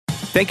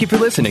Thank you for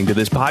listening to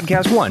this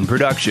Podcast One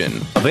production.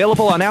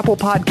 Available on Apple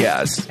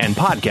Podcasts and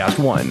Podcast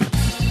One.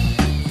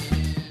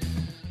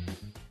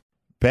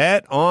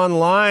 Bet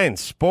online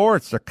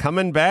sports are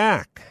coming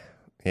back.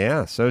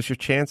 Yeah, so is your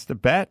chance to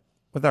bet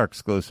with our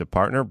exclusive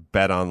partner,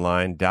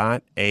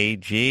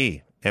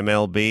 betonline.ag.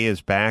 MLB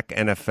is back.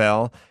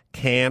 NFL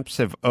camps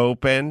have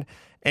opened.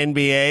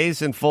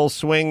 NBA's in full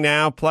swing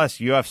now, plus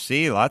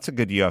UFC. Lots of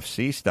good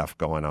UFC stuff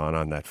going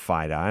on that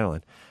Fight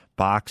Island.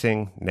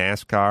 Boxing,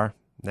 NASCAR.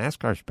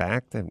 NASCAR's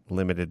back. They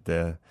limited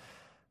the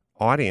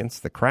audience,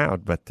 the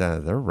crowd, but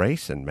they're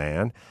racing,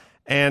 man.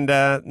 And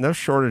no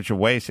shortage of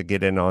ways to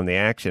get in on the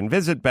action.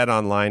 Visit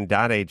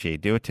betonline.ag.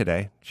 Do it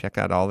today. Check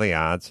out all the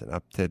odds and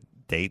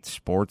up-to-date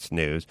sports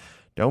news.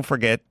 Don't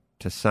forget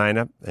to sign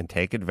up and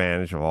take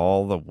advantage of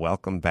all the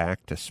welcome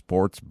back to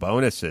sports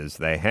bonuses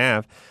they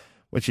have.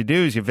 What you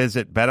do is you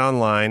visit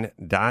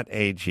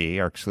betonline.ag,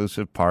 our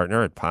exclusive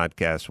partner at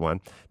Podcast One.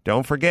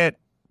 Don't forget,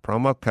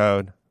 promo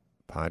code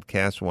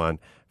Podcast One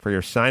for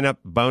your sign-up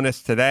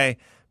bonus today.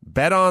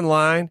 Bet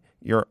Online,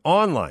 your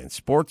online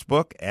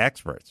sportsbook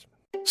experts.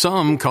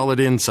 Some call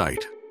it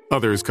insight.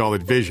 Others call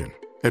it vision.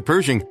 At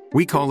Pershing,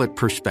 we call it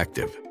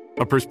perspective.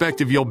 A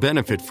perspective you'll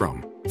benefit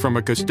from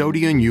a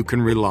custodian you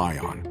can rely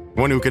on.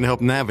 One who can help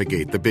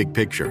navigate the big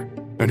picture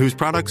and whose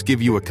products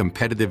give you a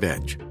competitive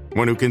edge.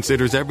 One who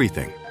considers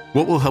everything.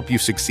 What will help you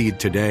succeed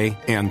today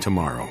and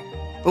tomorrow?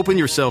 Open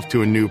yourself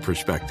to a new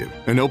perspective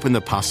and open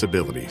the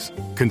possibilities.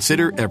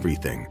 Consider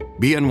everything.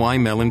 BNY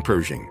Mellon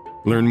Pershing.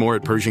 Learn more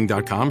at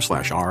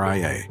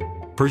Pershing.com/RIA.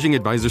 Pershing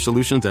Advisor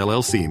Solutions,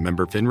 LLC.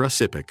 Member FINRA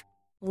SIPC.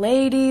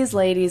 Ladies,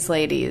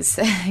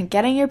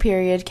 getting your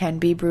period can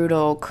be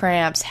brutal.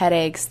 Cramps,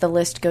 headaches, the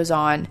list goes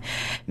on.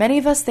 Many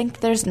of us think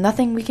there's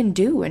nothing we can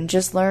do and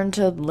just learn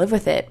to live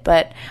with it.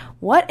 But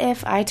what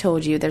if I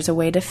told you there's a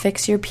way to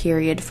fix your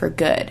period for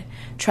good?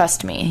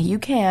 Trust me, you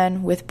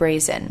can with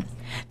Brazen.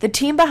 The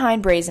team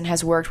behind Brazen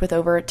has worked with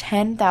over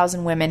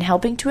 10,000 women,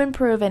 helping to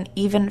improve and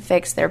even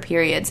fix their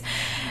periods.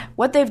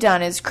 What they've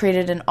done is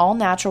created an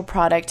all-natural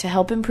product to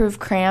help improve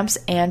cramps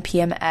and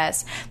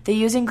PMS. They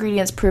use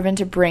ingredients proven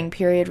to bring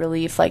period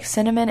relief like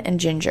cinnamon and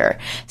ginger.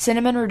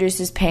 Cinnamon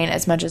reduces pain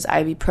as much as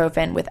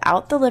ibuprofen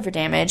without the liver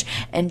damage,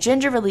 and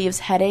ginger relieves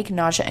headache,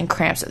 nausea, and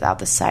cramps without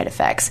the side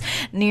effects.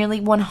 Nearly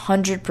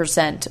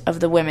 100% of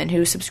the women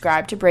who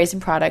subscribe to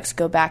Brazen products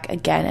go back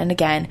again and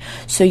again,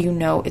 so you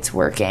know it's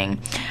working.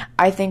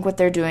 I think what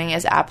they're doing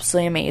is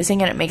absolutely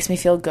amazing, and it makes me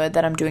feel good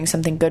that I'm doing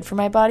something good for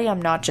my body.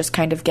 I'm not just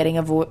kind of getting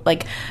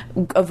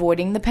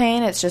avoiding the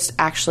pain. It's just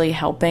actually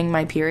helping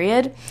my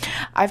period.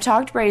 I've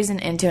talked Brazen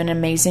into an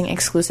amazing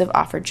exclusive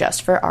offer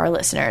just for our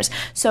listeners.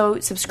 So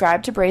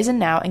subscribe to Brazen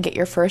now and get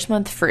your first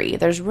month free.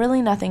 There's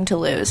really nothing to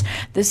lose.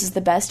 This is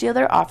the best deal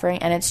they're offering,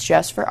 and it's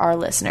just for our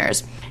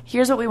listeners.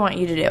 Here's what we want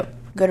you to do.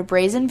 Go to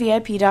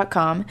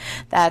brazenvip.com.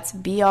 That's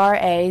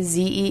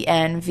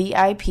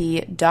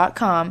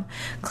BRAZENVIP.com.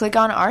 Click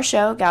on our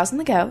show, Gals on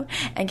the Go,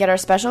 and get our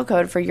special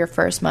code for your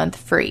first month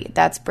free.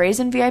 That's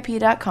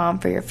brazenvip.com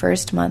for your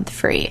first month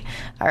free.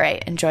 All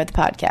right, enjoy the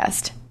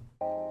podcast.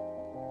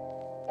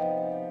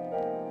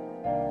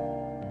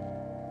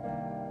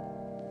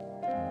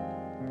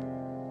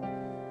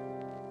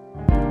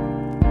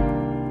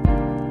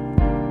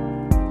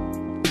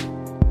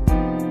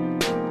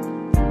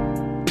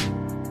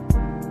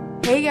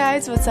 Hey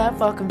guys, what's up?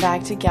 Welcome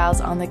back to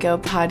Gals on the Go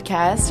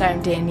podcast.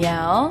 I'm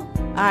Danielle.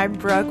 I'm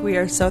Brooke. We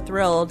are so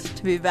thrilled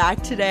to be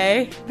back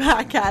today.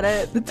 Back at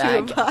it, the two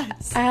of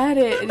us. At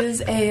it. It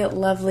is a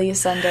lovely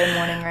Sunday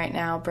morning right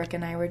now. Brooke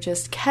and I were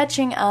just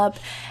catching up,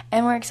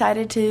 and we're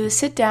excited to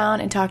sit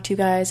down and talk to you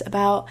guys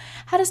about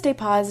how to stay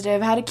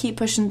positive, how to keep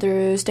pushing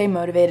through, stay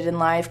motivated in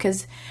life,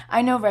 because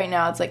I know right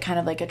now it's kind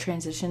of like a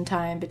transition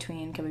time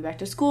between coming back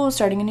to school,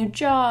 starting a new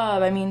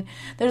job. I mean,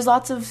 there's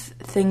lots of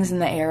things in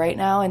the air right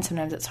now, and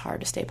sometimes it's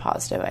hard to stay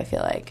positive, I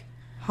feel like.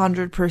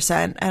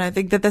 100%. And I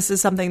think that this is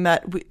something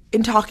that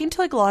in talking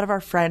to a lot of our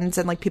friends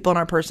and people in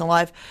our personal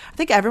life, I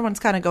think everyone's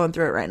kind of going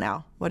through it right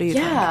now. What do you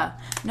think? Yeah.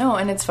 No,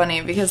 and it's funny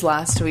because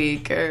last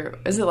week, or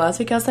is it last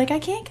week, I was like, I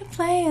can't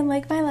complain. My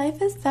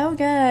life is so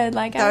good.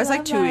 That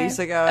was 2 weeks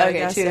ago.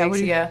 Okay, 2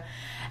 weeks ago.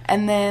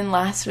 And then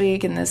last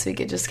week and this week,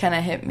 it just kind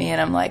of hit me, and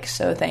I'm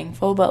so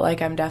thankful, but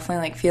I'm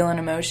definitely feeling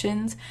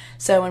emotions.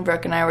 So when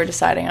Brooke and I were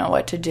deciding on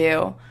what to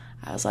do,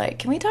 I was like,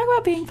 can we talk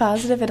about being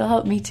positive? It'll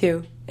help me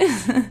too.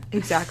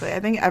 Exactly. I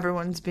think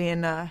everyone's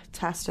being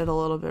tested a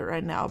little bit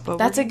right now, but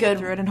that's we're going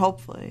through it, and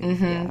hopefully.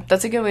 Mm-hmm. Yeah.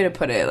 That's a good way to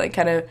put it,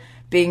 kind of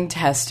being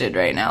tested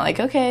right now.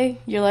 Okay,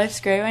 your life's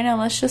great right now.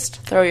 Let's just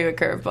throw you a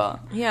curveball.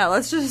 Yeah,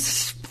 let's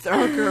just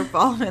throw a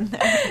curveball in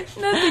there.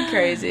 Nothing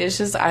crazy. It's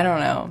just, I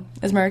don't know.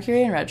 Is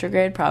Mercury in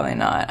retrograde? Probably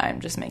not. I'm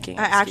just making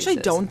excuses. I actually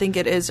don't think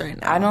it is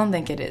right now. I don't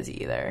think it is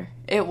either.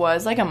 It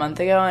was a month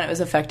ago, and it was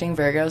affecting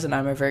Virgos, and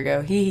I'm a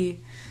Virgo.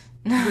 Hee.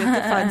 We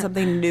have to find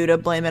something new to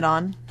blame it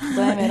on.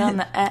 Blame it on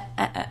the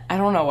I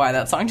don't know why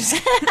that song just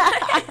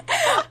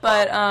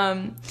But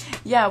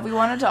yeah, we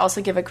wanted to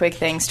also give a quick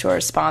thanks to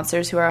our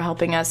sponsors who are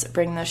helping us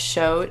bring the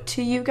show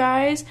to you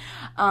guys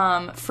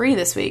free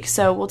this week.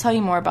 So we'll tell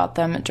you more about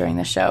them during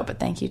the show, but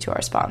thank you to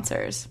our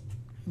sponsors.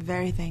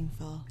 Very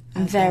thankful.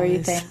 Very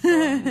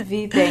thankful.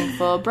 Be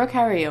thankful. Brooke,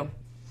 how are you?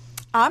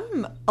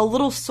 I'm a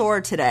little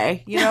sore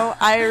today. You know,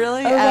 I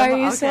really am. Why are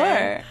you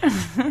sore?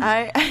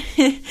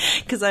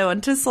 Because I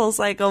went to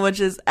SoulCycle, which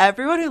is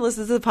everyone who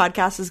listens to the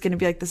podcast is going to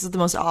be like, this is the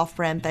most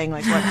off-brand thing.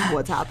 Like,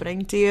 what's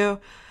happening to you?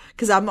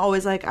 Because I'm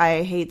always like,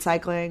 I hate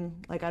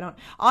cycling. Like, I don't.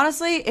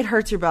 Honestly, it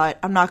hurts your butt.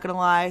 I'm not going to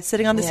lie.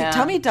 Sitting on the seat.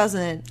 Tell me it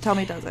doesn't.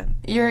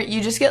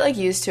 You just get like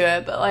used to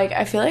it. But like,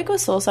 I feel like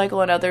with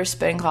SoulCycle and other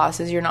spin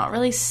classes, you're not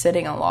really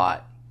sitting a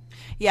lot.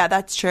 Yeah,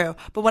 that's true.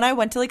 But when I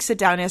went to like sit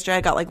down yesterday,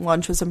 I got like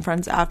lunch with some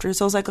friends after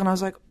SoulCycle, and I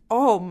was like,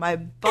 oh, my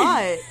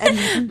butt.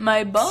 And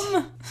my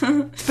bum.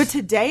 But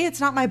today it's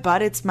not my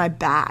butt, it's my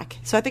back.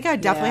 So I think I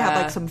definitely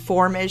had like some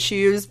form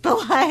issues,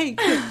 but like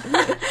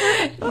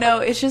no,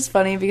 it's just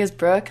funny because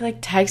Brooke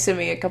like texted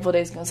me a couple of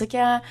days ago. I was like,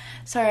 yeah,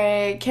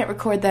 sorry, I can't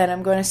record that.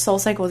 I'm going to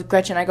SoulCycle with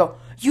Gretchen. I go,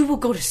 you will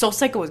go to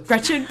SoulCycle with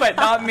Gretchen, but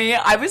not me.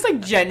 I was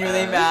like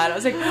genuinely mad. I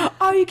was like, oh,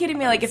 are you kidding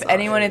me? Like, if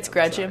anyone, it's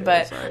Gretchen.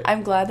 But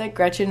I'm glad that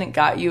Gretchen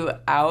got you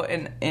out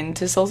and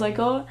into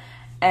SoulCycle.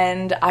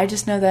 And I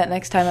just know that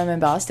next time I'm in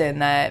Boston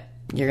that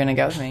you're going to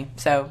go with me.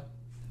 So,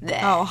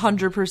 oh,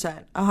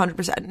 100%.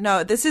 100%.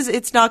 No,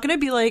 it's not going to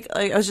be like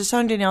I was just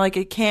telling Danielle, like,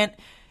 it can't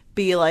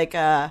be like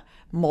a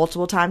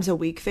multiple times a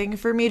week thing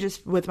for me,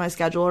 just with my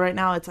schedule right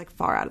now. It's like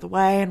far out of the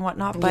way and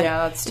whatnot, but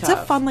yeah, that's it's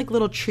tough. A fun like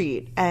little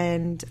treat,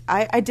 and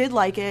I did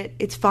like it.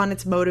 It's fun,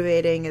 it's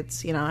motivating,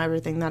 it's, you know,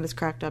 everything that is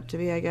cracked up to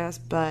be, I guess.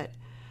 But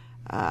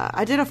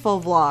I did a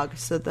full vlog,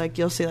 so like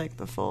you'll see like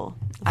the full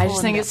I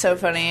just think it's so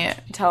funny.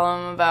 Tell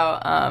them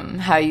about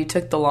how you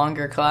took the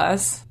longer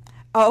class.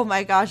 Oh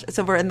my gosh.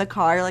 So we're in the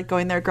car, like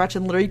going there.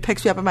 Gretchen literally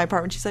picks me up in my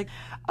apartment. She's like,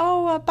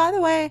 oh, by the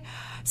way,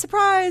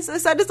 surprise, I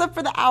signed us up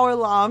for the hour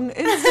long.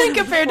 It's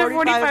compared to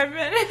 45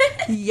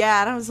 minutes.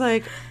 Yeah. And I was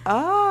like,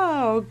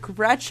 oh,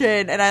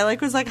 Gretchen. And I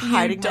like was like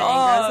hiding my anger.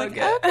 I was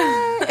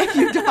like, okay.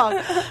 You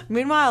dog.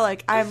 Meanwhile,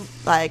 like I'm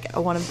like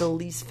one of the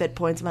least fit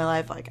points in my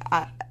life. Like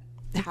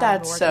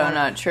that's so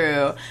not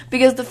true.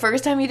 Because the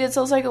first time you did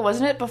SoulCycle,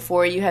 wasn't it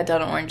before you had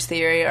done Orange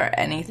Theory or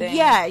anything?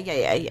 Yeah.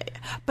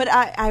 But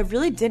I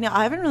really didn't.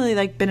 I haven't really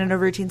like been in a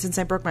routine since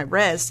I broke my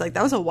wrist. Like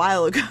that was a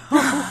while ago.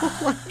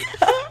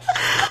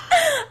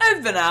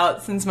 I've been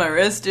out since my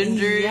wrist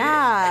injury.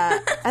 Yeah.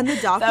 And the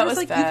doctor was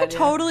like, bad, you could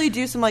totally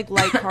do some like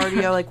light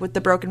cardio like with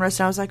the broken wrist.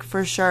 And I was like,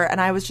 for sure.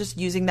 And I was just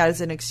using that as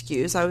an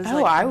excuse. I was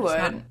like, I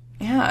would.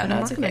 Yeah, no,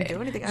 it's okay.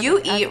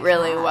 You eat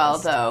really well,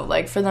 though.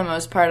 Like, for the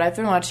most part, I've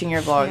been watching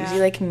your vlogs. Yeah. You,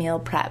 like, meal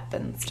prep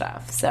and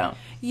stuff, so.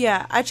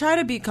 Yeah, I try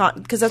to be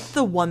because that's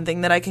the one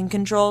thing that I can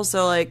control.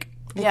 So, like,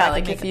 if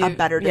I can make a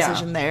better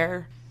decision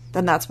there,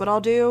 then that's what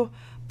I'll do.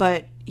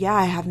 But, yeah,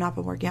 I have not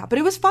been working out. But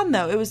it was fun,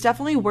 though. It was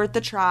definitely worth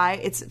the try.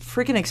 It's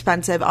freaking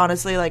expensive,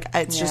 honestly. Like,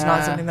 it's just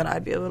not something that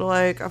I'd be able to,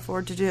 like,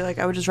 afford to do. Like,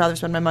 I would just rather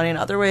spend my money in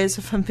other ways,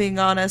 if I'm being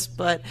honest.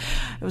 But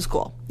it was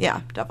cool.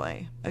 Yeah,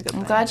 definitely a good thing.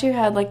 I'm glad you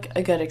had, like,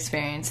 a good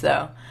experience,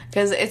 though.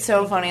 Because it's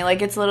so funny.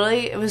 Like,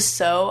 it was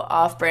so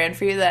off-brand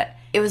for you that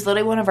it was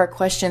literally one of our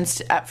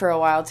questions for a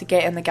while to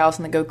get in the Gals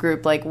on the Go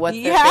group. Like, what's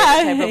their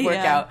favorite type of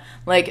workout? Yeah.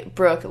 Like,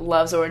 Brooke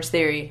loves Orange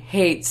Theory,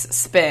 hates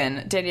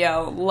spin.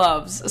 Danielle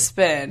loves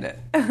spin.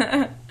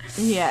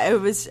 Yeah,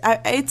 it was.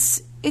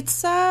 It's.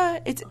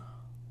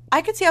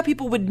 I could see how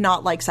people would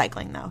not like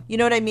cycling, though. You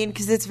know what I mean?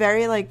 Because it's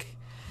very like.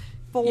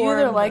 You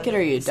either like it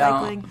or you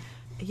cycling. Don't.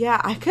 Yeah,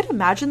 I could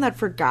imagine that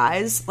for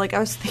guys. Like, I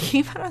was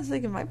thinking about it. I was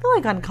like, it might be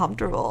like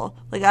uncomfortable.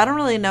 Like, I don't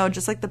really know,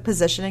 just like the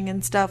positioning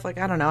and stuff. Like,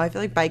 I don't know. I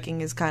feel like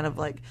biking is kind of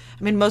like.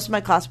 I mean, most of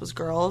my class was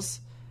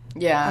girls.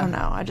 Yeah. I don't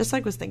know. I just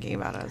like was thinking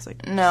about it. I was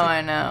like, no,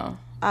 I know.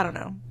 I don't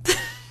know.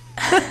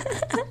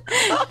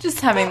 Just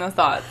having the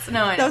thoughts.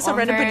 No, I know. That was so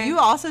random. But you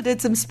also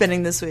did some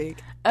spinning this week.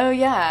 Oh,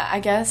 yeah. I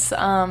guess,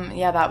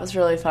 that was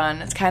really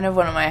fun. It's kind of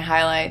one of my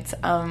highlights.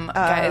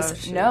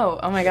 Guys, no.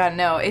 Oh, my God,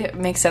 no. It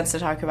makes sense to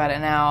talk about it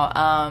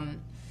now.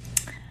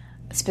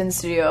 Spin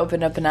Studio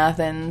opened up in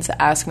Athens.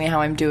 Ask me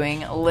how I'm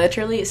doing.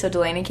 Literally, so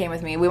Delaney came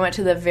with me. We went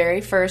to the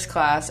very first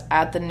class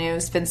at the new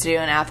Spin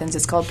Studio in Athens.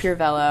 It's called Pure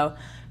Velo.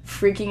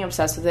 Freaking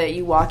obsessed with it.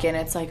 You walk in,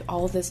 it's like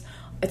all this...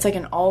 It's like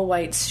an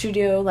all-white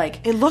studio.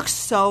 Like it looks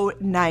so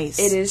nice.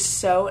 It is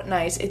so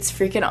nice. It's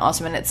freaking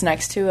awesome. And it's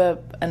next to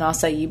an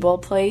acai bowl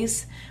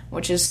place,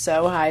 which is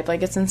so hype.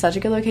 Like, it's in such a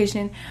good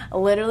location.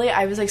 Literally,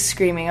 I was, like,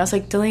 screaming. I was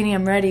like, Delaney,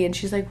 I'm ready. And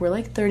she's like, we're,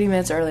 like, 30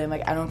 minutes early. I'm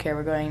like, I don't care.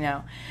 We're going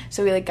now.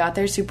 So we, like, got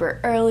there super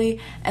early.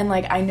 And,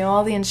 like, I know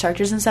all the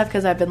instructors and stuff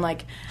because I've been,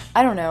 like,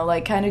 I don't know,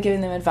 like, kind of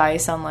giving them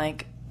advice on,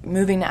 like,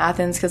 moving to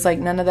Athens because, like,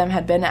 none of them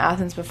had been to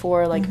Athens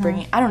before. Like,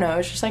 bringing, I don't know. It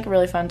was just, like, a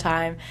really fun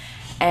time.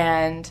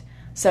 And...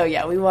 So,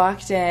 yeah, we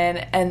walked in,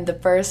 and the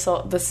first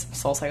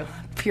SoulCycle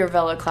Pure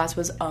Velo class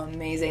was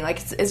amazing. Like,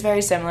 it's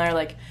very similar,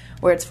 like,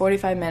 where it's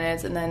 45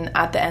 minutes, and then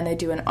at the end they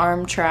do an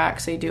arm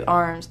track, so you do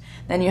arms.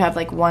 Then you have,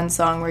 like, one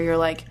song where you're,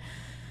 like,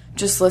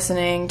 just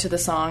listening to the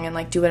song and,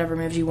 like, do whatever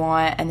moves you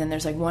want, and then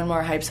there's, like, one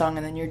more hype song,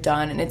 and then you're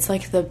done. And it's,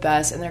 like, the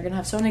best, and they're going to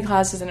have so many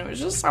classes, and it was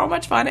just so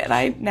much fun. And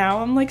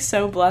I'm, like,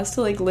 so blessed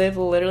to, like, live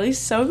literally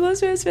so close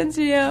to a spin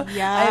studio.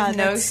 Yeah, I have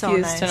no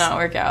excuse to not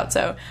work out,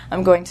 so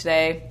I'm going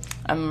today.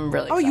 I'm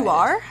really excited. You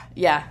are?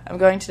 Yeah, I'm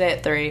going today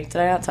at 3. Did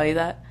I not tell you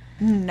that?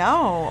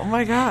 No. Oh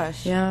my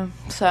gosh. Yeah,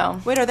 so.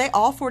 Wait, are they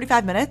all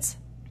 45 minutes?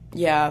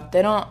 Yeah,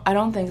 I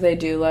don't think they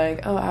do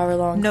like,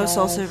 hour-long No class.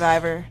 Soul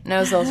Survivor.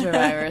 No Soul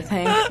Survivor,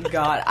 thank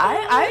God.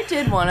 I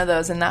did one of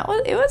those, and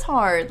it was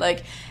hard.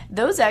 Like,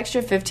 those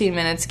extra 15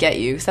 minutes get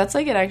you, because that's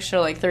like an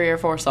extra, like, 3 or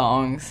 4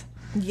 songs.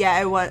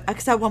 Yeah, it was.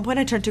 Because at one point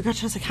I turned to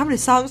Gretchen, I was like, how many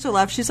songs are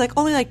left? She's like,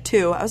 only like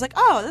 2. I was like,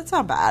 oh, that's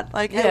not bad.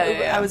 Like,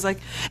 I was like,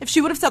 if she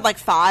would have said like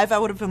 5, I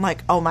would have been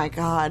like, oh my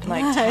God.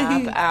 Like,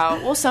 tap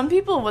out. Well, some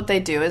people, what they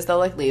do is they'll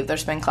like leave their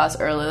spin class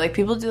early. Like,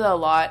 people do that a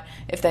lot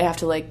if they have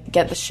to like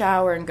get the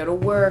shower and go to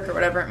work or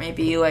whatever it may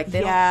be. Like,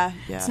 they don't,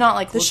 it's not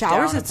like the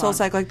showers at Soul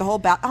Cycle, like the whole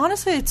bath.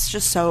 Honestly, it's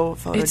just so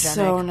photogenic. It's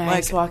so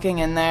nice, like, walking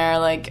in there,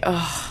 like,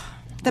 ugh.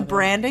 The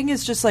branding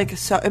is just like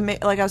so.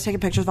 Like, I was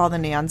taking pictures of all the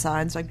neon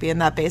signs, like being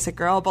that basic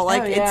girl, but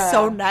like it's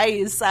so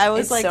nice. I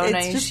was like, so it's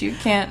nice. Just, you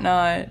can't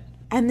not.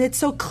 And it's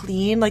so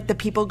clean. Like, the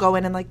people go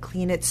in and like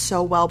clean it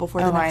so well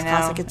before the next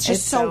class. Like, it's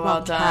just so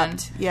well done.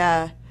 Kept.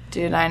 Yeah,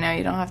 dude, I know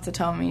you don't have to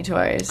tell me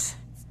twice.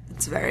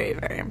 It's very,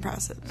 very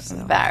impressive. So.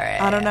 Very.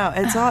 I don't know.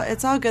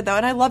 It's all good though,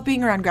 and I love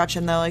being around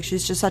Gretchen though. Like,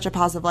 she's just such a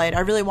positive light. I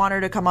really want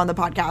her to come on the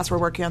podcast. We're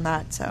working on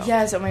that. So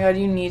yes. Oh my God,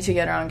 you need to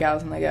get her on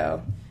Gals on the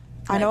Go.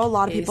 I know a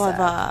lot of people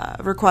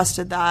have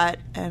requested that,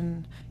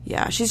 and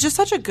yeah, she's just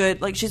such a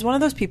good, like, she's one of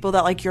those people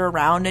that, like, you're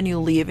around and you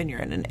leave and you're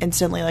in an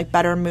instantly, like,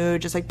 better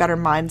mood, just, like, better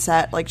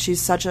mindset. Like,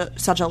 she's such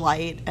a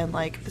light and,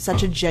 like,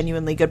 such a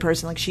genuinely good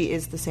person. Like, she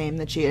is the same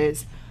that she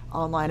is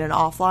online and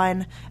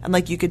offline, and,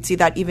 like, you could see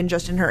that even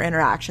just in her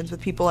interactions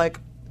with people, like,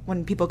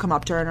 when people come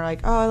up to her and are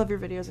like, oh, I love your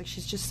videos, like,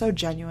 she's just so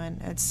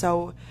genuine. It's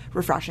so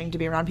refreshing to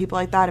be around people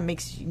like that. It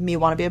makes me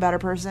want to be a better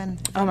person.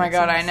 Oh my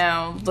God, I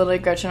know. Literally,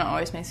 Gretchen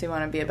always makes me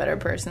want to be a better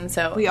person.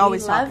 So we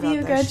always love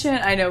you, Gretchen.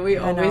 I know we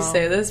always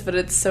say this, but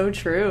it's so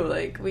true.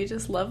 Like, we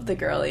just love the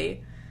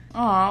girly.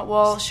 Aw,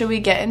 well, should we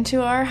get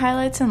into our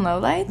highlights and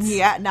lowlights?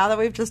 Yeah, now that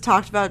we've just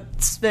talked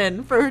about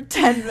Spin for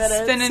 10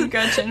 minutes. Spin and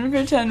Gretchen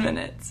for 10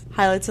 minutes.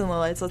 Highlights and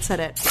lowlights, let's hit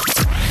it.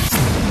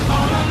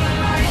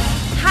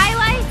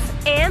 Highlights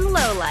and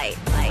lowlights.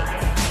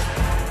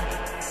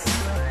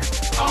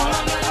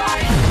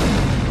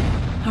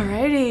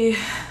 Alrighty.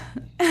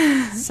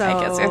 So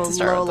I guess we have to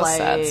start with the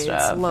sad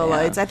stuff.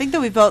 Lowlights. Yeah. I think that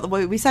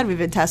we said we've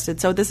been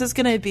tested, so this is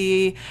going to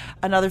be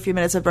another few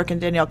minutes of Brooke and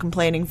Danielle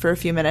complaining for a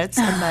few minutes,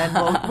 and then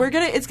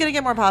it's going to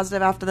get more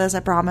positive after this. I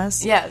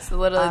promise. Yes,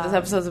 literally, this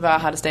episode's about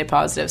how to stay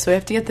positive, so we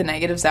have to get the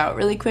negatives out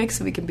really quick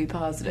so we can be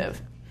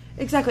positive.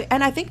 Exactly,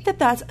 and I think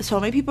that's so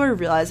many people are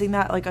realizing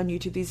that, like, on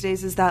YouTube these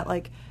days, is that,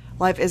 like,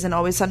 life isn't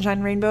always sunshine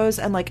and rainbows,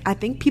 and, like, I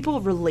think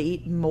people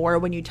relate more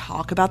when you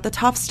talk about the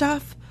tough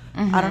stuff.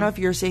 Mm-hmm. I don't know if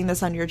you're seeing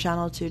this on your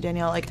channel too,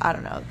 Danielle. Like, I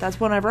don't know. That's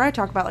whenever I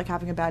talk about, like,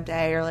 having a bad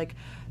day or, like,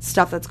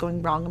 stuff that's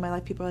going wrong in my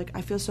life, people are like,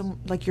 I feel so,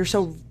 like, you're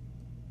so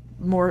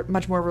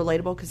much more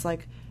relatable because,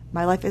 like,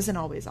 my life isn't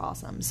always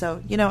awesome.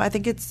 So, you know, I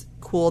think it's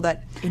cool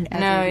that in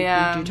every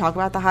week we do talk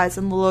about the highs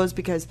and the lows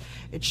because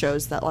it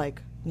shows that,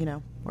 like, you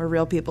know, we're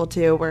real people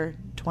too. We're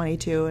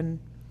 22 and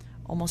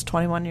almost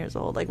 21 years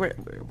old. Like,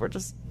 we're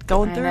just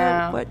going through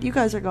what you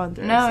guys are going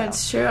through. No,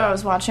 it's true. I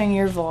was watching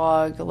your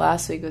vlog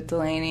last week with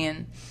Delaney,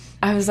 and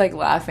I was, like,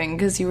 laughing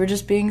because you were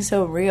just being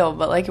so real,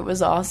 but, like, it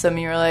was awesome.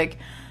 You were like,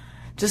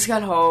 just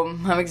got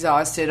home, I'm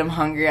exhausted, I'm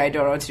hungry, I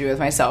don't know what to do with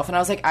myself. And I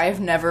was like, I have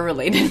never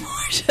related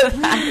more to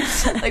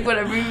that. Like,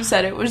 whatever you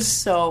said, it was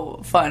so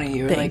funny.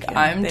 You were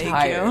I'm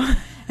tired.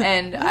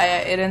 And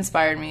it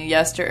inspired me.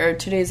 Yesterday, or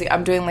 2 days ago,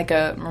 I'm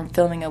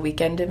filming a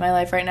weekend in my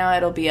life right now.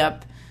 It'll be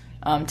up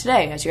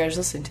today, as you guys are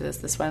listening to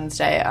this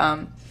Wednesday.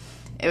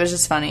 It was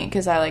just funny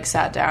because I, like,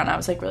 sat down. I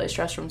was, like, really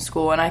stressed from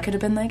school, and I could have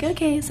been like,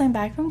 okay, so I'm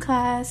back from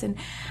class, and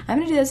I'm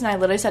going to do this. And I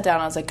literally sat down,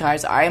 and I was like,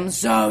 guys, I am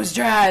so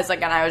stressed.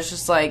 Like, and I was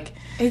just like...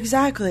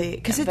 Exactly.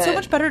 Because it's so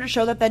much better to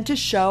show that than to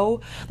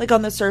show, like,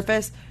 on the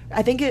surface.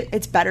 I think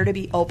it's better to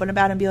be open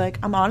about it and be like,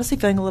 I'm honestly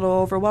feeling a little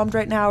overwhelmed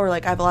right now, or,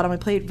 like, I have a lot on my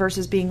plate,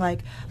 versus being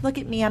like, look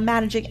at me, I'm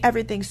managing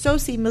everything so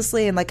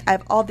seamlessly, and, like, I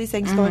have all these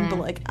things going, but,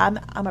 like, I'm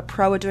a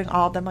pro at doing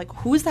all of them. Like,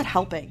 who is that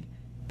helping?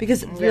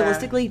 Because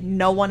realistically,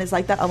 no one is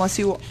like that unless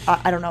you,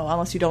 I don't know,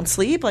 unless you don't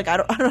sleep. Like,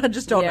 I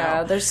just don't know.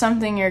 Yeah, there's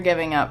something you're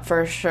giving up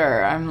for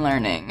sure. I'm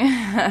learning.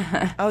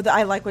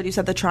 I like what you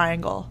said, the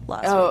triangle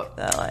last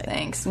week.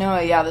 Thanks. No,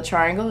 yeah, the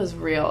triangle is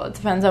real. It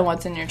depends on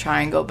what's in your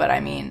triangle, but I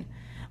mean,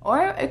 or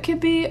it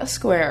could be a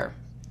square.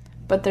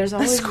 But there's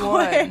always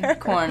one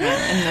corner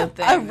in the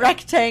thing. A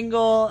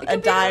rectangle, a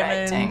diamond.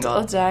 A rectangle,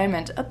 a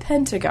diamond, a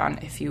pentagon,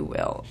 if you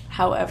will.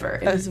 However,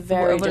 it is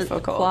very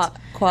difficult.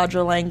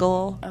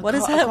 Quadrilangle. What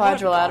is that?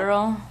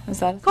 Quadrilateral? Is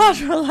that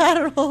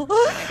quadrilateral?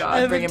 Oh my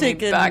God, bringing me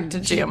back to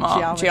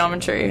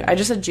geometry. I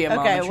just said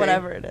geometry. Okay,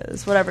 whatever it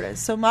is.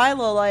 So my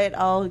low light,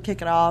 I'll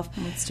kick it off.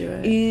 Let's do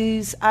it.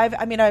 Is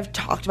I've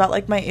talked about,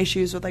 like, my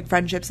issues with, like,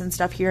 friendships and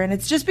stuff here, and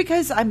it's just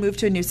because I moved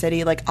to a new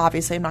city. Like,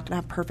 obviously, I'm not going to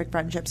have perfect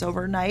friendships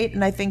overnight,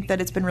 and I think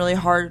that it's been really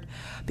hard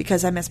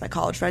because I miss my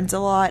college friends a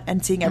lot,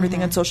 and seeing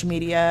everything on social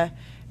media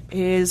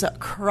is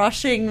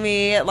crushing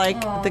me. Like,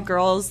 the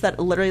girls that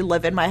literally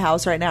live in my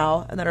house right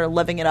now and that are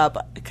living it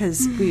up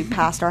because we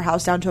passed our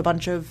house down to a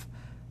bunch of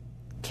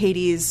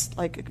Katie's,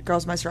 like,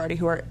 girls in my sorority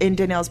who are in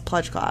Danielle's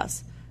pledge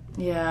class.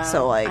 Yeah.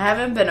 So, like, I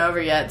haven't been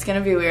over yet. It's going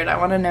to be weird. I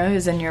want to know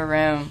who's in your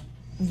room.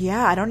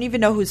 Yeah, I don't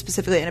even know who's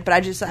specifically in it, but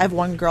I have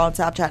one girl on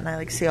Snapchat, and I,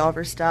 like, see all of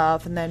her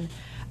stuff, and then,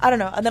 I don't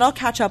know, and then I'll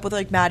catch up with,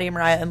 like, Maddie and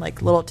Mariah and,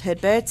 like, little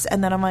tidbits,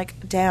 and then I'm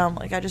like, damn,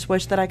 like, I just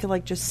wish that I could,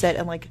 like, just sit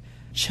and, like,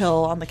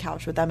 chill on the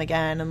couch with them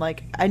again. And,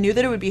 like, I knew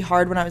that it would be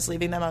hard when I was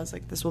leaving them. I was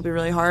like, this will be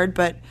really hard,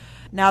 but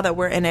now that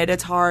we're in it,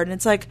 it's hard. And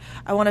it's like,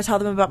 I want to tell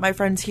them about my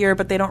friends here,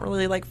 but they don't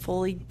really, like,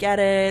 fully get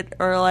it,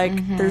 or,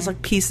 like, there's,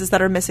 like, pieces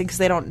that are missing because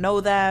they don't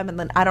know them, and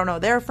then I don't know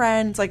their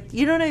friends. Like,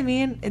 you know what I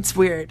mean? It's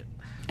weird.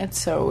 It's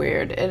so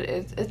weird.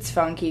 It's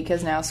funky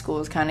because now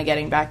school is kind of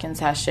getting back in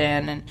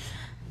session, and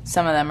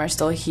some of them are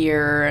still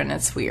here, and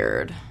it's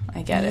weird.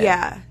 I get it.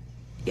 Yeah,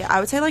 I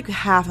would say, like,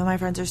 half of my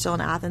friends are still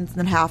in Athens, and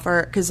then half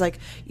are, because, like,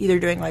 either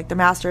doing, like, their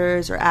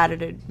master's or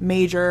added a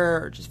major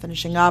or just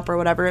finishing up or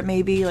whatever it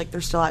may be. Like,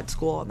 they're still at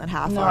school, and then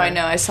half No, are. I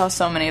know. I saw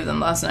so many of them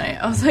last night.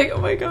 I was like,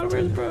 oh, my God,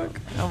 where's Brooke?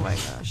 Oh, my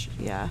gosh.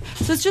 Yeah.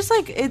 So it's just,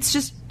 like,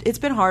 it's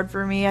been hard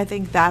for me, I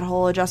think, that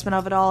whole adjustment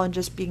of it all, and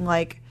just being,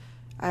 like,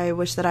 I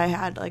wish that I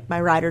had, like, my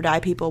ride or die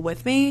people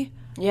with me.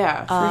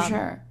 Yeah, for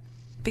sure.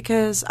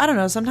 Because, I don't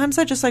know, sometimes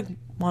I just, like,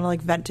 want to,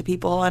 like, vent to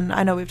people. And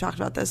I know we've talked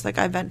about this. Like,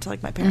 I vent to,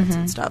 like, my parents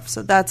and stuff.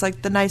 So that's,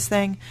 like, the nice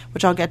thing,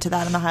 which I'll get to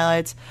that in the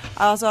highlights.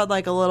 I also had,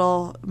 like, a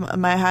little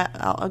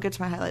I'll get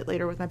to my highlight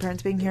later with my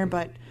parents being here.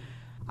 But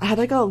I had,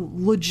 like, a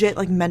legit,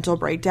 like, mental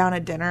breakdown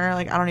at dinner.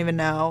 Like, I don't even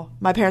know.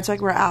 My parents,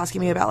 like, were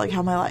asking me about, like,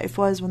 how my life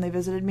was when they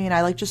visited me. And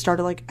I, like, just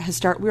started, like,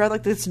 we were at,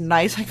 like, this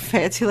nice, like,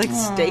 fancy, like,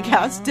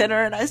 steakhouse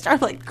dinner. And I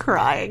started, like,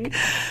 crying.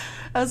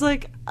 I was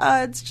like,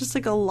 it's just,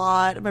 like, a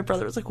lot. And my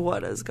brother was like,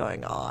 what is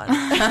going on?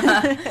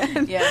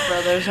 Yeah,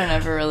 brothers are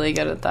never really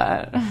good at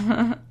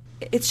that.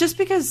 It's just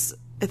because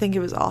I think it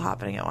was all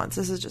happening at once.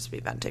 This is just me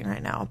venting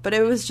right now. But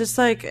it was just,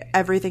 like,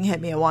 everything hit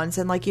me at once.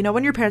 And, like, you know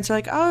when your parents are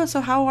like, oh, so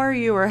how are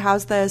you? Or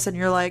how's this? And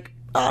you're like,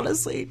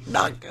 honestly,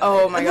 not good.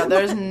 Oh, my God.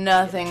 There's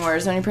nothing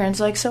worse when your parents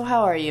are like, so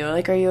how are you?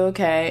 Like, are you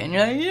okay? And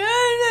you're like, yeah.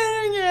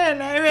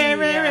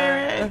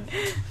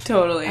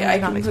 Totally. I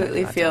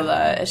completely feel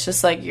that. It's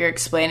just like you're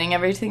explaining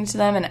everything to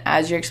them, and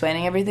as you're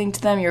explaining everything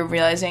to them, you're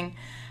realizing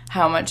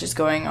how much is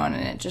going on,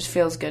 and it just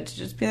feels good to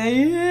just be like,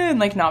 yeah, and,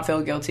 like, not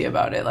feel guilty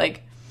about it.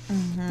 Like,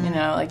 you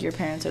know, like, your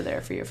parents are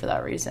there for you for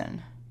that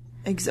reason.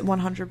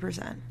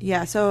 100%.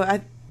 Yeah,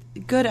 so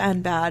good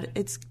and bad.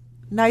 It's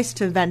nice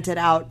to vent it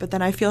out, but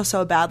then I feel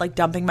so bad, like,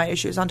 dumping my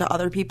issues onto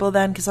other people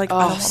then, because, like,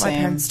 I don't want my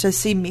parents to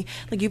see me.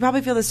 Like, you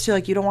probably feel this too.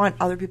 Like, you don't want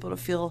other people to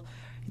feel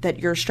that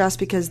you're stressed,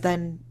 because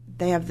then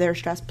they have their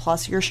stress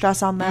plus your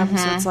stress on them.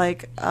 So it's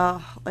like,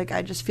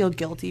 I just feel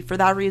guilty for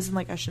that reason.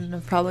 Like, I shouldn't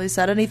have probably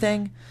said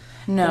anything.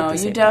 No,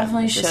 you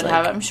definitely should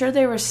have. I'm sure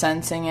they were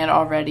sensing it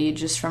already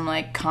just from,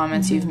 like,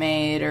 comments you've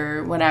made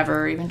or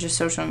whatever, even just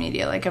social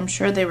media. Like, I'm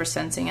sure they were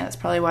sensing it. That's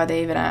probably why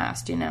they even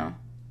asked, you know?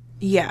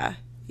 Yeah.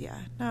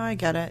 No, I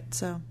get it.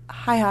 So,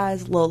 high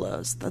highs, low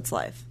lows. That's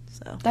life.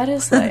 So that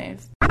is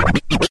life.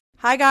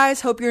 Hi guys,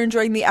 hope you're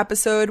enjoying the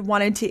episode.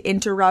 Wanted to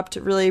interrupt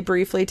really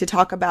briefly to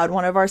talk about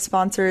one of our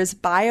sponsors,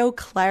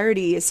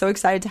 BioClarity. So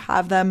excited to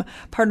have them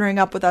partnering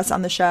up with us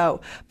on the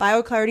show.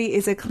 BioClarity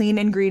is a clean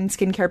ingredient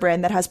skincare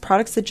brand that has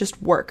products that just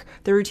work.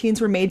 The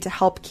routines were made to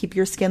help keep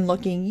your skin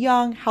looking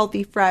young,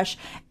 healthy, fresh,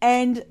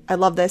 and I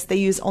love this, they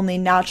use only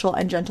natural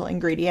and gentle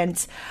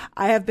ingredients.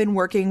 I have been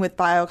working with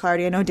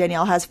BioClarity. I know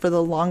Danielle has for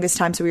the longest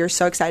time, so we are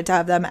so excited to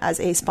have them as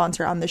a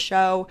sponsor on the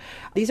show.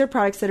 These are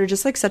products that are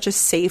just, like, such a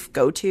safe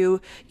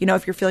go-to. You know,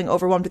 if you're feeling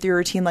overwhelmed with your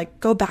routine, like,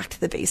 go back to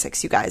the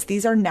basics, you guys.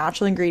 These are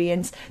natural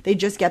ingredients. They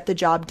just get the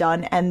job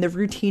done, and the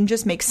routine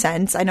just makes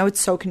sense. I know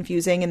it's so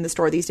confusing in the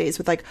store these days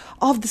with, like,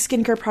 all of the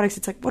skincare products.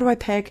 It's like, what do I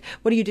pick?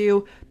 What do you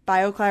do?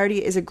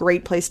 BioClarity is a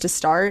great place to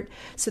start.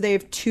 So they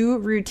have 2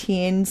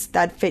 routines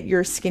that fit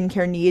your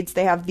skincare needs.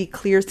 They have the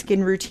clear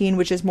skin routine,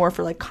 which is more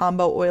for, like,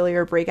 combo oily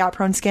or breakout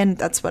prone skin.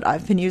 That's what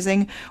I've been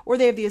using. Or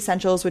they have the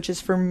essentials, which is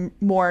for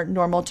more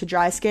normal to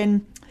dry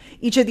skin.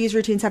 Each of these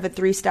routines have a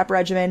 3-step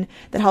regimen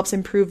that helps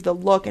improve the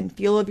look and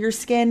feel of your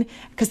skin,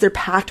 because they're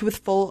packed with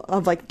full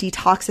of, like,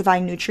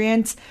 detoxifying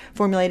nutrients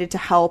formulated to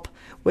help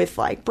with,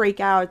 like,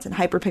 breakouts and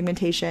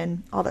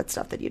hyperpigmentation, all that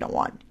stuff that you don't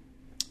want.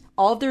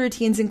 All of the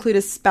routines include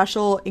a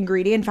special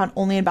ingredient found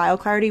only in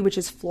BioClarity, which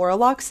is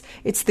Floralux.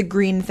 It's the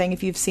green thing.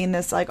 If you've seen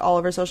this, like, all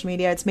over social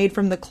media, it's made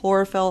from the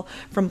chlorophyll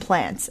from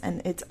plants,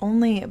 and it's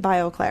only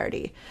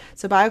BioClarity.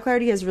 So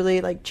BioClarity has really,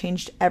 like,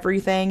 changed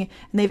everything,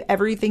 and they have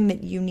everything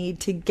that you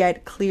need to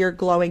get clear,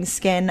 glowing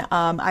skin.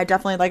 I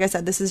definitely, like I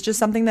said, this is just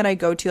something that I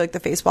go to, like the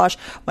face wash,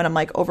 when I'm,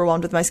 like,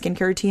 overwhelmed with my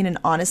skincare routine. And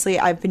honestly,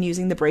 I've been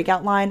using the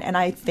breakout line, and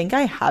I think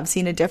I have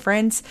seen a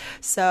difference.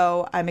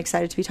 So I'm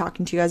excited to be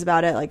talking to you guys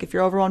about it. Like, if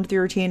you're overwhelmed with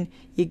your routine,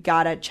 you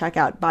gotta check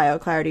out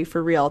BioClarity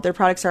for real. Their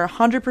products are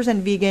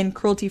 100% vegan,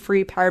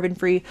 cruelty-free,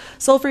 paraben-free,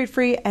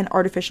 sulfate-free, and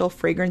artificial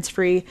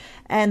fragrance-free.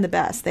 And the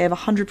best, they have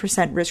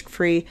 100%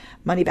 risk-free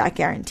money-back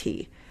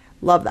guarantee.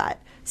 Love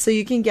that. So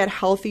you can get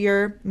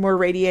healthier, more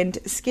radiant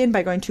skin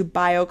by going to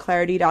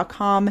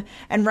bioclarity.com.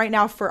 And right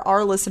now for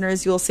our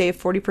listeners, you'll save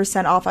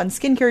 40% off on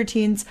skincare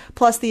routines,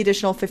 plus the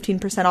additional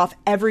 15% off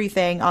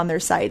everything on their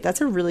site.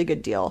 That's a really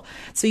good deal.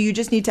 So you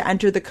just need to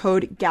enter the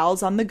code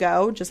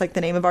GALSONTHEGO, just like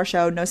the name of our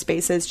show, no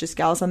spaces, just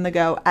Gals on the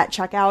Go at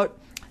checkout.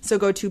 So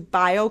go to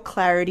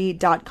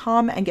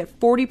bioclarity.com and get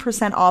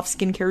 40% off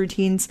skincare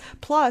routines,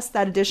 plus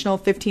that additional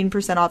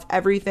 15% off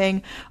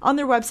everything on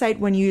their website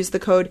when you use the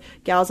code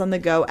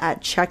GalsOnTheGo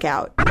at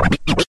checkout.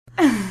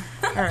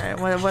 All right,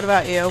 what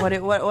about you?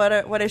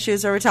 What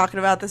issues are we talking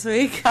about this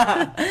week?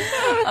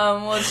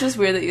 Well, it's just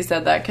weird that you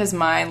said that, because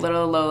my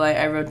little lowlight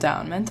I wrote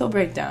down, mental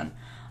breakdown.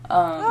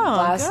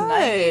 Last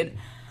night.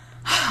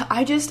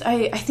 I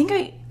think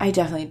I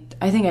definitely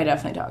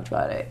talked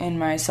about it in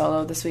my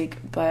solo this week,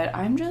 but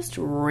I'm just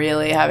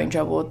really having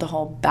trouble with the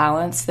whole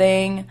balance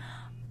thing.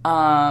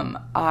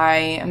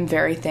 I am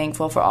very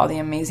thankful for all the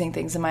amazing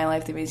things in my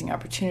life, the amazing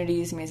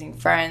opportunities, amazing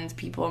friends,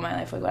 people in my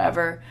life, like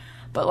whatever.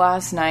 But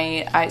last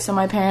night, so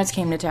my parents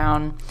came to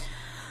town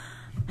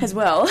as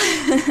well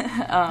for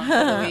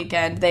the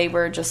weekend. They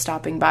were just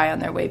stopping by on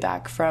their way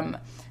back from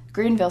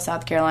Greenville,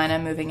 South Carolina,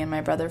 moving in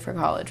my brother for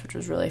college, which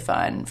was really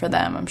fun for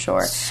them, I'm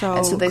sure.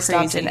 And so they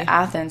stopped in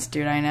Athens,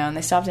 dude, I know. And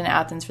they stopped in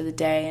Athens for the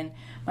day, and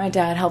my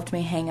dad helped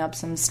me hang up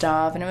some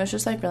stuff, and it was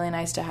just, like, really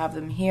nice to have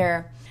them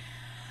here.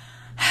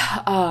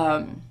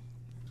 And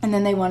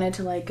then they wanted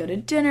to, like, go to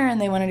dinner, and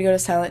they wanted to go to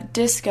silent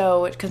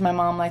disco, because my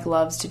mom, like,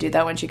 loves to do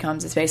that when she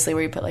comes. It's basically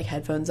where you put, like,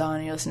 headphones on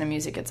and you listen to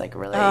music. It's, like, a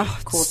really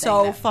cool thing.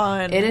 So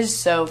fun. It is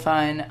so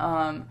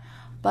fun.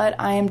 But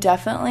I am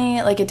definitely,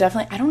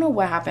 I don't know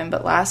what happened,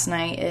 but last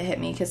night it hit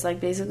me, because,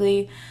 like,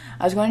 basically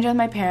I was going to with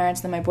my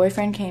parents, then my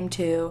boyfriend came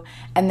too,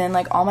 and then,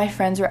 like, all my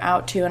friends were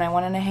out too, and I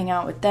wanted to hang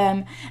out with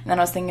them, and then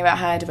I was thinking about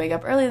how I had to wake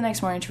up early the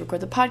next morning to record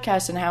the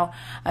podcast, and how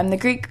I'm the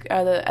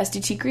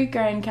SDT Greek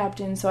Grind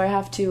captain, so I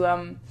have to,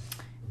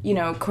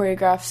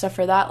 choreograph stuff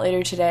for that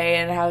later today,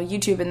 and how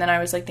YouTube, and then I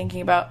was, like,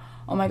 thinking about,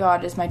 oh my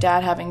god, is my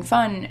dad having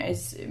fun?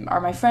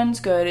 Are my friends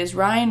good? Is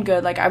Ryan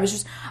good? Like, I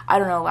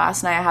don't know,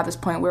 last night I had this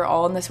point, we were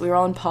all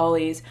in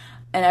Polly's,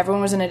 and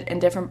everyone was in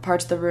different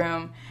parts of the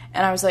room,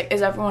 and I was like,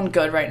 is everyone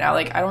good right now?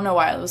 Like, I don't know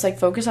why. I was, like,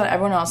 focused on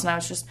everyone else, and I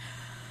was just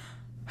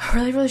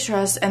really, really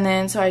stressed. And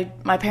then, so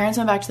my parents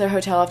went back to their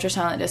hotel after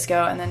silent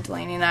disco, and then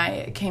Delaney and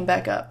I came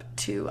back up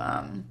to,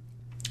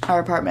 our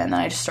apartment, and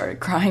then I just started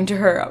crying to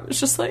her. I was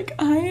just like,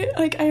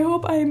 I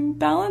hope I'm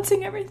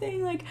balancing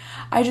everything. Like,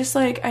 I just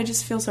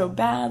feel so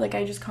bad. Like,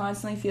 I just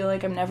constantly feel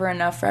like I'm never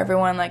enough for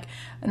everyone. Like,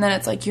 and then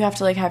it's like, you have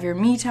to, like, have your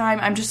me time.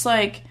 I'm just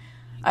like,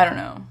 I don't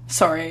know.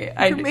 Sorry.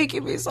 You're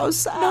making me so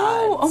sad.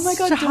 No. Oh my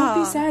God.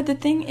 Don't be sad. The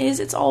thing is,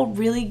 it's all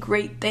really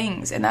great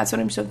things, and that's what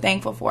I'm so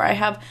thankful for. I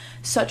have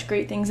such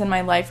great things in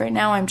my life right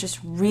now. I'm just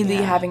really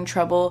having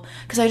trouble,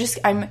 because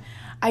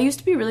I used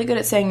to be really good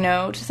at saying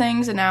no to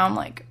things, and now I'm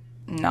like,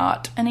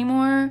 not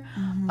anymore.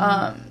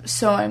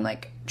 So I'm,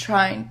 like,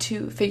 trying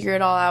to figure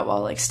it all out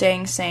while, like,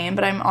 staying sane.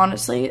 But I'm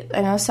honestly,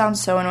 I know it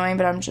sounds so annoying,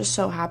 but I'm just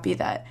so happy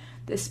that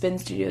this spin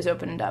studio's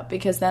opened up,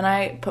 because then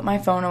I put my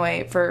phone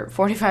away for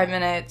 45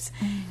 minutes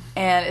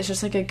and it's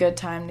just, like, a good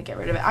time to get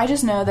rid of it. I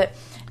just know that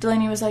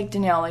Delaney was like,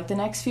 Danielle, like, the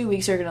next few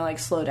weeks are gonna, like,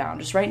 slow down.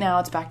 Just right now,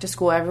 it's back to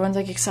school, everyone's,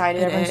 like,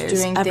 excited, everyone's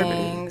doing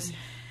things.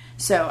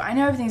 So I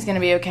know everything's going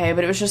to be okay,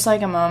 but it was just,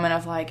 like, a moment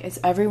of, like, is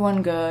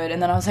everyone good?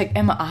 And then I was like,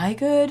 am I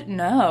good?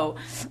 No.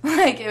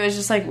 Like, it was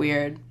just, like,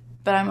 weird.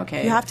 But I'm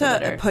okay. You have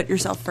to put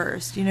yourself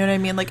first. You know what I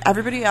mean? Like,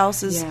 everybody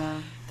else is,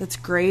 that's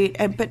great.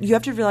 But you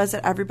have to realize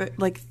that everybody,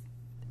 like,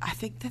 I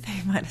think that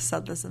they might have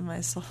said this in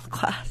my soul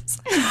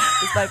class.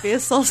 This might be a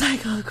Soul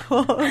Cycle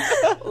quote.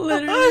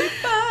 Literally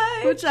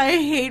fine. Which I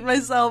hate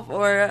myself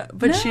for.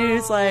 But she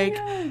was like,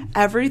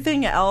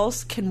 everything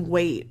else can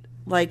wait.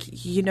 Like,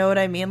 you know what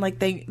I mean? Like,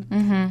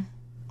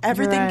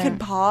 everything can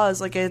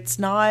pause. Like, it's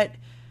not,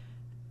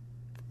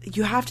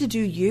 you have to do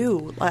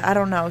you. Like, I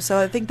don't know. So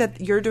I think that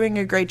you're doing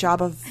a great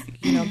job of,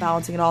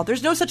 balancing it all.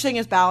 There's no such thing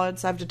as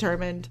balance, I've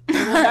determined.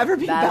 There will never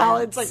be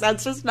balance. Like,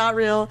 that's just not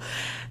real.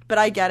 But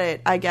I get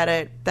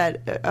it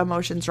that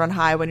emotions run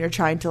high when you're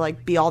trying to,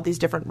 like, be all these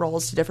different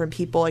roles to different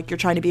people. Like, you're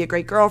trying to be a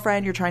great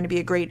girlfriend, you're trying to be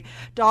a great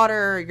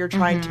daughter, you're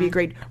trying to be a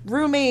great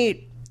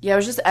roommate. Yeah, it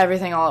was just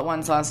everything all at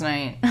once last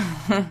night.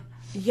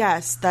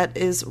 Yes, that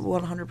is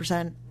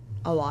 100%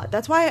 a lot.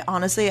 That's why,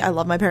 honestly, I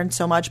love my parents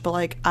so much, but,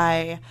 like,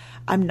 I'm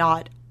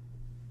not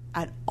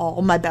at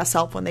all my best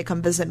self when they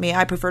come visit me.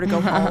 I prefer to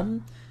go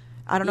home.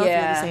 I don't know if you're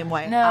the same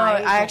way. No,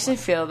 I actually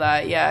feel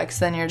that, because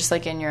then you're just,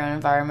 like, in your own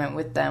environment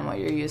with them, what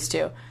you're used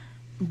to.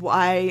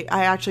 I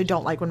actually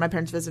don't like when my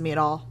parents visit me at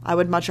all. I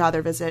would much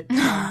rather visit. No,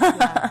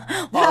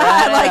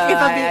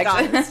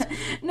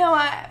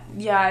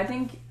 I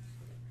think...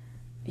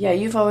 Yeah,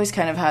 you've always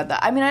kind of had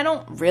that. I mean, I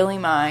don't really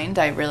mind.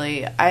 I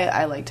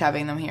liked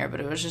having them here, but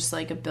it was just,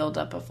 like, a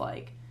buildup of,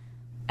 like,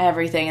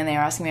 everything, and they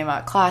were asking me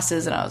about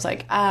classes, and I was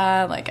like,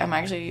 I'm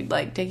actually,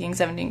 like, taking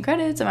 17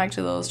 credits. I'm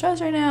actually a little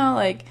stressed right now.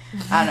 Like,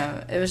 I don't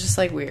know. It was just,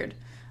 like, weird.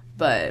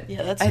 But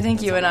I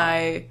think you and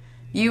I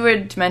You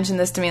would mention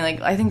this to me,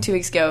 like, I think 2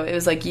 weeks ago. It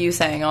was, like, you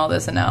saying all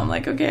this, and now I'm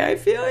like, okay, I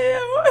feel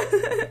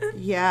you.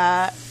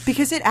 Yeah,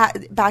 because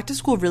back to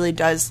school really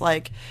does,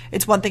 like,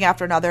 it's one thing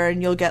after another,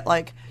 and you'll get,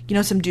 like, you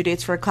know, some due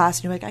dates for a class,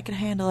 and you're like, I can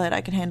handle it,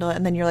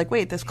 and then you're like,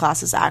 wait, this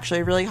class is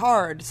actually really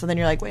hard, so then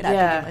you're like, wait, I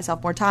have to give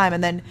myself more time,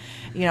 and then,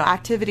 you know,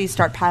 activities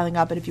start piling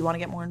up, and if you want to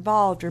get more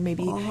involved, or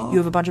maybe you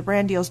have a bunch of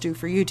brand deals due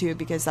for YouTube,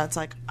 because that's,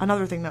 like,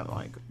 another thing that,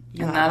 like,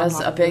 and that is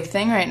a big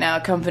thing right now.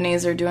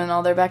 Companies are doing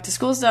all their back to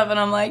school stuff, and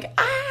I'm like,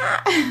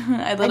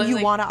 I literally, and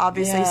you want to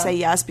obviously say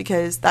yes,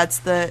 because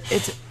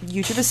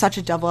YouTube is such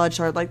a double-edged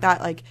sword like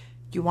that. Like,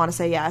 you want to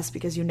say yes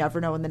because you never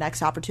know when the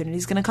next opportunity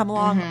is going to come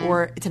along,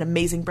 or it's an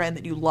amazing brand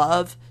that you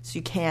love, so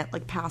you can't,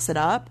 like, pass it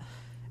up.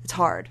 It's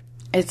hard.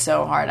 It's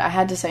so hard. I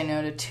had to say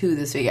no to 2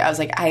 this week. I was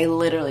like, I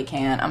literally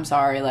can't. I'm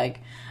sorry.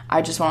 Like,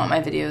 I just want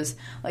my videos.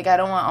 Like, I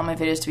don't want all my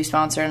videos to be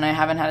sponsored, and I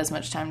haven't had as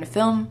much time to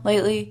film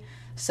lately.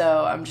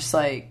 So I'm just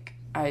like,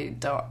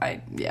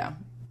 yeah.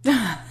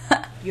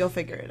 You'll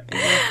figure it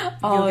out.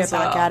 You'll get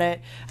back at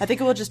it. I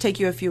think it will just take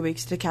you a few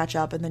weeks to catch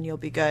up, and then you'll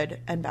be good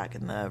and back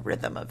in the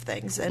rhythm of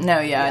things. And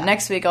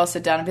next week I'll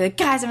sit down and be like,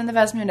 guys, I'm in the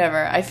best mood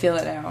ever. I feel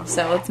it now.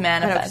 So let's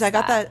manifest. Because I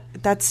got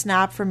that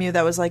snap from you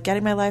that was like,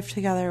 getting my life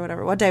together or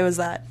whatever. What day was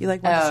that? You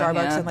like went to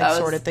Starbucks and like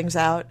sorted things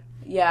out?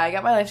 Yeah, I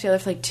got my life together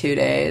for like 2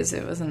 days.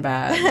 It wasn't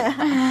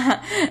bad.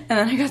 And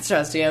then I got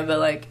stressed again, but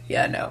like,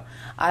 yeah, no.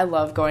 I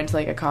love going to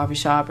like a coffee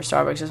shop or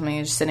Starbucks or something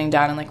and just sitting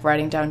down and like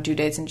writing down due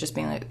dates and just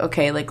being like,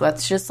 okay, like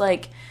let's just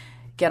like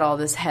get all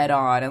this head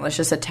on and let's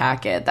just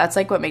attack it. That's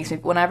like what makes me,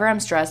 whenever I'm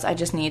stressed, I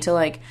just need to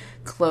like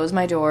close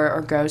my door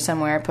or go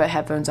somewhere, put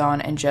headphones on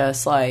and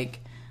just like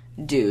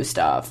do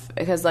stuff.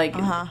 Because like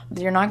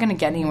you're not going to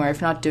get anywhere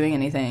if you're not doing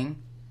anything.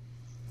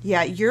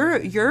 Yeah,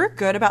 you're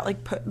good about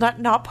like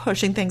not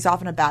pushing things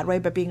off in a bad way,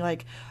 but being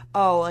like,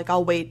 oh, like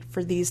I'll wait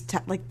for these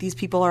these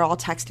people are all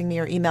texting me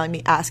or emailing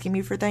me asking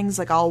me for things.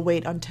 Like I'll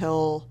wait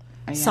until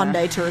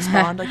Sunday to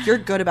respond. Like you're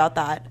good about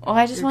that. Well,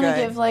 I just want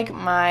to give like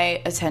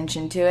my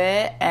attention to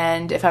it,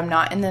 and if I'm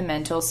not in the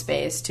mental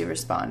space to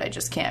respond, I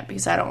just can't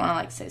because I don't want to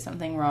like say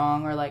something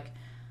wrong or like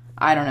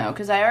I don't know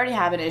because I already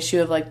have an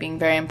issue of like being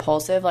very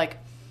impulsive. Like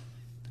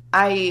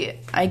I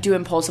do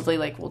impulsively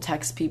like will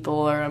text people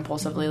or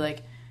impulsively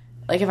like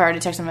if I already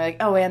text someone, like,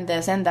 oh, and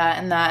this and that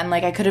and that, and,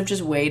 like, I could have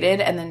just waited,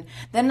 and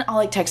then I'll,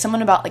 like, text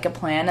someone about, like, a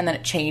plan, and then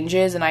it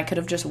changes, and I could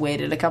have just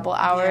waited a couple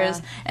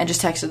hours and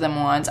just texted them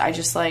once. I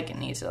just, like,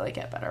 need to, like,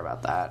 get better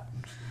about that.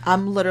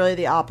 I'm literally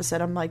the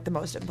opposite. I'm, like, the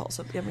most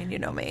impulsive. I mean, you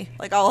know me.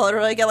 Like, I'll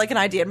literally get, like, an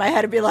idea in my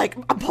head and be like,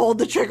 I'm pulling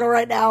the trigger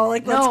right now.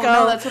 Like, let's go.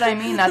 No, that's what I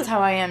mean. That's how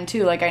I am,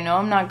 too. Like, I know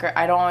I'm not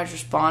I don't always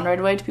respond right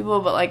away to people,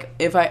 but, like,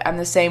 I'm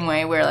the same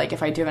way where, like,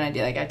 if I do have an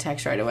idea, like, I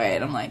text right away,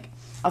 and I'm like...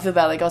 I'll feel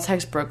bad. Like, I'll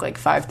text Brooke, like,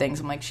 5 things.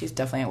 I'm like, she's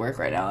definitely at work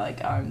right now.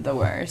 Like, I'm the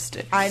worst.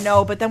 I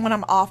know, but then when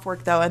I'm off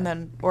work, though,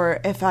 or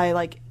if I,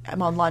 like,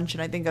 I'm on lunch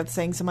and I think of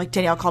things, I'm like,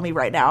 Danielle, call me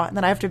right now. And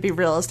then I have to be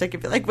realistic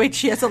and be like, wait,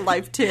 she has a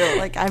life, too.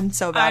 Like, I'm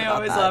so bad about that. I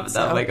always love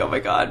that. I'm like, oh, my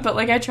God. But,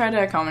 like, I try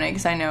to accommodate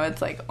because I know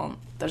it's, like,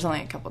 there's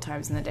only a couple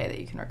times in the day that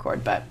you can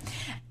record. But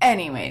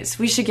anyways,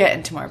 we should get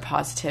into more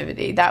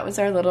positivity. That was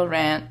our little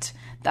rant.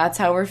 That's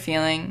how we're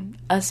feeling.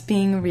 Us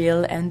being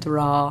real and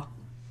raw.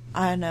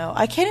 I know.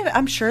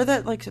 I'm sure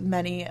that, like,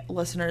 many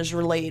listeners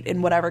relate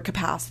in whatever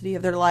capacity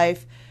of their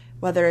life,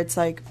 whether it's,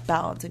 like,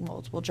 balancing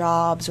multiple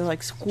jobs or,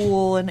 like,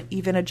 school and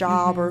even a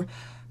job or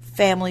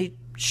family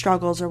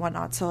struggles or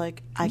whatnot. So,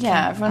 like,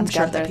 I'm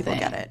sure that people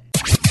get it.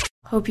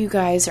 Hope you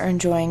guys are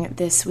enjoying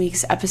this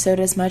week's episode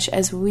as much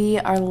as we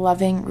are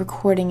loving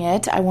recording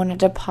it. I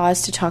wanted to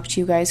pause to talk to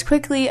you guys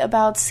quickly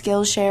about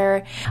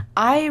Skillshare.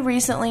 I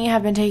recently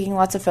have been taking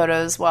lots of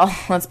photos. Well,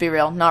 let's be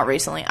real, not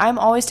recently. I'm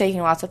always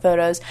taking lots of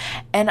photos,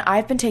 and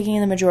I've been taking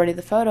the majority of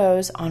the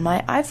photos on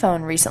my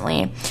iPhone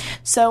recently.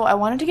 So I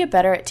wanted to get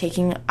better at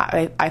taking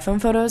iPhone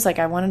photos. Like,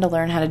 I wanted to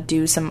learn how to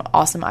do some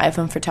awesome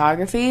iPhone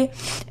photography.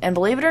 And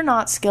believe it or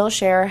not,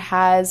 Skillshare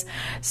has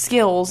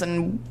skills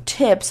and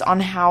tips on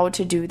how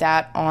to do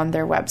that on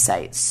their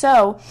website.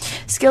 So,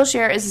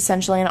 Skillshare is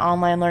essentially an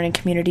online learning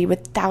community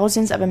with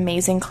thousands of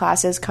amazing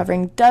classes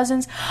covering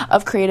dozens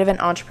of creative and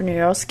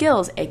entrepreneurial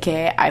skills,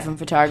 aka iPhone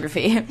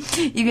photography.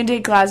 You can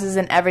take classes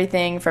in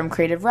everything from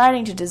creative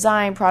writing to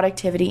design,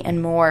 productivity,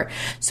 and more.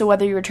 So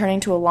whether you're returning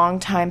to a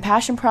long-time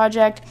passion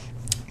project,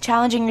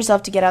 challenging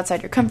yourself to get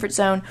outside your comfort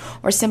zone,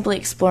 or simply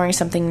exploring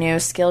something new,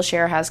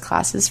 Skillshare has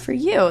classes for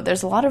you.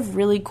 There's a lot of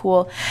really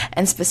cool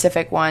and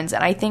specific ones,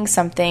 and I think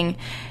something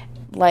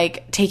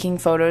like taking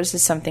photos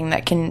is something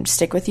that can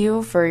stick with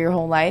you for your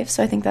whole life,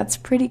 so I think that's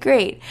pretty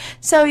great.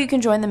 So you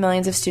can join the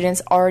millions of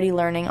students already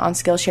learning on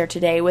Skillshare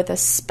today with a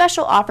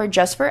special offer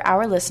just for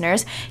our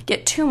listeners.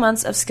 Get 2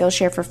 months of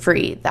Skillshare for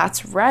free.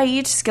 That's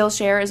right,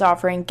 Skillshare is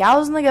offering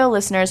Gals on the Go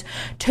listeners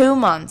 2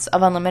 months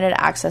of unlimited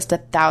access to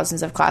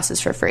thousands of classes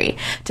for free.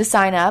 To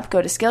sign up,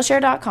 go to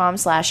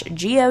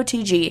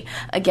Skillshare.com/GOTG.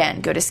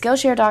 Again, go to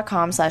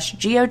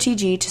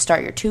Skillshare.com/GOTG to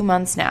start your 2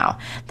 months now.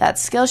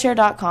 That's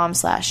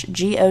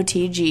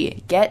Skillshare.com/GOTG.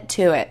 Get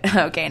to it.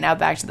 Okay, now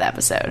back to the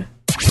episode.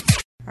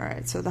 All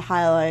right, so the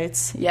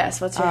highlights.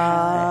 Yes, what's your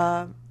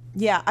highlight?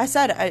 Yeah, I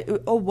said,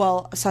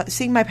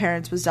 seeing my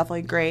parents was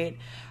definitely great.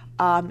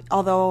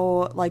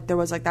 Although, like, there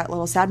was, like, that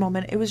little sad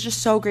moment. It was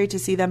just so great to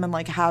see them and,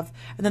 like, and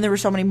then there were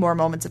so many more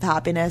moments of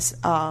happiness.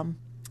 And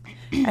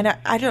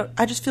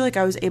I just feel like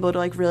I was able to,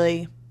 like,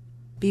 really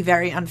be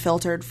very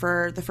unfiltered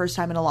for the first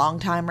time in a long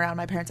time around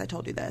my parents. I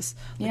told you this.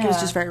 Like, It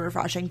was just very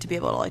refreshing to be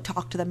able to, like,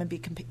 talk to them and be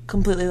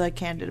completely, like,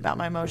 candid about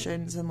my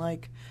emotions. And,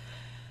 like,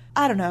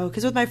 I don't know,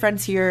 because with my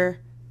friends here,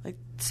 like,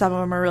 some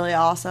of them are really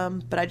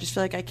awesome, but I just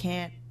feel like I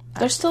can't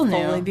They're still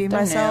fully be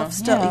They're myself. new.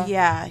 Still,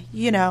 yeah,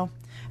 you know.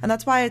 And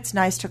that's why it's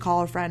nice to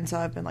call a friend. So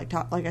I've been, like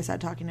I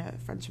said, talking to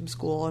friends from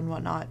school and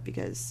whatnot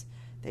because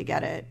they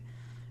get it.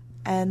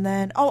 And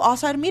then,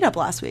 also I had a meetup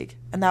last week,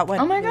 and that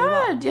went. Oh my really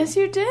god! well. Yes,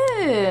 you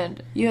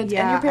did. And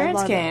your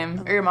parents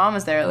came, or your mom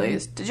was there at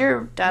least. Did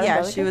your dad?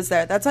 Yeah, she was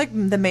there. That's like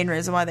the main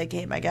reason why they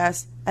came, I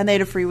guess. And they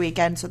had a free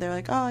weekend, so they're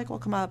like, "Oh, like we'll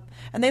come up."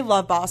 And they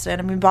love Boston.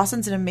 I mean,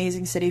 Boston's an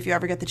amazing city. If you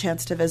ever get the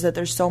chance to visit,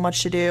 there's so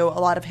much to do.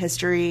 A lot of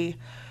history.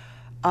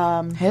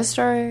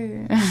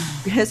 History,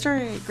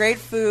 great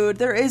food.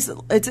 There is.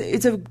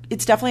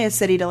 It's definitely a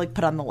city to like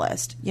put on the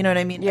list. You know what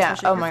I mean? Yeah.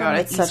 Oh my god,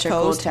 it's such a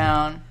cool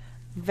town.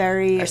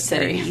 Very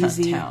city, very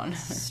easy. Town.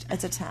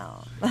 It's a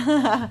town.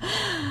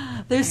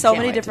 There's so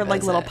many different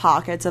like little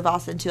pockets of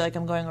Austin too. Like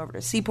I'm going over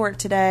to Seaport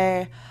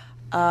today.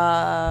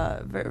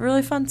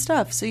 Really fun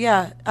stuff. So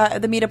yeah,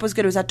 the meetup was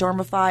good. It was at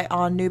Dormify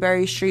on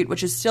Newberry Street,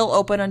 which is still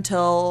open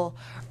until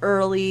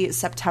early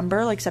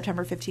September, like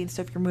September 15th.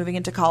 So if you're moving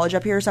into college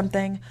up here or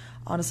something,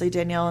 honestly,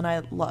 Danielle and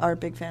I are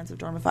big fans of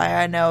Dormify.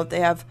 I know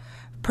they have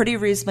pretty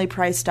reasonably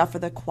priced stuff for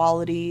the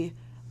quality.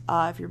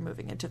 If you're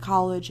moving into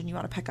college and you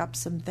want to pick up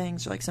some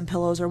things or like some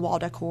pillows or wall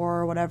decor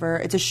or whatever,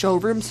 it's a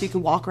showroom, so you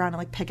can walk around and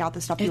like pick out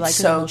the stuff you like. It's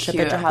so and ship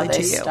cute it how they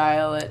to you.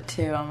 style it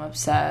too. I'm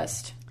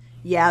obsessed.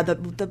 Yeah,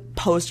 the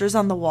posters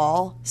on the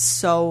wall,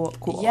 so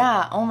cool.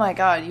 Yeah, oh my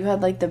god, you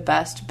had like the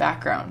best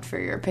background for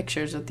your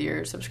pictures with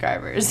your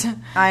subscribers.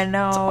 I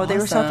know, awesome. They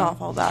were so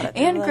thoughtful about it.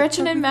 And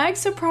Gretchen and Mag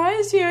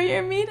surprised you at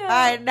your meetup.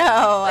 I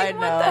know,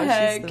 What the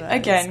heck?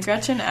 Again,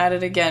 Gretchen at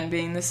it again,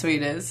 being the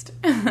sweetest.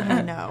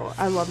 I know,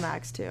 I love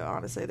Max too.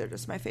 Honestly, they're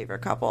just my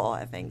favorite couple,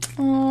 I think,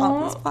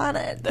 on this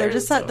planet. They're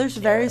just they're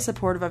very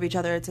supportive of each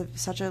other. It's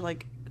such a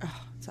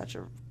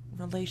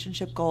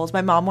relationship goals.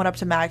 My mom went up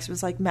to Max and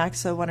was like, Max,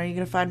 so when are you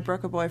going to find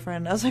Brooke a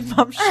boyfriend? I was like,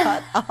 Mom,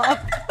 shut up.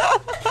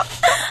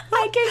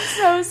 I can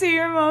so see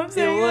your mom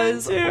saying it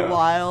was that too.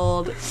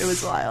 wild. It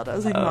was wild. I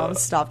was like, Mom,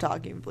 stop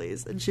talking,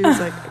 please. And she was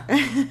like,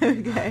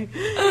 okay.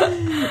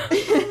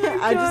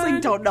 I just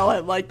like don't know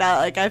him like that.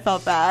 Like I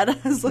felt bad. I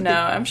was like, no,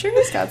 I'm sure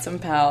he's got some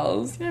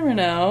pals. You never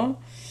know.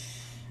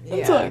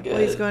 It's all good.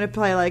 Well, he's going to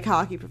play like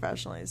hockey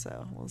professionally,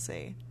 so we'll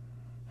see.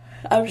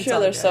 I'm sure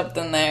there's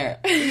something there.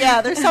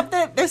 Yeah, there's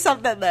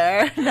something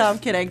there. No, I'm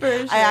kidding.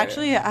 Sure. I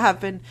actually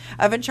I've been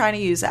trying to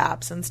use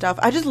apps and stuff.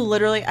 I just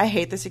literally, I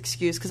hate this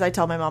excuse because I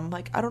tell my mom, I'm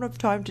like, I don't have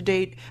time to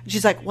date. And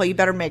she's like, well, you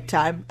better make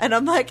time. And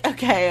I'm like,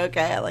 okay.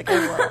 Like,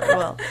 I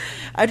will.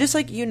 I just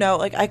like,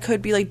 like I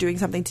could be like doing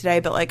something today,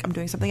 but like I'm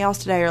doing something else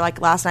today. Or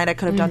like last night I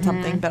could have done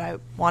something, but I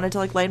wanted to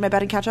like lay in my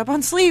bed and catch up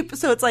on sleep.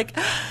 So it's like,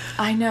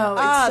 I know.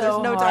 It's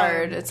so no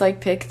hard. Time. It's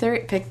like pick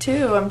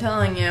two. I'm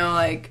telling you,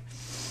 like,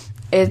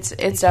 It's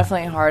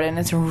definitely hard, and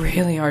it's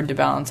really hard to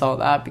balance all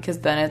that because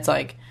then it's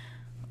like,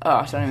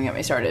 don't even get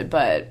me started,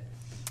 but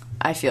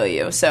I feel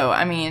you. So,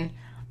 I mean,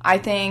 I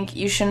think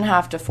you shouldn't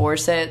have to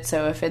force it.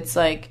 So if it's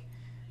like,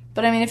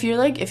 but I mean, if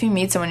you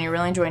meet someone, you're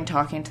really enjoying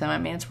talking to them, I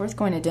mean, it's worth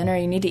going to dinner.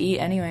 You need to eat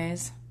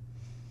anyways.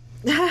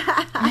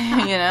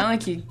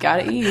 Like you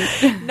gotta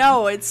eat.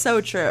 No, it's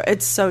so true.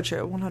 It's so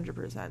true,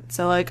 100%.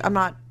 So like, I'm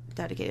not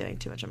dedicating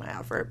too much of my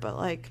effort, but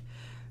like,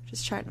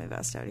 just trying my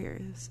best out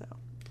here. So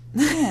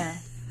yeah.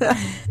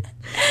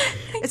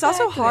 It's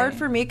also hard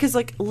for me because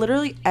like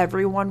literally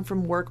everyone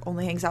from work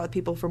only hangs out with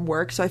people from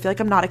work, so I feel like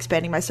I'm not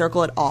expanding my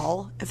circle at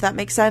all, if that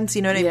makes sense.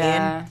 You know what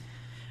I mean?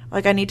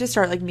 Like I need to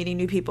start like meeting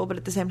new people, but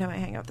at the same time I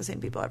hang out with the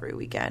same people every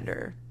weekend,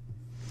 or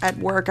at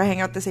work I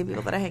hang out with the same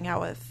people that I hang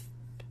out with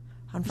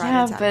on Friday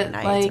and Saturday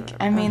nights. Yeah, but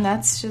like I mean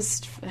that's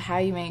just how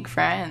you make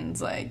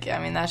friends. Like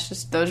I mean that's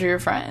just, those are your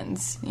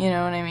friends. You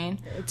know what I mean?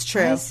 It's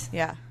true.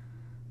 Yeah.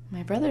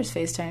 My brother's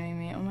FaceTiming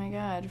me. Oh my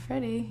god,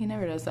 Freddie. He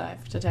never does that. I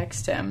have to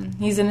text him.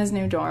 He's in his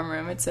new dorm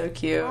room. It's so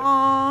cute.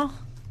 Aww.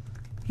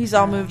 He's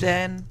all moved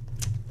in.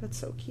 That's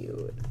so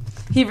cute.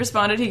 He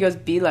responded, he goes,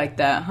 be like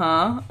that,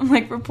 huh? I'm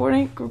like,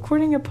 recording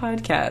a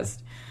podcast.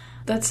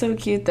 That's so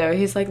cute, though.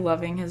 He's, like,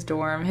 loving his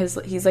dorm.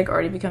 He's, like,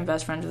 already become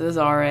best friends with his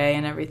RA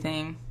and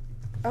everything.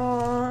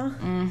 Aww.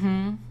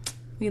 Mm-hmm.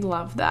 We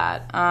love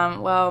that.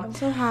 Well, I'm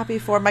so happy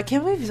for him. I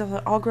can't believe he's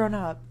all grown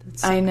up.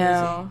 That's so I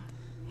know. Crazy.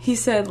 He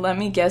said, let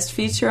me guest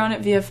feature on it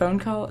via phone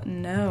call.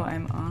 No,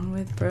 I'm on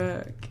with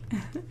Brooke.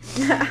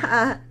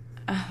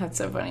 That's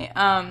so funny.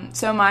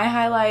 So my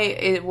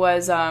highlight, it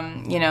was,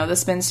 the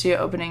Spin Studio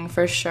opening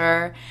for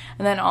sure.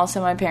 And then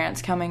also my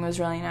parents coming was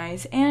really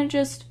nice. And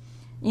just,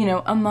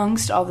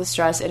 amongst all the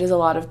stress, it is a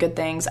lot of good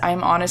things.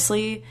 I'm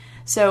honestly,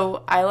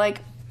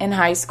 in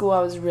high school,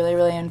 I was really,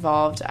 really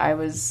involved. I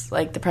was,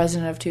 the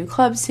president of 2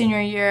 clubs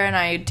senior year, and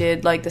I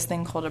did, this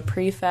thing called a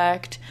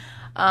prefect.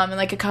 and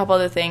like a couple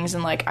other things,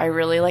 and like I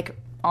really like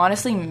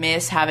honestly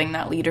miss having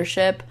that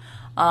leadership,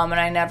 and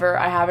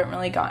I haven't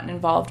really gotten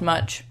involved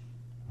much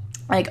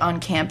like on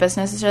campus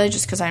necessarily,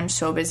 just because I'm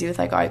so busy with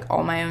like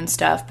all my own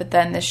stuff. But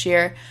then this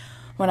year,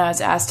 when I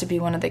was asked to be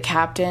one of the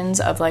captains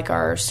of like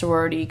our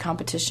sorority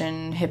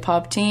competition hip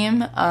hop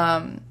team,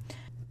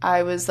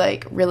 I was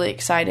like really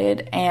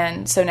excited.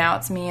 And so now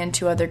it's me and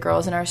 2 other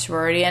girls in our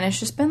sorority, and it's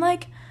just been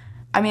like,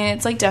 I mean,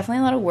 it's like definitely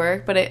a lot of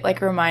work, but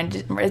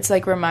it's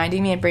like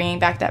reminding me and bringing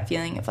back that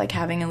feeling of like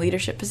having a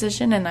leadership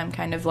position, and I'm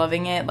kind of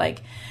loving it.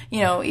 Like,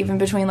 you know, even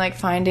between like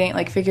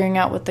figuring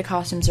out what the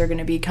costumes are going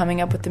to be, coming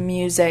up with the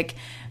music,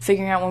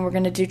 figuring out when we're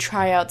going to do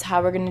tryouts,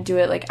 how we're going to do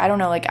it. Like, I don't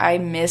know, like I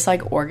miss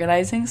like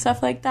organizing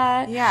stuff like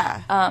that.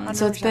 Yeah.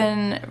 So it's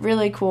been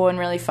really cool and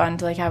really fun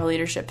to like have a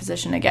leadership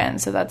position again.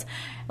 So that's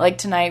like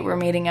tonight we're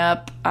meeting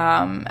up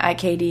at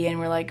KD,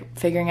 and we're like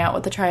figuring out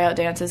what the tryout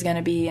dance is going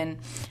to be and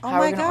how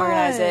we're going to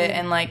organize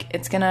it. And like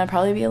it's going to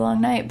probably be a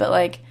long night, but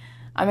like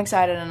I'm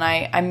excited, and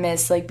I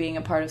miss like being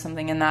a part of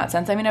something in that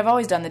sense. I mean, I've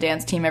always done the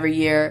dance team every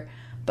year,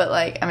 but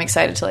like I'm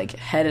excited to like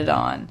head it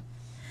on.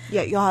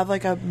 Yeah, you'll have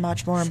like a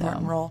much more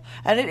important role.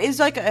 And it is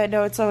like, I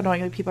know it's so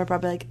annoying, like people are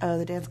probably like, oh,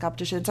 the dance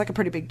competition, it's like a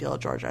pretty big deal at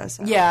Georgia.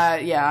 So.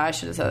 Yeah, I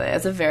should have said that.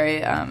 It's a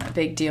very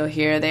big deal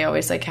here. They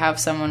always like have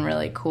someone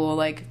really cool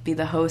like be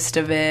the host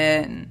of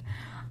it and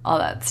all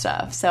that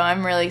stuff. So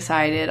I'm really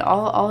excited.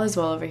 All is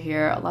well over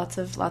here. Lots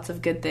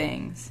of good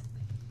things.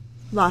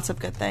 Lots of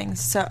good things.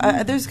 So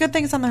there's good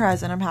things on the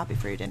horizon. I'm happy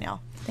for you,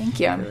 Danielle. Thank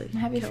you. I'm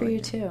happy for you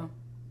too.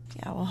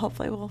 Yeah, well,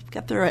 hopefully we'll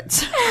get through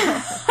it.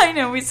 I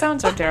know, we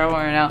sound so terrible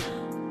right now.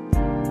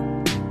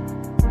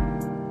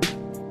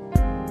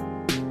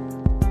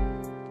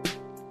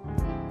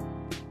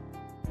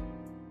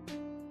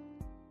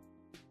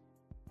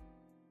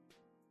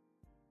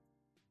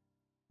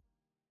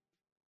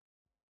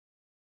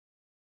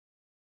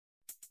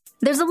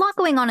 There's a lot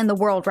going on in the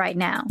world right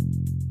now,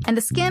 and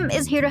The Skim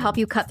is here to help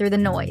you cut through the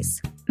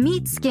noise.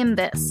 Meet Skim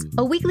This,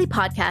 a weekly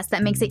podcast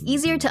that makes it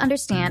easier to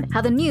understand how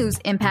the news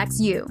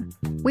impacts you.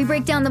 We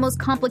break down the most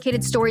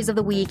complicated stories of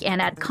the week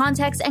and add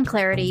context and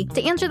clarity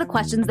to answer the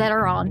questions that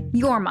are on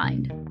your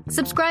mind.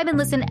 Subscribe and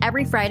listen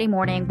every Friday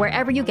morning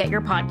wherever you get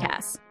your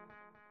podcasts.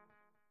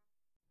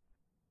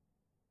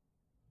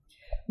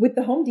 With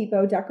the Home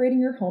Depot, decorating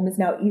your home is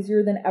now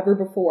easier than ever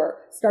before.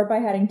 Start by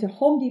heading to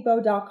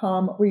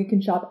homedepot.com, where you can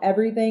shop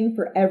everything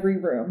for every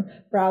room.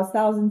 Browse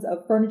thousands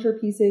of furniture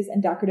pieces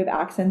and decorative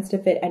accents to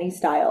fit any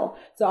style.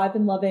 So I've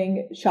been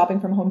loving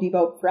shopping from Home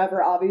Depot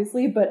forever,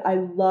 obviously, but I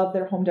love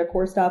their home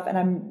decor stuff, and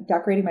I'm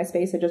decorating my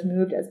space. I just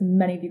moved, as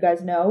many of you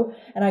guys know,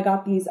 and I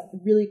got these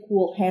really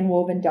cool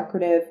hand-woven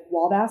decorative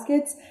wall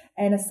baskets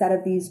and a set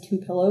of these 2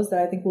 pillows that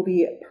I think will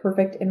be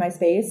perfect in my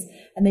space.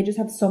 And they just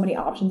have so many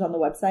options on the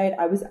website.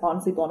 I was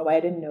honestly blown away. I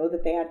didn't know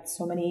that they had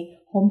so many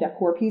home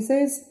decor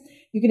pieces.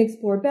 You can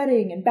explore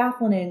bedding and bath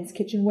linens,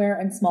 kitchenware,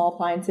 and small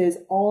appliances,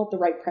 all at the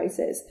right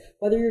prices.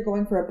 Whether you're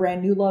going for a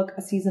brand new look,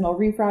 a seasonal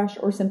refresh,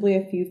 or simply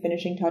a few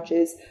finishing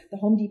touches, the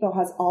Home Depot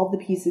has all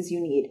the pieces you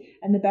need.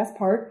 And the best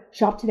part,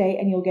 shop today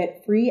and you'll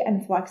get free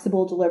and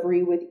flexible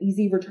delivery with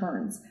easy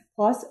returns.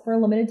 Plus, for a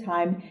limited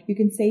time, you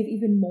can save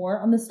even more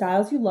on the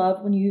styles you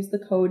love when you use the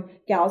code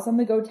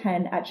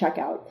GalsOnTheGo10 at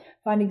checkout.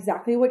 Find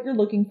exactly what you're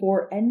looking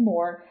for and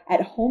more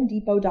at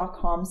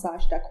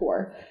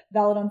homedepot.com/decor.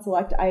 Valid on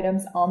select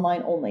items,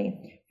 online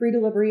only. Free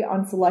delivery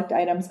on select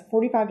items,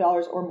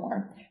 $45 or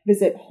more.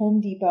 Visit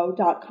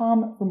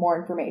homedepot.com for more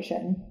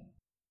information.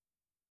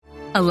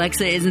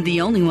 Alexa isn't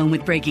the only one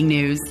with breaking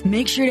news.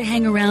 Make sure to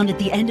hang around at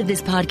the end of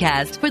this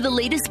podcast for the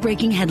latest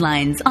breaking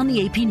headlines on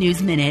the AP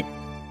News Minute.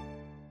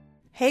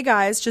 Hey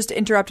guys, just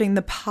interrupting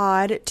the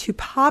pod to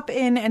pop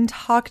in and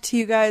talk to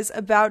you guys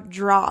about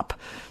Drop.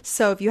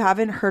 So if you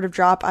haven't heard of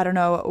Drop, I don't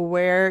know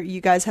where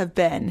you guys have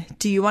been.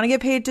 Do you want to get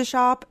paid to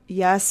shop?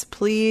 Yes,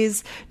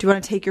 please. Do you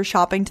want to take your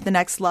shopping to the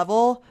next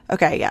level?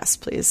 Okay, yes,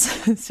 please.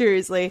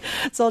 Seriously.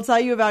 So I'll tell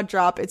you about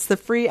Drop. It's the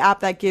free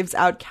app that gives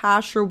out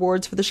cash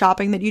rewards for the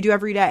shopping that you do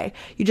every day.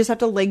 You just have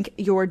to link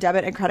your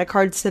debit and credit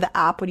cards to the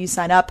app when you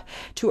sign up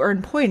to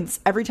earn points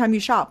every time you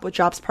shop with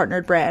Drop's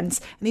partnered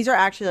brands. And these are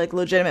actually like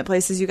legitimate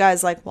places, you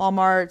guys, like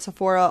Walmart,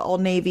 Sephora,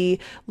 Old Navy,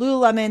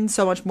 Lululemon,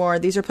 so much more.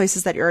 These are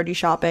places that you're already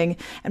shopping.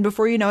 And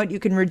before you know it, you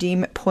can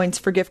redeem points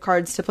for gift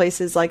cards to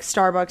places like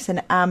Starbucks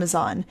and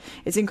Amazon.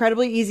 It's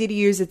incredibly easy to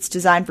use. It's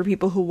designed for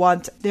people who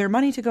want their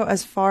money to go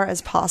as far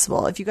as possible.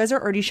 If you guys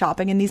are already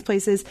shopping in these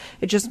places,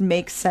 it just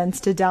makes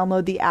sense to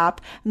download the app.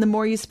 And the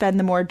more you spend,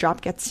 the more Drop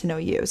gets to know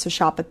you. So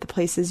shop at the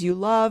places you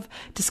love,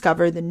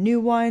 discover the new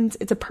ones.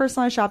 It's a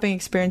personalized shopping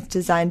experience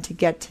designed to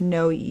get to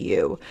know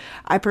you.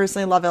 I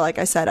personally love it. Like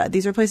I said,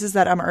 these are places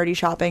that I'm already third-party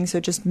shopping, so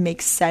it just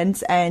makes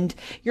sense. And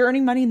you're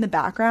earning money in the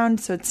background,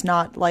 so it's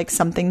not like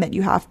something that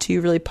you have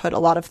to really put a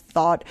lot of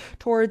thought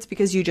towards,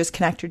 because you just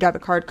connect your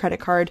debit card, credit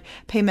card,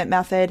 payment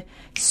method.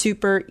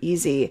 Super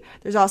easy.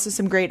 There's also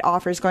some great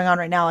offers going on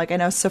right now. Like I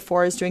know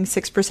Sephora is doing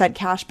 6%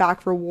 cash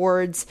back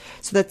rewards,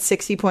 so that's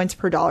 60 points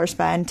per dollar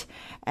spent.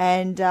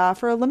 And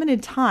for a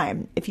limited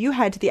time, if you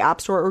head to the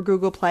App Store or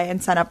Google Play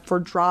and sign up for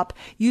Drop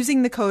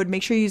using the code,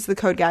 make sure you use the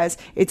code, guys.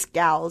 It's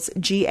GALS,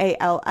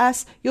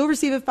 GALS. You'll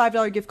receive a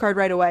 $5 gift card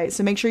right away.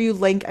 So make sure you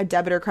link a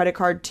debit or credit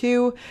card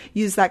too.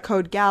 Use that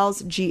code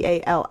GALS,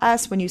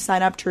 GALS, when you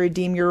sign up to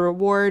redeem your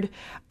reward.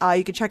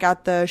 You can check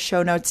out the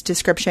show notes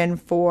description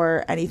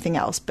for anything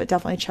else, but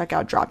definitely check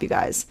out Drop, you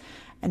guys.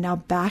 And now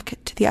back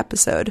to the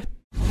episode.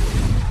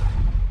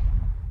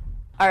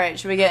 All right,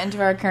 should we get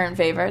into our current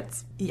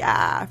favorites?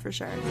 Yeah, for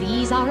sure.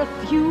 These are a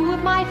few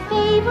of my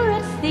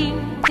favorite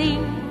things.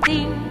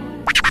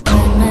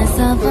 I mess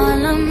up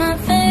all of my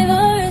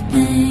favorite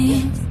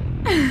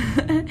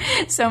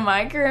things. So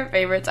my current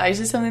favorites,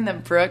 actually something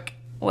that Brooke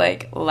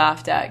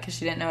laughed at because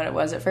she didn't know what it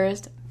was at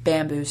first.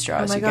 Bamboo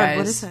straws. Oh my you God, guys.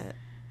 what is it?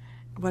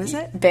 What is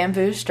it?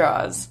 Bamboo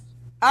straws.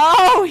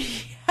 Oh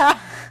yeah.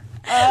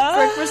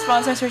 Brooke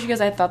responds to her, she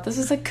goes, I thought this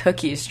was a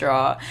cookie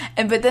straw.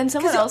 But then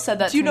someone else said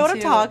that to me. Do you know what I'm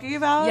talking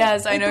about?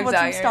 Yes, I know the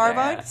exactly. Ones from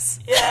Starbucks?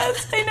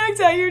 Yes, I know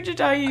exactly what you're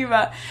talking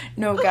about.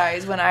 No,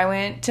 guys, when I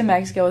went to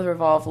Mexico with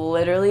Revolve,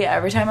 literally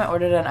every time I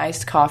ordered an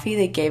iced coffee,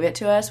 they gave it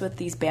to us with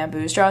these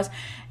bamboo straws.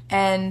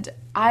 And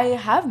I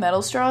have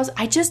metal straws.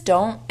 I just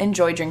don't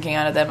enjoy drinking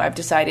out of them. I've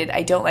decided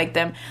I don't like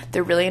them.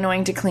 They're really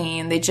annoying to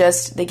clean. They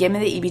give me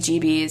the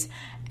EBGBs.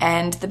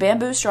 And the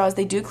bamboo straws,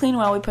 they do clean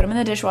well. We put them in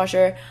the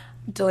dishwasher.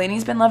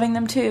 Delaney's been loving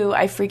them too.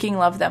 I freaking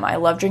love them. I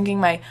love drinking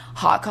my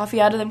hot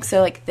coffee out of them because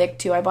they're thick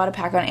too. I bought a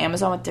pack on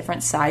Amazon with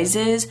different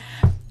sizes.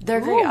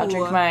 They're great. I'll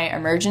drink my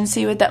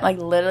emergency with them.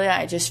 Literally,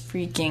 I just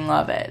freaking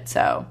love it.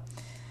 So,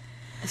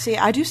 see,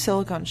 I do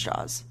silicone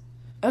straws.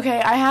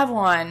 Okay, I have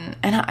one,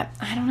 and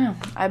I don't know.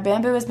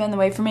 Bamboo has been the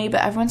way for me,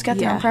 but everyone's got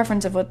their own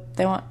preference of what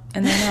they want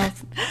in their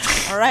mouth.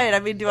 All right.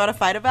 Do you want to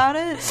fight about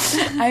it?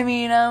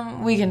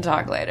 We can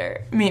talk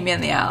later. Meet me in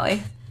the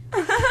alley.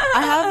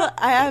 I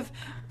have.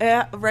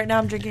 Right now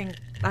I'm drinking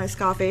iced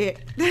coffee.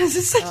 This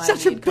is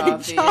such a big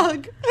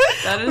jug.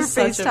 That is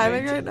We're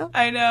FaceTiming right now.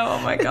 I know.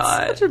 Oh my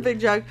God. It's such a big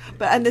jug.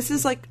 And this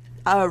is a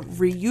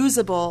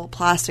reusable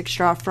plastic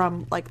straw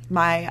from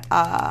my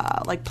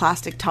my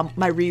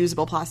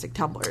reusable plastic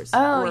tumblers.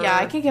 Oh yeah,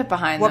 I could get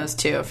behind those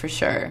too for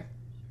sure.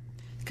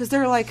 Because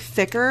they're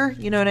thicker,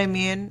 you know what I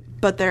mean?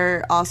 But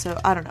they're also,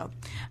 I don't know.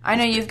 I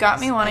know you've got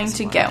me wanting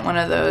to get one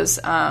of those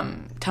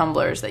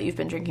tumblers that you've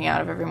been drinking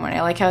out of every morning.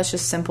 I like how it's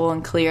just simple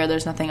and clear.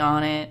 There's nothing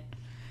on it.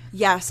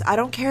 Yes, I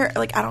don't care.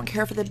 I don't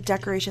care for the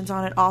decorations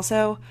on it.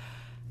 Also,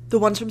 the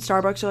ones from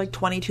Starbucks are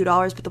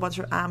 $22, but the ones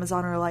from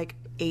Amazon are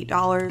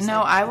 $8.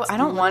 No, I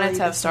don't want it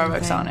to have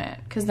Starbucks on it.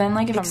 Because then,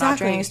 if I'm not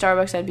drinking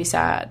Starbucks, I'd be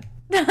sad.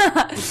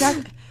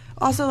 Exactly.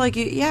 Also,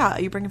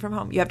 you bring it from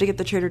home. You have to get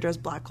the Trader Joe's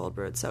black cold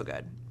brew. It's so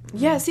good.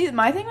 Yeah, see,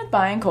 my thing with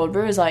buying cold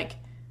brew is, I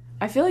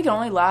feel like it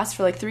only lasts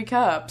for, 3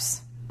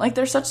 cups.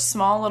 They're such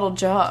small little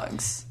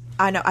jugs.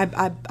 I know.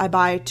 I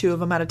buy 2 of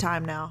them at a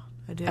time now.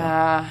 I do.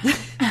 I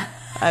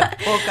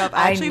woke up.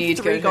 I actually have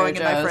 3 going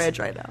in my fridge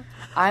right now.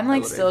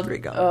 I'm still.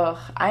 Ugh.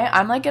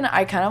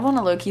 I kind of want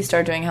to low key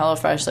start doing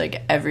HelloFresh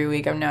every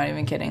week. I'm not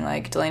even kidding.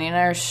 Delaney and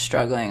I are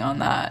struggling on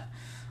that.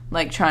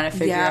 Trying to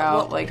figure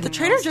out the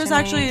Trader Joe's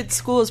actually at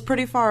school is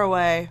pretty far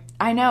away.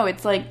 I know,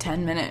 it's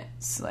 10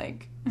 minutes.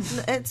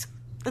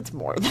 It's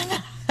more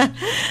than that.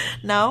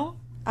 No?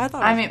 I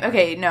thought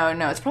okay, no,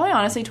 it's probably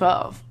honestly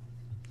 12.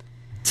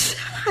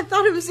 I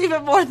thought it was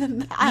even more than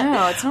that.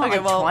 No, it's not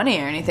 20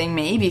 or anything,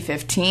 maybe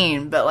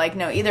 15. But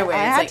no, either way,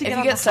 it's if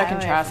you get stuck in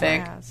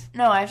traffic.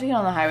 No, I have to get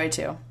on the highway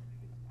too.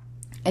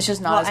 It's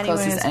just not as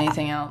close as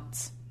anything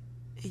else.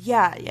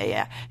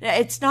 Yeah.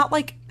 It's not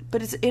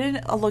but it's in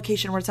a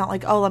location where it's not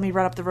let me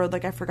run up the road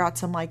I forgot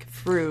some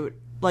fruit.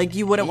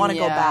 You wouldn't want to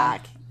go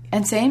back.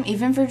 And same,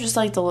 even for just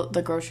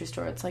the grocery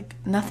store, it's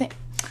nothing.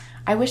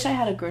 I wish I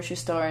had a grocery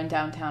store in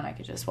downtown I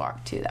could just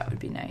walk to. That would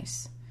be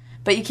nice.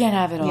 But you can't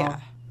have it all. Yeah.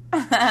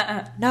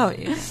 No,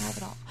 you can't have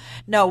it all.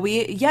 No,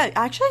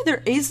 actually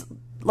there is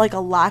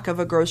a lack of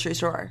a grocery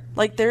store.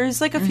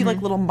 There's a few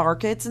little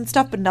markets and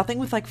stuff, but nothing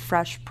with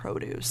fresh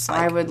produce.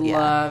 I would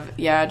love,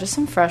 just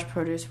some fresh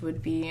produce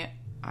would be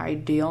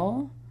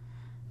ideal.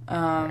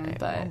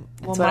 But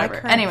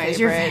whatever. Anyways,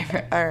 your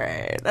favorite. All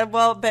right.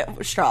 Well,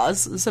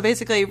 straws. So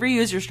basically,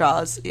 reuse your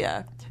straws.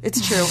 Yeah,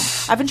 it's true.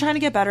 I've been trying to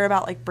get better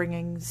about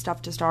bringing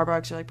stuff to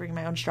Starbucks or bringing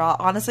my own straw.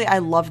 Honestly, I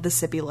love the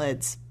sippy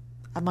lids.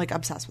 I'm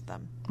obsessed with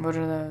them. What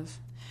are those?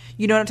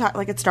 You know what I'm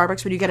talking? At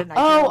Starbucks when you get a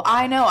nitro. Oh,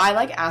 I know.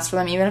 I ask for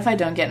them even if I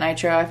don't get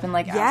nitro. I've been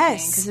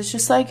asking because it's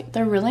just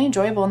they're really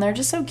enjoyable and they're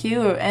just so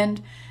cute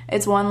and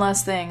It's one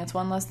less thing. It's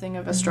one less thing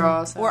of a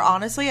straw. So. Or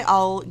honestly,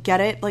 I'll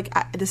get it. Like,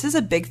 this is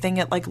a big thing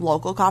at, like,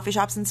 local coffee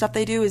shops and stuff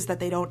they do, is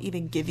that they don't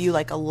even give you,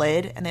 like, a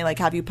lid, and they, like,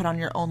 have you put on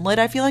your own lid,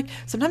 I feel like.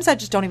 Sometimes I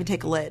just don't even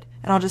take a lid,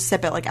 and I'll just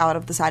sip it, like, out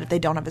of the side if they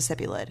don't have a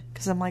sippy lid.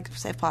 Because I'm like,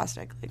 save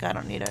plastic. Like, I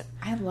don't need it.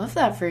 I love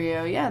that for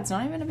you. Yeah, it's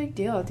not even a big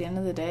deal at the end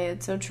of the day.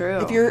 It's so true.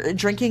 If you're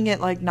drinking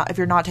it, like, if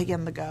you're not taking it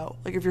on the go.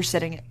 Like, if you're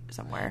sitting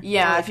somewhere.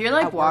 Yeah, if you're,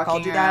 like,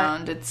 walking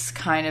around, it's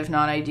kind of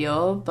not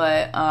ideal.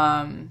 But,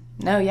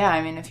 no, yeah,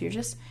 I mean, if you're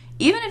just...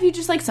 Even if you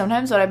just, like,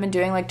 sometimes what I've been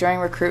doing, like, during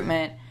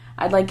recruitment,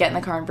 I'd, like, get in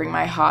the car and bring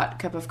my hot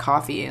cup of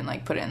coffee and,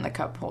 like, put it in the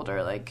cup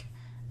holder. Like,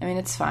 I mean,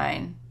 it's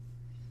fine.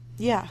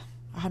 Yeah,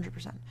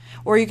 100%.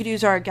 Or you could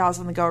use our Gals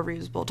on the Go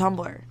reusable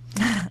tumbler.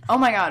 Oh,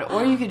 my God.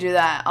 Or you could do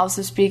that.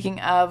 Also,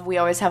 speaking of, we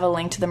always have a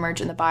link to the merch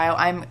in the bio.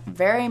 I'm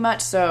very much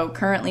so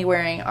currently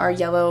wearing our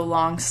yellow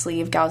long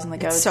sleeve Gals on the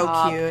Go top. It's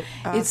so cute.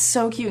 It's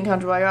so cute and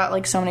comfortable. I got,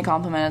 like, so many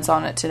compliments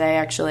on it today,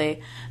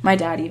 actually. My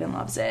dad even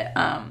loves it.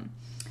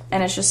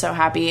 And it's just so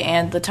happy.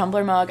 And the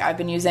tumbler mug I've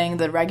been using,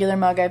 the regular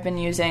mug I've been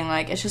using,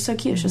 like, it's just so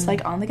cute. It's just,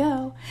 like, on the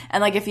go. And,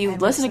 like, if you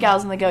listen to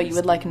Gals on the Go, you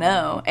would, like,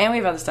 know. And we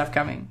have other stuff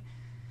coming.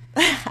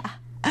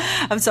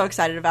 I'm so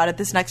excited about it.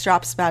 This next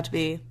drop is about to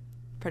be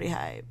pretty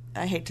hype.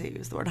 I hate to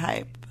use the word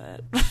hype,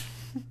 but...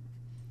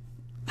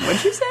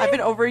 What'd you say? I've been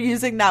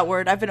overusing that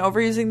word. I've been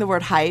overusing the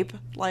word hype.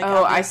 Like,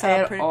 I say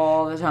it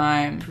all the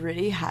time.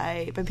 Pretty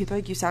hype. And people are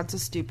like, you sound so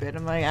stupid.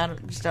 I'm like,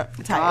 it's Gosh,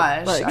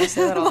 hype. Like, I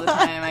say that all the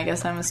time. I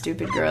guess I'm a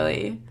stupid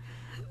girly.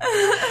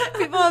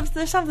 People have,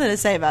 there's something to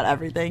say about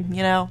everything,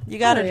 you know? You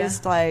gotta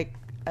just, like,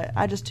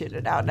 I just tuned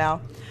it out now.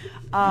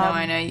 No,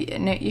 I know.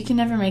 You can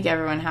never make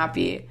everyone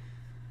happy.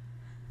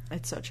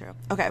 It's so true.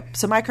 Okay,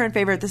 so my current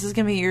favorite,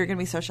 you're gonna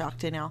be so shocked,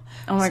 Danielle.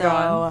 Oh my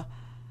God.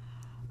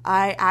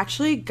 I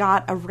actually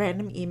got a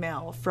random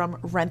email from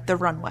Rent the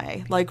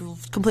Runway, like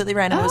completely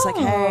random. It was like,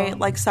 hey,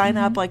 like sign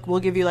up, like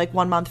we'll give you like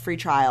 1 month free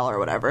trial or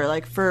whatever. It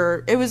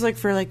was like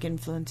for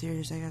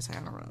influencers, I guess. I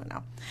don't really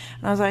know.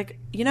 And I was like,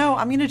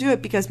 I'm gonna do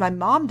it because my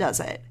mom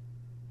does it,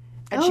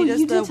 and she does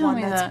you the did tell one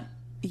me that's that.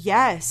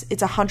 Yes,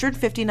 it's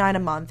 $159 a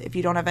month if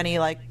you don't have any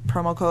like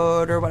promo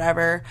code or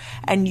whatever,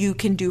 and you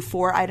can do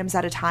 4 items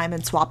at a time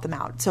and swap them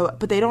out. So,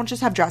 but they don't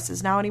just have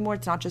dresses now anymore.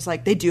 It's not just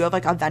like they do have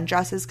like event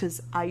dresses,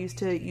 because I used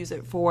to use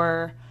it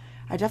I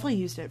definitely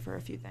used it for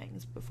a few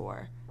things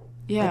before.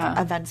 Yeah,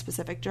 like event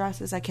specific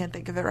dresses. I can't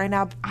think of it right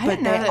now. I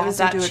didn't know that it was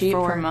that cheap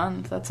per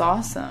month. That's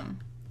awesome.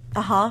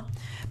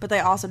 But they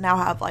also now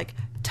have like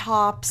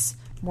tops,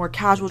 more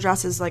casual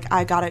dresses. Like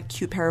I got a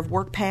cute pair of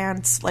work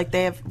pants. Like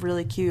they have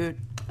really cute.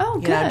 Oh,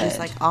 good. Just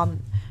like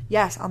on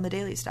the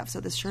daily stuff.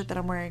 So this shirt that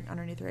I'm wearing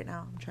underneath right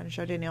now, I'm trying to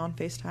show Danielle on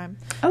FaceTime.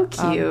 Oh,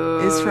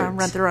 cute. Is from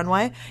Rent the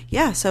Runway.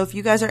 Yeah, so if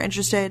you guys are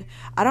interested,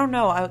 I don't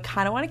know. I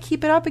kind of want to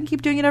keep it up and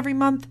keep doing it every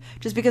month,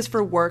 just because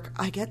for work,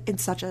 I get in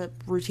such a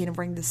routine of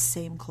wearing the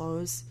same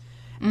clothes.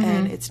 Mm-hmm.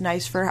 And it's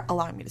nice for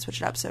allowing me to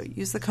switch it up. So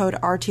use the code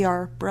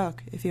RTRBrooke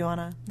if you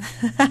want to.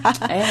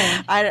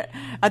 Hey.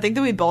 I think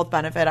that we both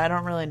benefit. I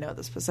don't really know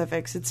the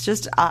specifics. It's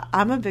just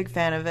I'm a big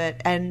fan of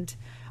it. And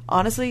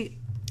honestly,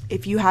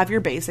 if you have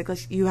your basic,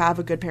 like you have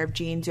a good pair of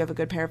jeans, you have a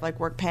good pair of like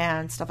work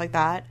pants, stuff like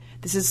that,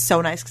 this is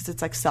so nice because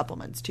it's like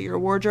supplements to your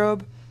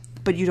wardrobe,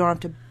 but you don't have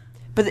to.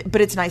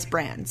 But it's nice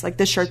brands. Like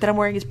the shirt that I'm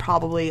wearing is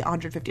probably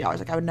 $150.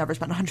 Like I would never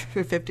spend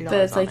 $150. But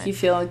it's like you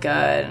feel good,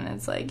 and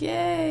it's like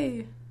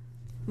yay.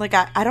 Like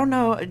I don't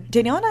know.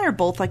 Danielle and I are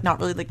both like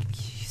not really like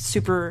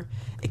super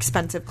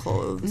expensive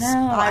clothes.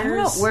 No, I don't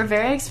know. We're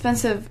very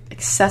expensive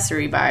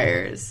accessory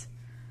buyers.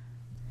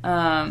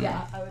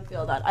 Yeah, I would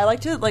feel that. I like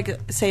to like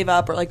save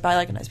up or like buy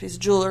like a nice piece of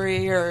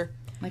jewelry or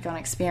like on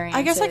experience.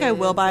 I guess like I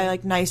will buy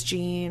like nice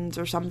jeans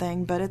or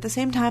something, but at the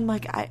same time,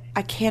 like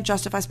I can't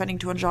justify spending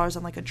 $200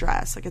 on like a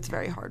dress. Like it's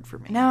very hard for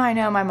me. No, I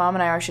know. My mom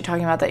and I were actually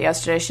talking about that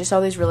yesterday. She saw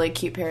these really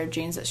cute pair of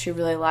jeans that she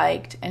really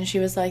liked, and she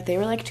was like, they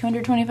were like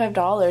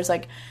 $225.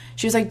 Like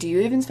she was like, do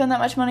you even spend that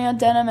much money on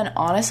denim? And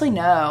honestly,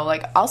 no.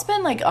 Like I'll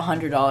spend like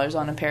 $100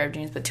 on a pair of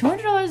jeans, but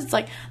 $200, it's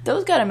like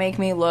those gotta make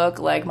me look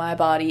like my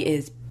body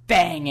is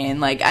banging.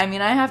 Like I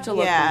mean, I have to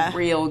look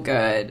real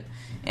good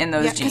in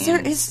those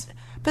jeans.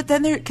 But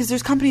then because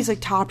there's companies like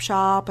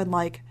Topshop and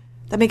like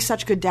that make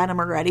such good denim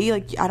already.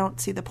 Like I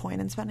don't see the point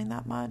in spending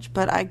that much.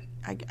 But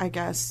I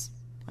guess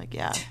like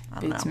I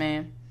don't Beats know.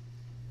 me.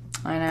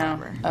 I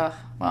know. Ugh.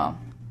 Well,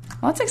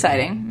 that's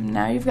exciting.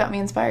 Now you've got me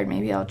inspired.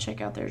 Maybe I'll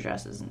check out their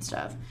dresses and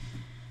stuff.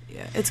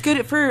 Yeah, it's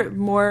good for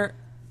more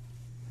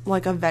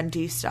like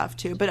event-y stuff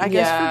too. But I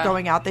guess for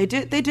going out, they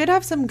did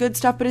have some good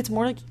stuff. But it's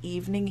more like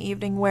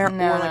evening wear or like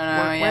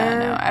workwear. Yeah,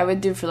 no. I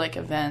would do for like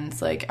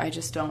events. Like I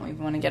just don't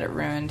even want to get it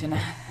ruined. And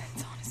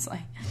honestly,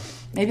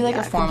 maybe like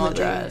a formal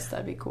dress.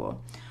 That'd be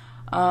cool.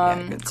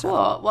 Cool.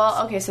 Stuff.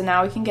 Well, okay. So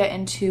now we can get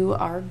into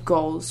our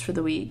goals for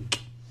the week.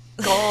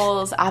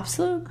 Goals,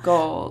 absolute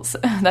goals.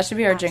 That should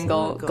be our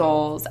jingle.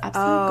 Goals,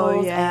 absolute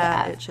goals.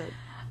 Yeah, it should.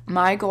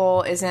 My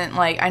goal isn't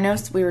like, I know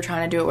we were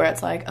trying to do it where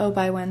it's like, oh,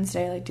 by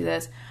Wednesday, like do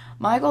this.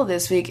 My goal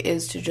this week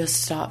is to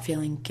just stop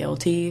feeling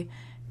guilty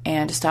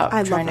and to stop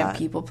trying to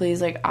people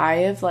please. Like I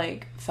have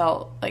like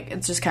felt like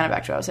it's just kind of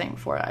back to what I was saying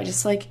before. I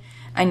just like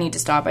I need to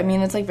stop. I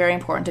mean, it's, like, very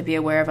important to be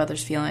aware of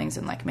others' feelings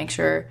and, like, make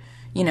sure,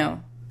 you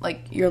know,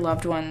 like, your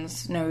loved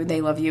ones know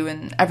they love you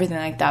and everything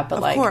like that.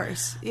 But, like, of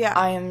course, yeah.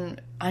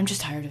 I'm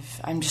just tired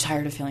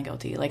of feeling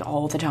guilty, like,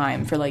 all the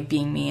time for, like,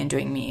 being me and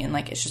doing me. And,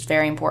 like, it's just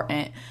very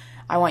important.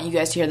 I want you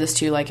guys to hear this,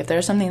 too. Like, if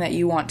there's something that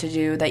you want to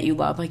do that you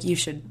love, like, you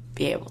should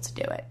be able to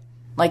do it.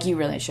 Like, you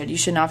really should. You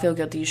should not feel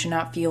guilty. You should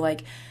not feel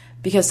like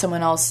because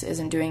someone else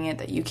isn't doing it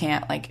that you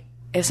can't. Like,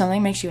 if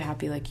something makes you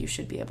happy, like, you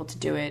should be able to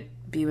do it,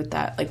 be with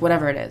that, like,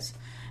 whatever it is.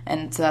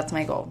 And so that's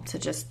my goal, to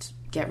just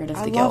get rid of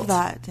the guilt. I love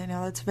that,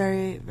 Danielle. That's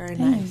very, very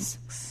nice.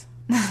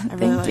 I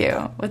really Thank you.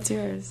 That. What's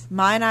yours?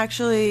 Mine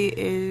actually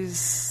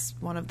is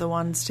one of the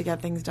ones to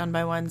get things done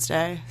by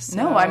Wednesday. So,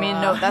 no, I mean,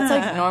 no, that's,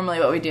 like, normally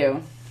what we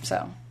do,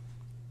 so.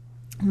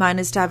 Mine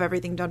is to have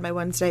everything done by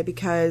Wednesday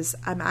because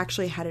I'm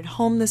actually headed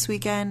home this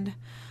weekend.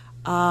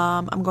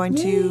 I'm going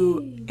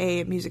to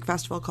a music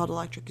festival called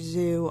Electric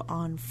Zoo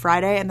on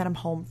Friday, and then I'm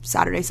home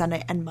Saturday,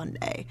 Sunday, and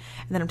Monday.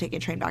 And then I'm taking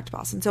a train back to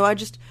Boston. So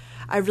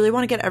I really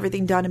want to get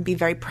everything done and be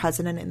very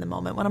present and in the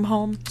moment when I'm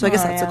home. So I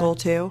guess that's a goal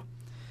too.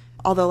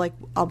 Although, like,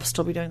 I'll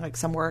still be doing, like,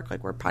 some work,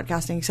 like, we're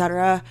podcasting,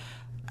 etc.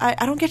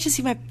 I don't get to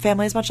see my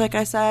family as much, like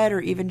I said, or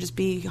even just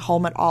be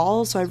home at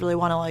all. So I really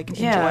want to, like,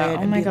 enjoy it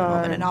and be in the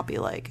moment and not be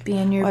like, be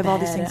in your I have bed all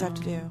these things I have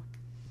to do.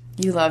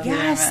 You love your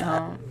room at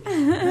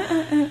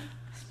home.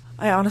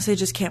 I honestly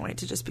just can't wait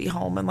to just be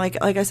home. And like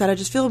I said, I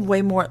just feel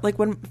way more like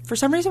for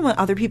some reason when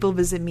other people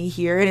visit me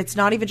here, and it's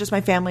not even just my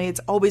family,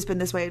 it's always been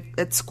this way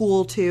at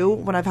school too.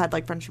 When I've had,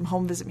 like, friends from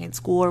home visit me in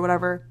school or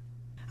whatever,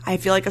 I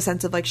feel like a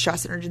sense of, like,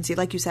 stress and urgency.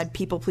 Like you said,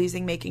 people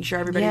pleasing, making sure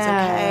everybody's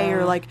okay.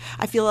 Or, like,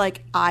 I feel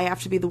like I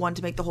have to be the one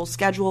to make the whole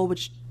schedule,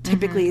 which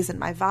typically isn't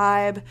my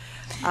vibe.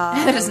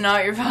 That is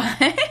not your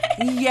vibe.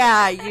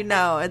 Yeah, you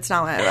know, it's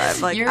not my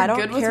vibe. Like, You're I don't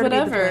good care with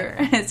to be whatever,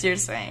 as you're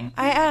saying.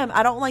 I am.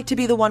 I don't like to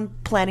be the one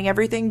planning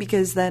everything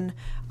because then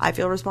I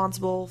feel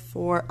responsible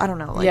for, I don't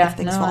know, like, if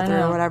things fall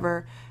through or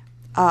whatever.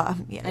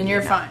 And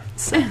you're fine.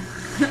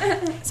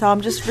 So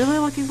I'm just really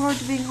looking forward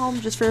to being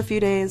home just for a few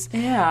days.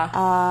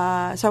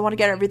 Yeah. So I want to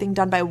get everything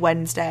done by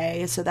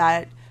Wednesday so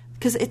that,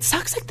 because it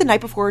sucks, like, the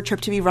night before a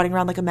trip to be running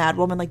around like a mad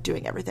woman, like,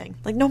 doing everything.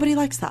 Like, nobody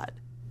likes that.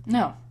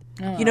 No.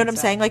 You know what I'm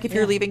saying? Like, if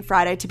you're leaving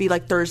Friday to be,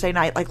 like, Thursday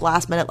night, like,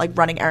 last minute, like,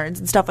 running errands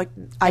and stuff, like,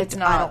 I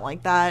don't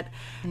like that.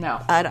 No.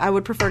 I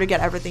would prefer to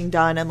get everything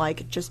done and,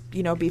 like, just,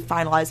 you know, be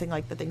finalizing,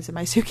 like, the things in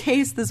my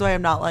suitcase. This way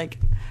I'm not, like,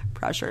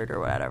 pressured or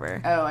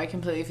whatever. Oh, I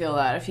completely feel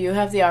that. If you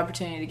have the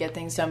opportunity to get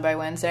things done by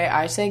Wednesday,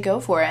 I say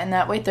go for it. And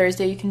that way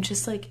Thursday you can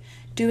just, like,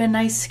 do a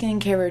nice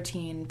skincare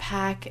routine,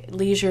 pack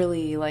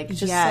leisurely, like,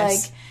 just, like,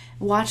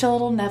 watch a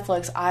little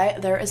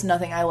Netflix. There is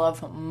nothing I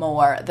love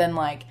more than,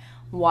 like,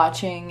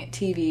 watching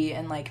TV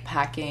and, like,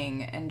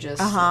 packing and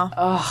just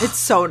it's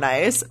so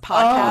nice.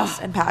 Podcast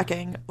and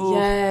packing. Ooh.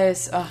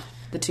 Yes.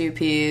 The two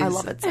P's. I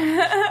love it so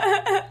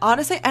much.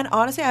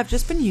 Honestly, I've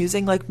just been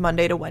using, like,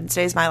 Monday to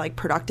Wednesday as my, like,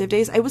 productive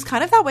days. It was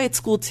kind of that way at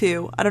school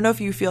too. I don't know if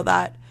you feel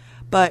that,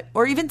 but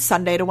or even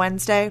Sunday to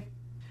Wednesday,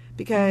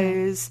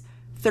 because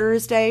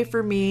Thursday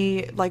for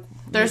me, like,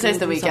 Thursday's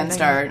the weekend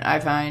start, I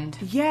find.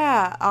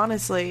 Yeah,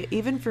 honestly,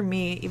 even for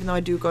me, even though I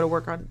do go to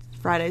work on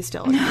Friday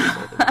still, like,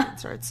 the weekend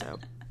starts, so.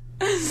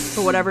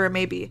 Or whatever it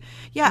may be.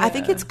 Yeah, I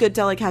think it's good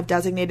to, like, have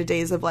designated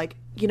days of, like,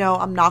 you know,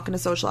 I'm not going to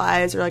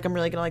socialize, or, like, I'm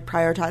really going to, like,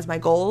 prioritize my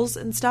goals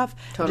and stuff.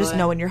 Totally. Just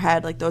know in your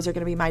head, like, those are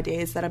going to be my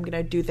days that I'm going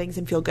to do things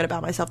and feel good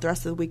about myself the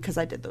rest of the week because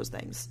I did those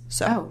things.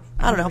 So,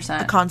 I don't know,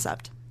 a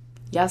concept.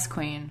 Yes,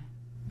 queen.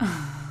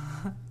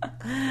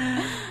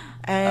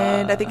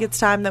 And I think it's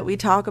time that we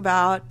talk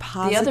about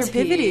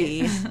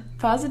positivity. The other P.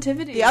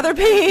 Positivity. The other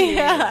P.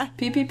 Yeah.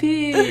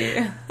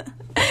 PPP.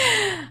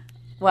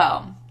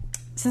 Well,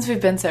 since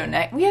we've been so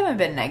we haven't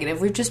been negative.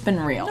 We've just been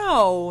real.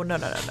 No.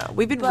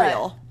 We've been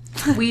real.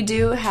 We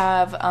do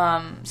have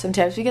some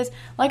tips because,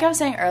 like I was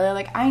saying earlier,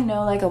 like, I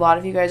know, like, a lot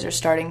of you guys are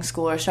starting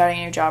school or starting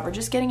a new job or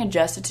just getting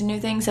adjusted to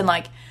new things, and,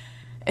 like,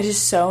 it is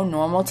so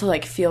normal to,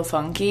 like, feel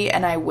funky.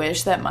 And I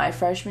wish that my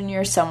freshman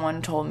year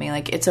someone told me,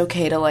 like, it's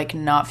okay to, like,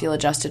 not feel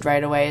adjusted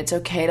right away. It's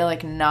okay to,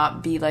 like,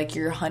 not be, like,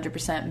 your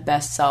 100%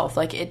 best self.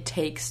 Like, it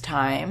takes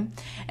time.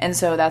 And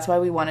so that's why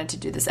we wanted to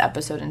do this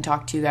episode and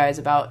talk to you guys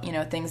about, you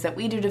know, things that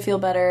we do to feel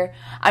better.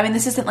 I mean,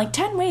 this isn't, like,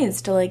 10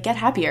 ways to, like, get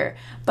happier.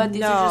 But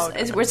these are just,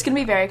 it's going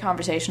to be very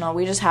conversational.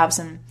 We just have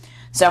some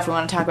stuff we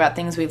want to talk about,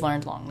 things we've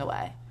learned along the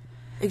way.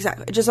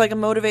 Exactly. Just, like, the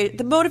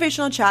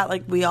motivational chat,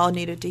 like, we all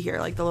needed to hear,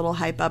 like, the little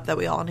hype up that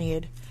we all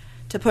need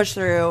to push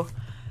through.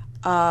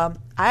 I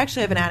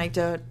actually have an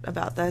anecdote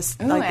about this.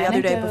 Ooh, like, the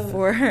other day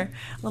before,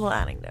 little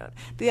anecdote.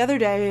 The other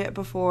day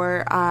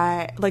before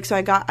I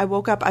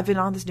woke up, I've been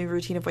on this new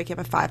routine of waking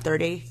up at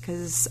 5:30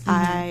 because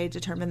I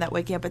determined that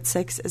waking up at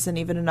 6 isn't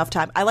even enough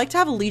time. I like to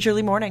have a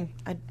leisurely morning.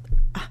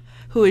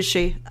 Who is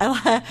she?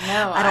 I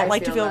don't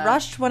like to feel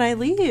rushed when I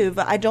leave.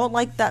 I don't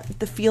like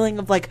the feeling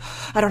of, like,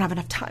 I don't have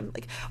enough time.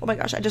 Like, oh my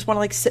gosh, I just want to,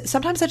 like, sit.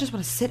 Sometimes I just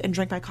want to sit and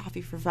drink my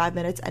coffee for 5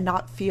 minutes and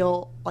not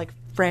feel, like,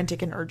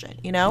 frantic and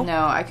urgent, you know?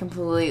 No, I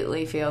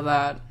completely feel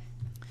that.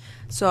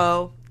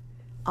 So,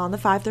 on the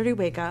 5:30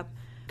 wake up,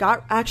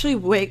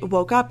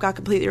 woke up, got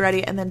completely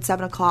ready, and then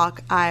 7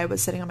 o'clock I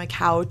was sitting on my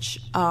couch,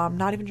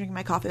 not even drinking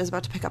my coffee. I was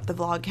about to pick up the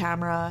vlog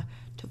camera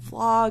to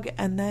vlog,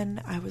 and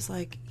then I was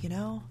like, you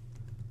know,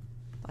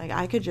 like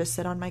I could just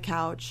sit on my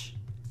couch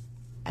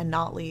and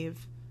not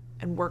leave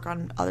and work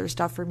on other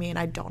stuff for me, and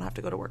I don't have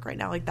to go to work right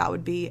now. Like, that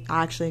would be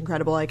actually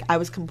incredible. Like, I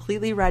was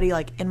completely ready,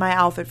 like in my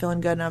outfit,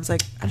 feeling good, and I was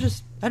like, I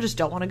just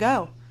don't want to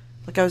go.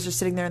 Like, I was just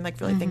sitting there and like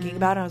really thinking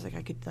about it. I was like,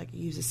 I could like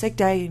use a sick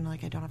day and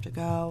like I don't have to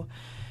go.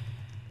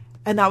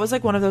 And that was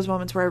like one of those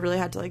moments where I really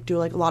had to like do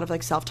like a lot of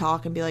like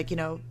self-talk and be like, you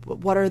know,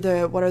 what are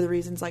the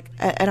reasons, like,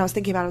 and I was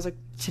thinking about it, I was like,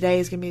 today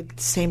is gonna be the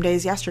same day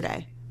as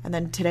yesterday, and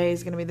then today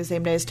is gonna be the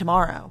same day as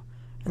tomorrow,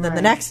 and then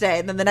the next day,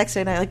 and then the next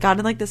day, and I like got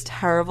in like this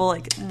terrible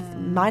like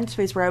mind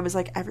space where I was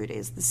like, every day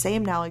is the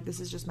same now, like this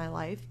is just my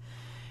life.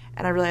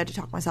 And I really had to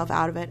talk myself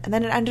out of it. And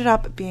then it ended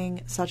up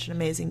being such an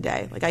amazing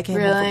day. Like, I came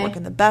home from work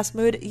in the best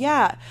mood.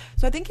 Yeah.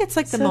 So I think it's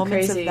like the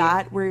moments of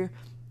that where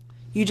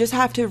you just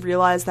have to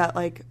realize that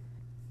like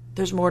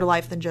there's more to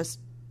life than just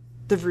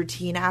the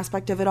routine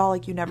aspect of it all.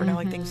 Like, you never know,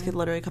 like things could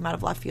literally come out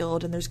of left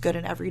field, and there's good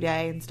in every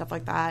day and stuff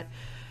like that.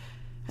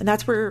 And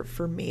that's where,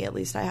 for me at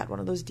least, I had one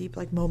of those deep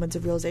like moments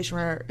of realization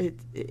where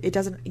it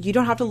doesn't, you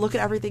don't have to look at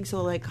everything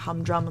so like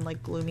humdrum and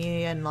like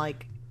gloomy, and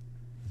like,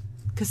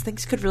 because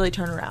things could really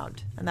turn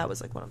around. And that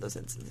was like one of those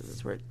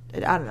instances where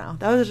I don't know,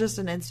 that was just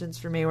an instance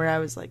for me where I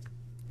was like,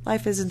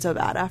 life isn't so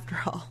bad after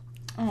all.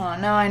 Oh,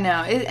 no, I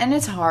know. And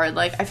it's hard.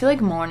 Like, I feel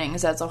like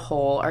mornings as a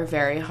whole are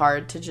very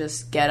hard to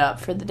just get up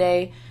for the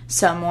day.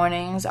 Some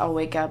mornings I'll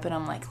wake up and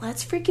I'm like,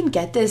 let's freaking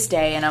get this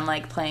day. And I'm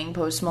like playing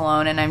Post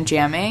Malone and I'm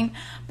jamming.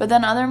 But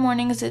then other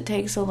mornings it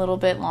takes a little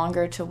bit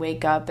longer to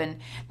wake up. And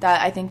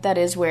that, I think that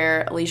is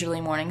where leisurely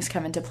mornings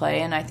come into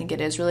play. And I think it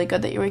is really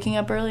good that you're waking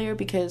up earlier,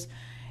 because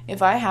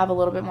if I have a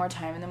little bit more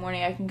time in the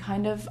morning, I can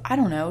kind of, I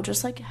don't know,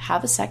 just like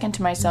have a second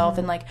to myself.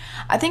 And like,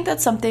 I think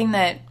that's something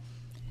that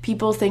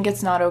people think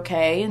it's not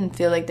okay and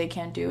feel like they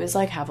can't do, is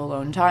like have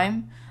alone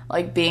time.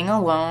 Like being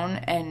alone,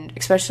 and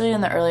especially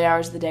in the early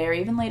hours of the day or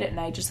even late at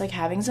night, just like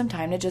having some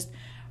time to just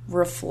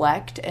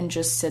reflect and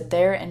just sit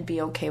there and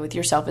be okay with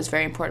yourself is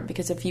very important.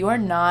 Because if you are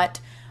not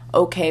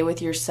okay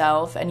with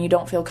yourself and you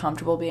don't feel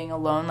comfortable being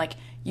alone, like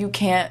you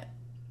can't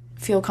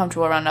feel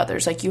comfortable around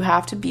others. Like, you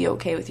have to be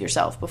okay with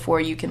yourself before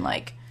you can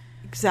like,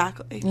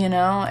 exactly, you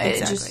know,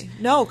 exactly.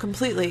 No,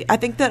 completely. I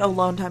think that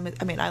alone time is,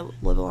 I mean, I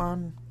live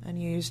alone and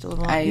you used to live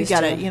alone. You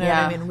get it, you know what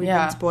I mean? We've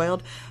been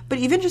spoiled. But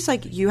even just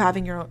like you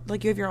having your own,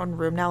 like you have your own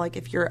room now, like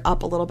if you're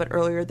up a little bit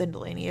earlier than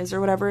Delaney is or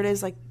whatever it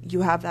is, like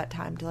you have that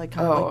time to like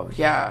kind of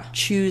like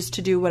choose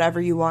to do whatever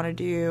you want to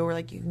do, or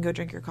like you can go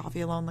drink your coffee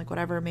alone, like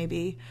whatever it may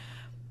be.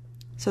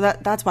 So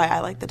that's why I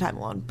like the time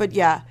alone. But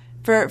yeah,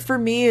 for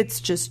me,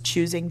 it's just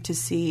choosing to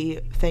see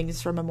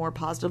things from a more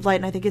positive light.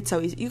 And I think it's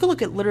so easy. You can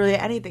look at literally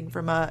anything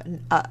from a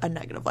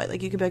negative light.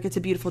 Like you could be like, it's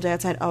a beautiful day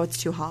outside. Oh, it's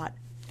too hot.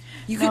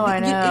 I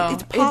know.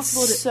 It's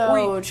possible. It's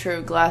so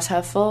true. Glass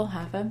half full,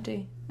 half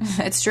empty.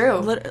 It's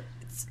true.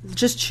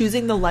 Just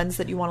choosing the lens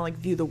that you want to like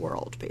view the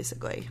world,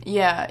 basically.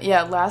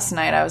 Yeah. Last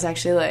night I was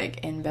actually like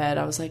in bed.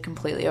 I was like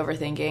completely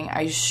overthinking.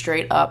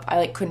 I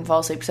like couldn't fall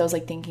asleep because I was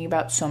like thinking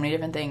about so many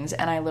different things,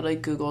 and I literally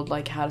Googled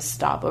like how to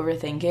stop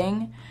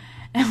overthinking,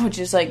 which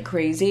is like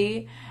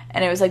crazy.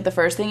 And it was like the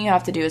first thing you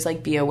have to do is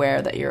like be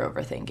aware that you're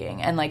overthinking,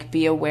 and like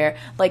be aware,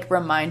 like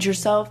remind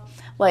yourself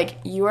like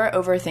you are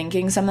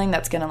overthinking something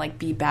that's gonna like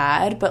be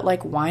bad, but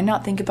like why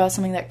not think about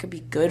something that could be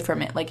good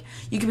from it? Like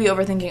you could be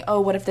overthinking,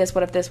 oh, what if this,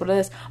 what if this, what if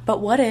this,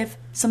 but what if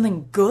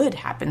something good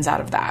happens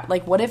out of that?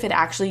 Like what if it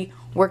actually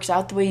works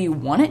out the way you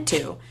want it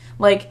to?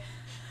 Like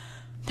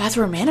that's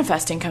where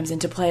manifesting comes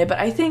into play. But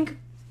I think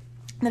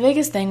the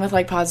biggest thing with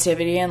like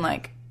positivity, and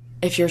like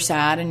if you're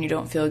sad and you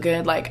don't feel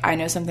good, like I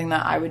know something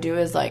that I would do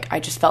is like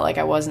I just felt like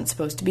I wasn't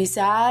supposed to be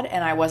sad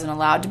and I wasn't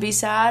allowed to be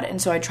sad, and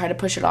so I try to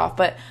push it off.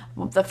 But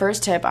the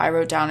first tip I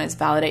wrote down is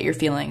validate your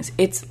feelings.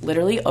 It's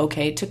literally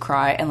okay to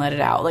cry and let it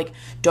out. Like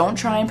don't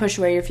try and push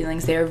away your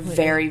feelings. They are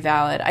very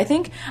valid. I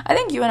think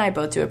you and I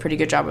both do a pretty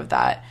good job of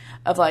that,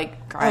 of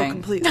like crying. Oh,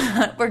 completely.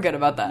 We're good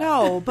about that.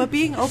 No, but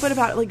being open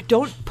about it, like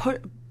don't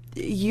put...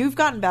 You've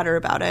gotten better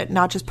about it,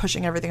 not just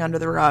pushing everything under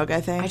the rug,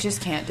 I think. I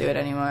just can't do it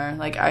anymore.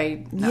 Like,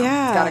 it's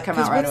gotta come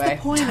out right away.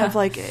 What's the point of,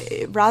 like,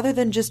 rather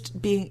than just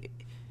being...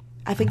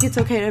 I think it's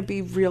okay to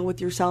be real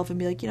with yourself and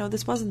be like, you know,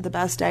 this wasn't the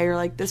best day, or,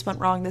 like, this went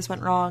wrong,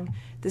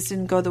 this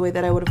didn't go the way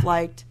that I would have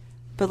liked.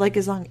 But, like,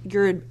 as long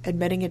you're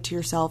admitting it to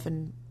yourself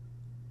and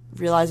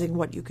realizing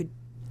what you could...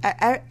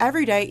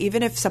 Every day,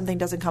 even if something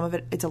doesn't come of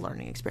it, it's a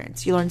learning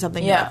experience. You learn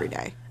something new every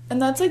day.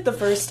 And that's, like, the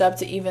first step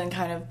to even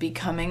kind of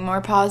becoming more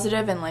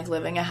positive and, like,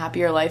 living a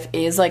happier life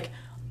is, like,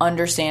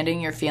 understanding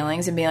your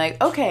feelings and being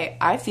like, okay,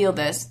 I feel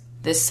this.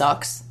 This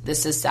sucks.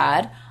 This is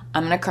sad.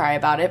 I'm going to cry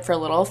about it for a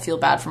little, feel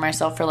bad for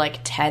myself for,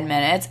 like, 10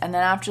 minutes. And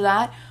then after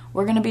that,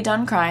 we're going to be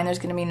done crying. There's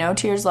going to be no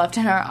tears left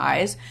in our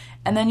eyes.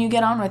 And then you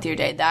get on with your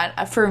day.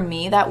 That, for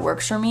me, that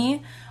works for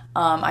me.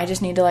 I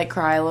just need to, like,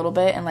 cry a little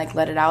bit and, like,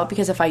 let it out.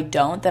 Because if I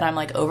don't, then I'm,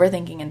 like,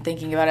 overthinking and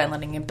thinking about it and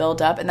letting it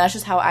build up. And that's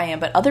just how I am.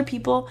 But other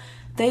people...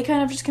 they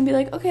kind of just can be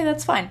like, okay,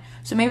 that's fine.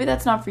 So maybe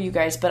that's not for you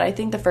guys, but I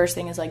think the first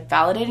thing is like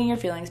validating your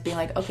feelings, being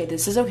like, okay,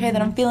 this is okay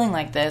that I'm feeling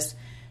like this.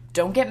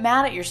 Don't get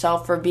mad at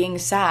yourself for being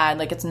sad,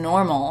 like it's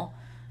normal,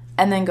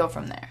 and then go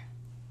from there.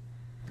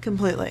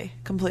 Completely.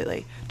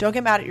 Don't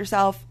get mad at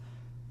yourself.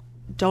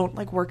 Don't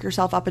like work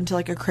yourself up into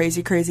like a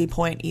crazy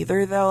point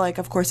either, though. Like,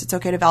 of course it's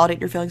okay to validate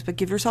your feelings, but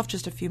give yourself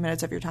just a few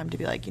minutes of your time to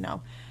be like, you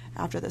know,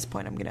 after this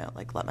point I'm gonna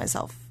like let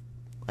myself,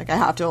 like I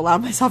have to allow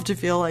myself to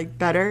feel like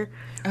better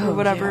or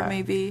whatever it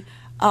may be.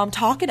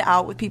 Talk it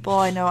out with people.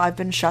 I know I've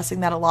been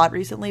stressing that a lot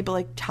recently, but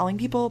like telling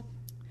people,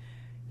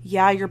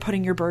 yeah, you're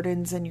putting your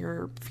burdens and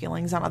your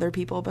feelings on other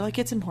people, but like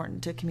it's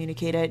important to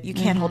communicate it. You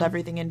can't hold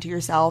everything into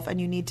yourself, and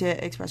you need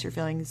to express your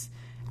feelings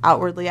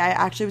outwardly. I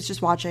actually was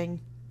just watching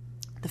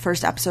the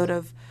first episode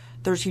of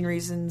 13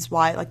 Reasons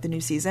Why, like the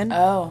new season.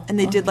 And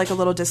they did like a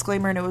little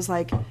disclaimer, and it was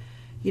like,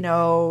 you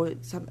know,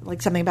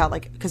 something about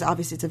like, because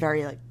obviously it's a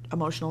very like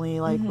emotionally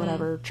like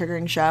whatever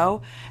triggering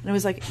show, and it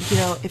was like, you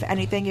know, if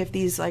anything, if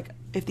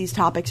these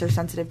topics are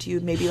sensitive to you,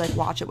 maybe like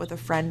watch it with a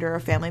friend or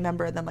a family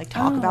member and then like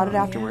talk about it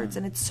afterwards.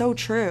 And it's so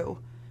true.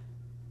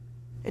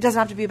 It doesn't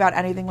have to be about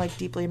anything like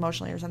deeply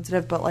emotionally or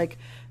sensitive, but like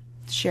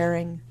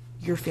sharing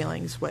your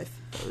feelings with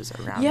those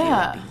around you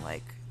and being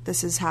like,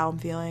 this is how I'm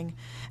feeling.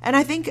 And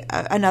I think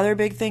another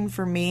big thing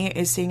for me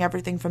is seeing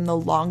everything from the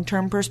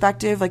long-term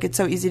perspective. Like, it's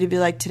so easy to be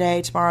like,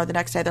 today, tomorrow, the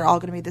next day, they're all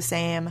going to be the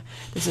same.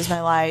 This is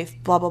my life,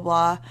 blah, blah,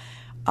 blah.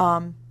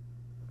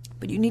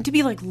 But you need to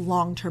be, like,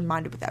 long-term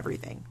minded with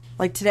everything.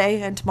 Like,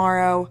 today and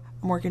tomorrow,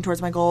 I'm working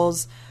towards my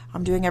goals.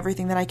 I'm doing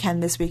everything that I can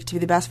this week to be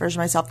the best version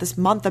of myself. This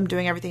month, I'm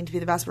doing everything to be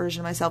the best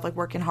version of myself, like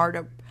working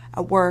hard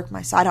at work,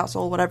 my side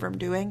hustle, whatever I'm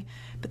doing.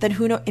 But then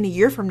who knows, in a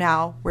year from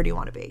now, where do you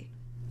want to be?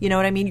 You know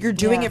what I mean? You're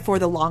doing it for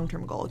the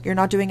long-term goal. You're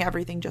not doing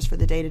everything just for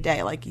the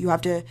day-to-day. Like, you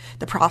have to –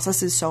 the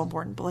process is so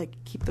important, but,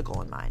 like, keep the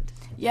goal in mind.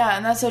 Yeah,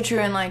 and that's so true.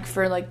 And, like,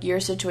 for, like, your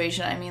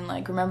situation, I mean,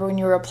 like, remember when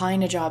you were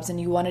applying to jobs and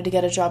you wanted to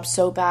get a job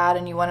so bad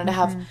and you wanted to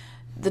have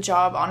the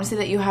job, honestly,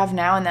 that you have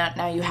now, and that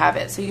now you have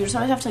it. So you just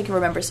always have to, like,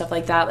 remember stuff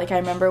like that. Like, I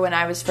remember when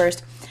I was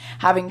first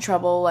having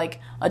trouble, like,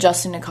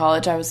 adjusting to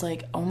college, I was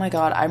like, oh, my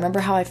God. I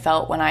remember how I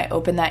felt when I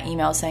opened that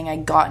email saying I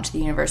got into the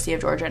University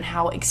of Georgia, and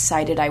how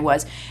excited I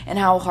was and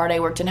how hard I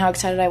worked and how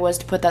excited I was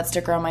to put that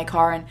sticker on my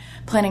car and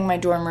planning my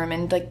dorm room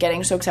and, like,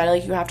 getting so excited.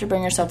 Like, you have to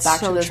bring yourself back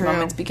to those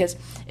moments, because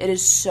it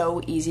is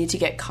so easy to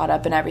get caught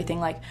up in everything.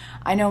 Like,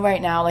 I know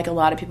right now, like, a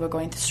lot of people are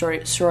going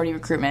through sorority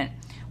recruitment.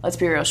 Let's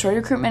be real.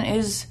 Sorority recruitment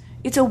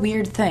it's a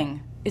weird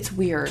thing. It's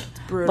weird. It's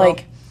brutal.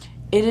 Like,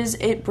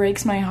 it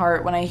breaks my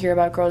heart when I hear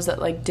about girls that,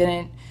 like,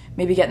 didn't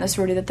maybe get in the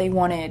sorority that they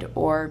wanted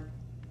or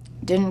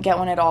didn't get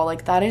one at all.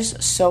 Like, that is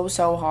so,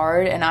 so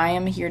hard, and I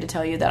am here to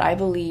tell you that I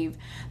believe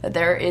that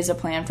there is a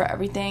plan for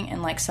everything,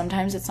 and, like,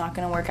 sometimes it's not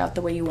going to work out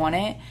the way you want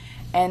it,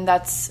 and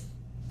that's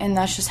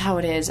just how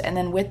it is. And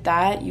then with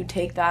that, you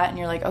take that and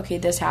you're like, okay,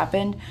 this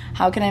happened.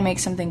 How can I make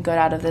something good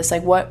out of this?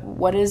 Like,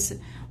 what is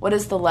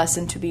the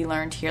lesson to be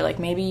learned here? Like,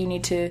 maybe you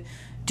need to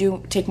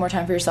take more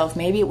time for yourself.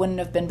 Maybe it wouldn't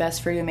have been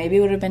best for you. Maybe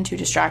it would have been too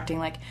distracting.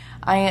 Like,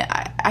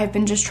 I've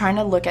been just trying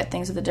to look at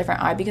things with a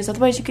different eye, because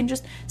otherwise you can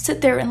just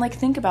sit there and, like,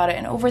 think about it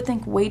and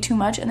overthink way too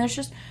much, and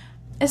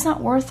it's not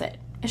worth it.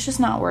 It's just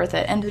not worth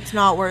it. And it's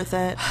not worth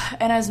it.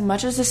 And as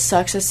much as this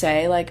sucks to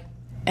say, like,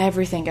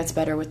 everything gets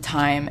better with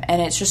time,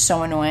 and it's just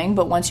so annoying,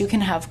 but once you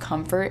can have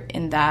comfort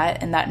in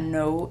that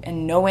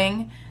and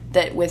knowing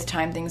that with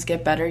time things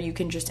get better, you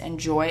can just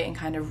enjoy and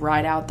kind of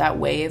ride out that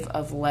wave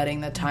of letting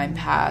the time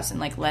pass and,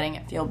 like, letting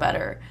it feel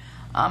better.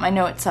 I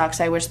know it sucks.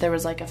 I wish there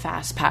was, like, a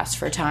fast pass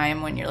for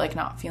time when you're, like,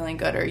 not feeling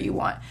good or you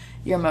want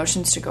your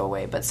emotions to go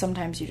away, but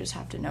sometimes you just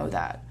have to know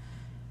that.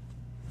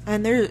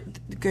 And there are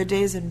good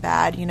days and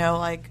bad, you know,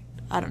 like,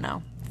 I don't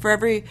know. For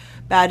every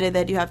bad day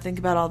that you have, think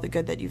about all the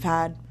good that you've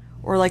had.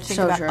 Or, like, think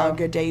about a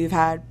good day you've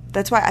had.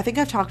 That's why I think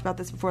I've talked about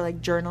this before,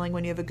 like, journaling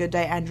when you have a good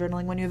day and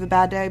journaling when you have a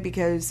bad day,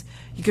 because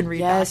you can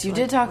read that. Yes, you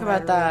did talk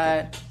about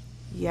that.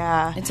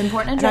 Yeah. It's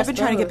important to and I've been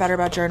trying to get better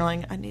about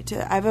journaling.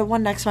 I have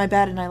one next to my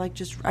bed, and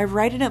I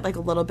write in it, like, a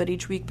little bit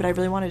each week, but I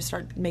really want to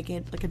start making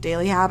it, like, a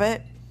daily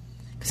habit.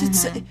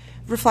 Because it's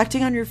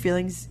reflecting on your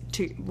feelings,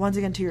 once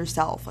again, to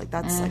yourself. Like,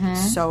 that's, like,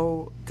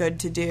 so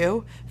good to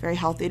do, very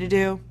healthy to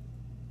do.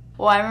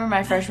 Well, I remember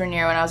my freshman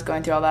year when I was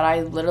going through all that,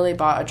 I literally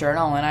bought a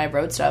journal and I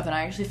wrote stuff, and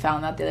I actually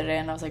found that the other day,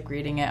 and I was, like,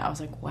 reading it. I was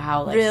like,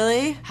 wow, like,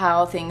 really?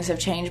 How things have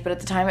changed. But at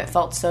the time, it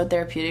felt so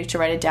therapeutic to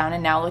write it down,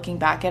 and now looking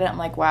back at it, I'm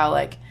like, wow,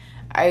 like,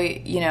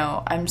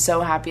 I'm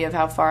so happy of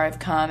how far I've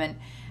come and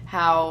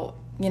how,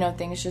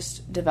 things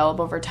just develop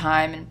over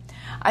time. And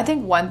I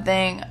think one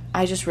thing,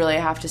 I just really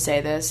have to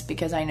say this,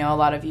 because I know a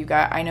lot of you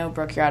guys, I know,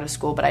 Brooke, you're out of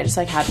school, but I just,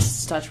 like, had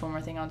to touch one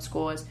more thing on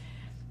school, is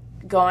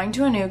going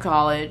to a new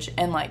college,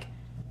 and, like,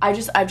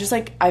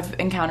 I've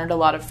encountered a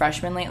lot of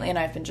freshmen lately, and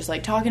I've been just,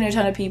 like, talking to a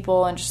ton of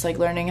people and just, like,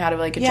 learning how to,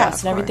 like,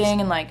 adjust and everything.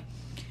 And, like,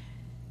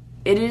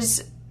 it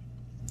is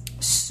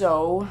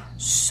so,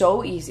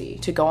 so easy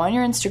to go on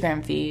your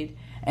Instagram feed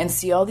and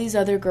see all these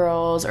other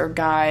girls or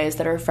guys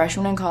that are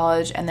freshmen in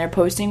college and they're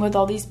posting with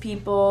all these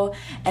people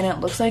and it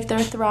looks like they're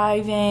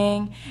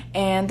thriving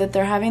and that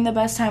they're having the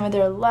best time of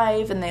their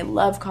life and they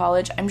love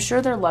college. I'm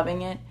sure they're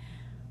loving it,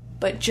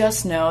 but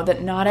just know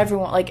that not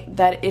everyone, like,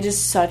 that it is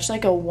such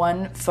like a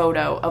one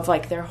photo of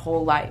like their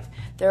whole life.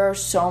 There are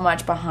so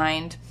much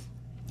behind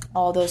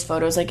all those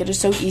photos. Like, it is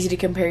so easy to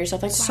compare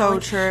yourself. Like, wow, so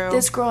true.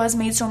 This girl has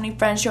made so many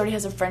friends. She already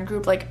has a friend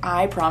group. Like,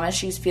 I promise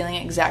she's feeling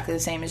exactly the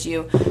same as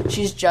you.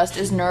 She's just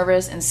as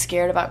nervous and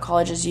scared about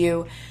college as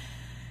you.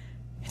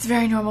 It's a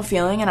very normal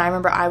feeling, and I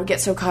remember I would get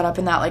so caught up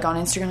in that, like, on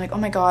Instagram, like, oh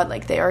my god,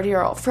 like, they already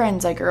are all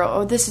friends, like, or,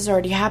 oh, this is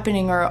already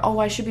happening, or, oh,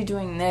 I should be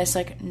doing this.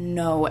 Like,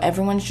 no,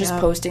 everyone's just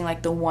posting,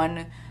 like, the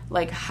one,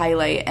 like,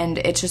 highlight, and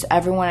it's just,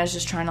 everyone is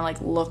just trying to,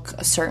 like, look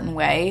a certain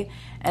way,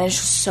 and it's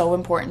just so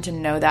important to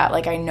know that.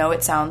 Like, I know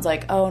it sounds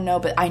like, oh, no,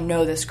 but I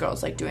know this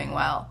girl's, like, doing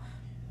well.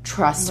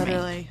 Trust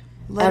me.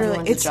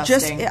 Literally. It's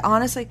adjusting. Just,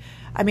 honestly,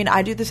 I mean,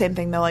 I do the same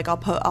thing, though. Like,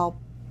 I'll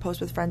post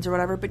with friends or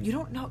whatever, but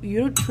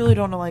you truly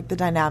don't know, like, the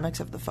dynamics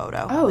of the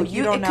photo. Oh, like,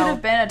 you don't know. It could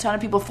have been a ton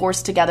of people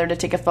forced together to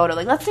take a photo.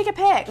 Like, let's take a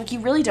pic. Like, you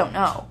really don't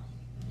know.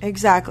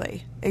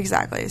 Exactly.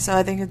 So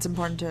I think it's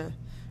important to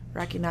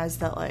recognize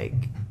that, like,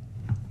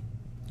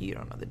 you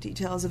don't know the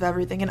details of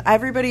everything, and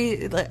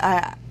everybody, like,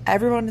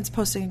 everyone is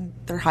posting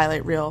their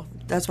highlight reel.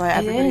 That's why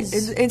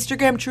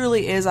Instagram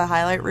truly is a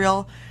highlight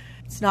reel.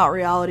 It's not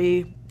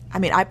reality. I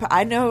mean,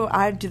 I know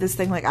I do this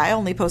thing, like, I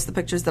only post the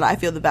pictures that I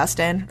feel the best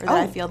in, or that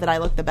I feel that I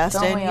look the best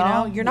in, you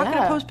know? You're not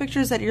going to post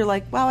pictures that you're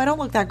like, wow, I don't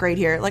look that great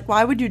here. Like,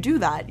 why would you do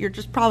that? You're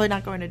just probably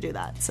not going to do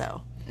that,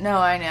 so. No,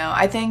 I know.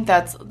 I think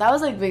that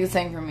was, like, the biggest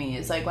thing for me,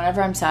 is, like,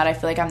 whenever I'm sad, I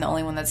feel like I'm the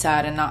only one that's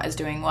sad and not as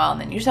doing well,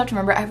 and then you just have to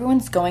remember,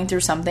 everyone's going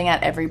through something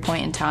at every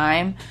point in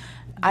time.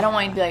 I don't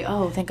want you to be like,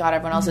 oh, thank God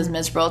everyone else is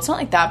miserable. It's not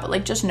like that, but,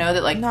 like, just know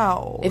that, like,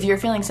 if you're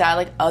feeling sad,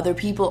 like, other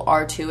people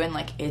are too, and,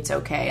 like, it's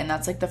okay. And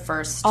that's, like, the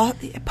first.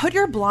 Put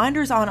your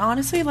blinders on.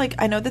 Honestly, like,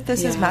 I know that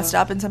this is messed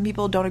up and some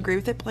people don't agree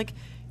with it, but, like,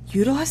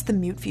 utilize the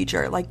mute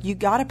feature. Like, you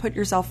gotta put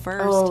yourself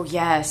first. Oh,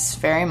 yes,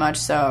 very much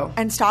so.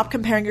 And stop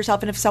comparing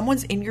yourself. And if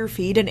someone's in your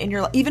feed and in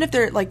your, even if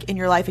they're, like, in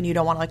your life and you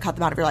don't want to, like, cut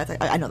them out of your life,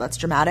 like, I know that's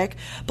dramatic,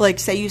 but, like,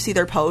 say you see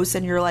their posts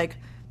and you're like,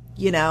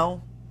 you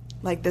know,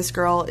 like, this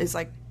girl is,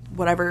 like,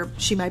 whatever,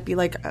 she might be,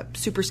 like, a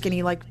super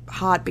skinny, like,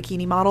 hot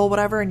bikini model,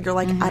 whatever, and you're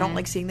like, I don't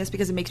like seeing this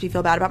because it makes me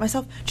feel bad about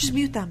myself. Just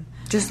mute them.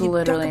 Just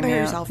literally don't compare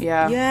mute yourself.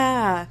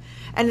 Yeah.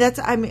 And that's,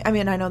 I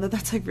mean, I know that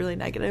that's, like, really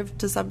negative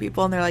to some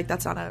people, and they're like,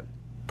 that's not a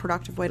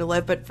productive way to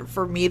live, but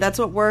for me, that's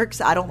what works.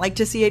 I don't like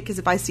to see it, because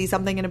if I see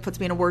something and it puts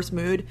me in a worse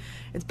mood,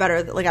 it's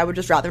better, like, I would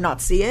just rather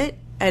not see it,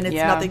 and it's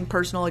nothing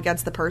personal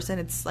against the person.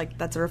 It's, like,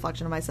 that's a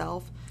reflection of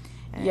myself.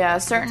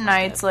 And certain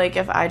nights, like,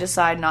 if I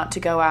decide not to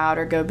go out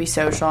or go be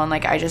social and,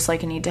 like, I just,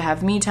 like, need to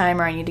have me time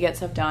or I need to get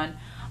stuff done,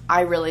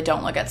 I really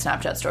don't look at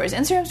Snapchat stories.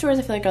 Instagram stories,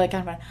 I feel like, are, like,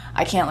 kind of fun.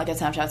 I can't look at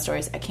Snapchat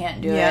stories. I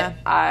can't do it.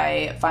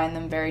 I find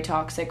them very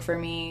toxic for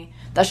me.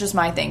 That's just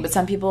my thing. But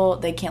some people,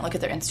 they can't look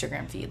at their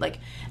Instagram feed. Like,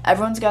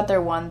 everyone's got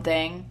their one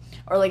thing.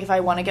 Or, like, if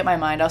I want to get my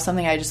mind off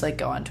something, I just, like,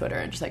 go on Twitter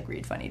and just, like,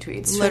 read funny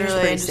tweets.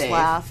 Literally, and just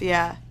laugh.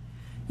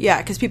 Yeah,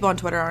 because people on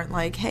Twitter aren't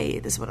like, hey,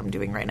 this is what I'm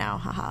doing right now,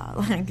 haha.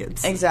 Like,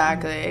 it's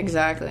Exactly. It's,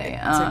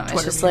 like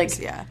It's just, memes,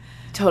 like,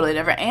 totally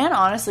different. And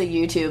honestly,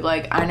 YouTube,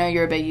 like, I know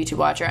you're a big YouTube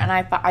watcher, and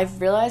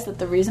I've realized that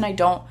the reason I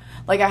don't,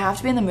 like, I have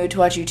to be in the mood to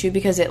watch YouTube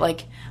because it,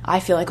 like,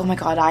 I feel like, oh my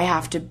god, I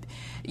have to,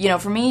 you know,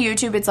 for me,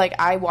 YouTube, it's like,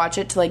 I watch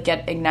it to, like,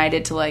 get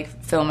ignited to,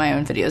 like, film my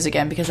own videos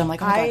again, because I'm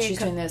like, oh my god, she's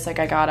doing this, like,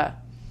 I gotta.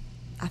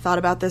 I thought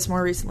about this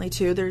more recently,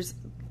 too.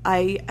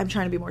 I'm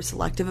trying to be more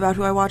selective about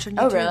who I watch on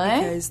YouTube. Oh, really?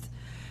 Because...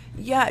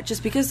 yeah,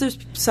 just because there's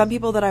some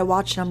people that I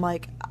watch and I'm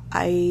like,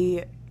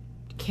 I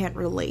can't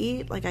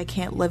relate. Like, I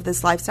can't live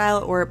this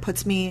lifestyle, or it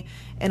puts me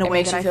in a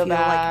way that I feel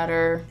bad, like,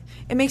 or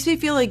it makes me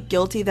feel like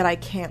guilty that I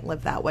can't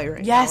live that way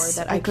right now. Yes,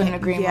 or that I couldn't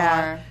agree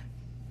more.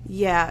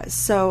 Yeah,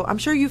 so I'm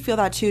sure you feel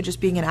that too, just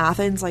being in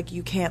Athens. Like,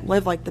 you can't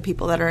live like the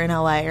people that are in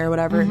LA or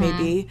whatever it may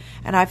be.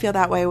 And I feel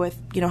that way with,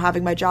 you know,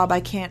 having my job. I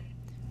can't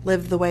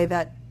live the way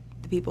that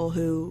the people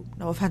who,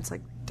 no offense,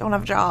 like, don't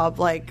have a job,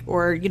 like,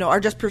 or, you know, are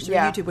just pursuing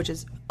YouTube, which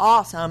is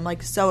awesome,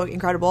 like, so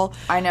incredible.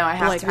 I know, I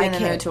have to be in the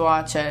mood to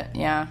watch it,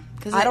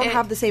 because I don't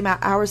have the same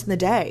hours in the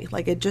day.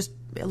 Like, it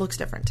looks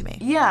different to me.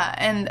 Yeah,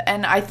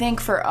 and I think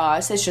for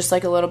us, it's just,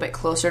 like, a little bit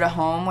closer to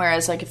home,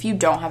 whereas, like, if you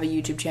don't have a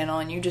YouTube channel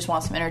and you just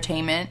want some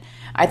entertainment,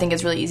 I think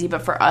it's really easy.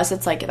 But for us,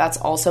 it's, like, that's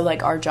also,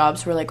 like, our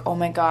jobs. We're like, oh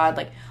my god,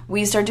 like,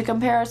 we start to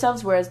compare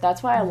ourselves, whereas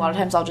that's why a lot of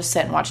times I'll just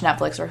sit and watch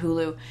Netflix or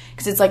Hulu,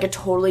 because it's, like, a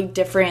totally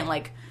different,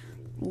 like,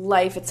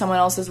 life. It's someone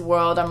else's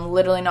world. I'm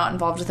literally not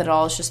involved with it at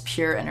all. It's just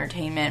pure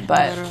entertainment.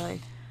 But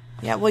literally.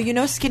 Yeah, well, you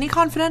know, Skinny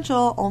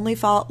Confidential only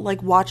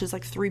watches,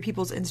 like, 3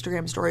 people's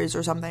Instagram stories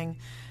or something.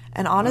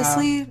 And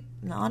honestly,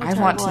 not a I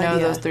want to know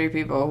those 3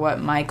 people. What,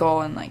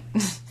 Michael and, like,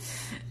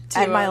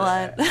 Ed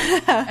Milet.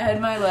 Ed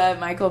Milet,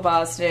 Michael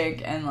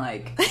Bostic, and,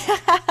 like,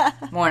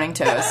 Morning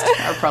Toast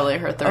are probably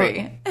her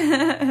 3.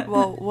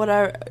 Well,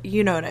 whatever.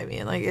 You know what I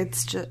mean. Like,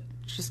 it's just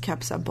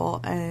kept simple,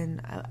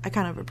 and I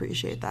kind of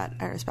appreciate that.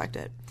 I respect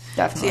it.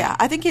 Definitely. So, yeah,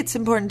 I think it's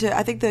important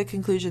I think the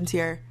conclusions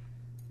here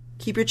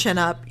Keep your chin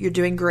up. You're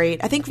doing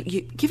great. I think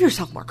you give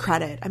yourself more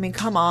credit. I mean,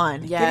 come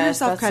on. Yes, give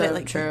yourself that's credit. So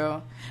like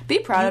true. Be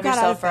proud of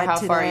yourself for how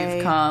far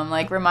you've come.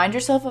 Like, remind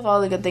yourself of all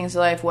the good things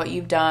in life, what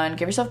you've done.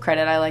 Give yourself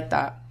credit. I like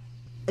that.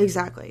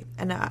 Exactly.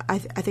 And I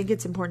think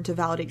it's important to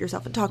validate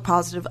yourself and talk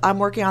positive. I'm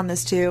working on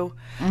this too.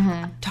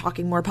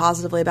 Talking more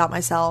positively about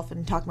myself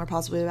and talking more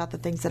positively about the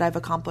things that I've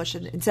accomplished.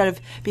 And instead of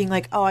being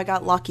like, oh, I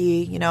got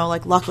lucky, you know,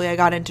 like luckily I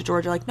got into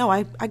Georgia. Like, no,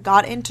 I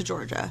got into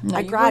Georgia. No,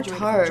 I graduated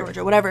from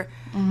Georgia, whatever.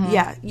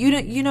 Yeah.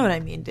 You know what I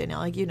mean, Danielle.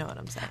 Like, you know what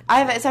I'm saying.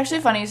 It's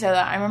actually funny you say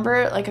that. I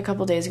remember like a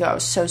couple days ago, I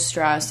was so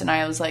stressed and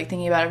I was like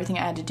thinking about everything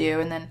I had to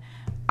do. And then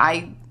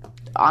I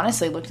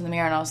honestly looked in the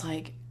mirror and I was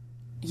like,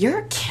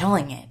 you're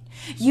killing it.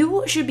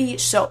 You should be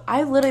so...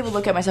 I literally would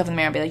look at myself in the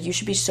mirror and be like, you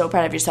should be so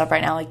proud of yourself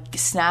right now. Like,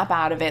 snap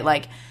out of it.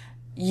 Like,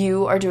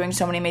 you are doing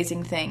so many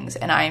amazing things,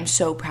 and I am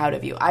so proud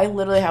of you. I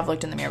literally have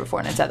looked in the mirror before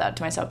and I said that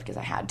to myself because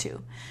I had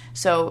to.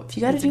 So, if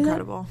you got to do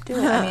incredible. That, do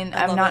it. I mean,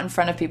 I'm not in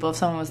front of people. If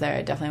someone was there,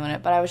 I definitely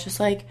wouldn't. But I was just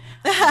like,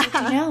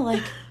 Danielle,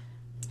 like,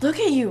 look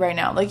at you right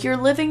now. Like, you're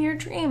living your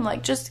dream.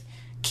 Like, just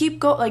keep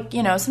going. Like,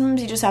 you know,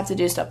 sometimes you just have to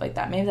do stuff like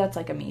that. Maybe that's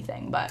like a me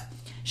thing. But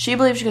she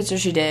believed she could, so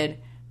she did.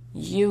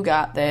 You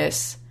got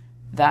this.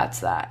 That's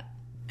that.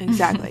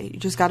 Exactly. You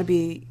just got to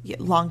be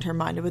long-term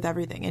minded with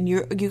everything. And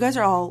you guys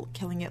are all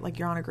killing it. Like,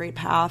 you're on a great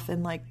path.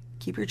 And, like,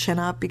 keep your chin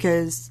up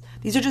because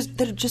they're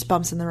just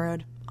bumps in the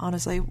road,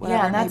 honestly.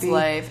 Yeah, and that's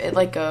life. It,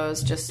 like,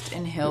 goes just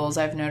in hills,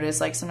 I've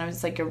noticed. Like, sometimes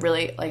it's, like, a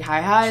really, like,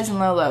 high highs and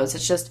low lows.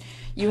 It's just,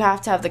 you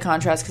have to have the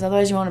contrast because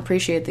otherwise you won't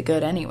appreciate the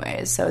good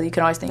anyways. So you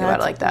can always think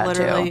about it like that,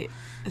 literally,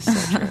 too.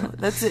 So true.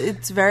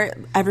 It's very...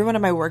 Everyone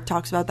at my work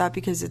talks about that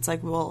because it's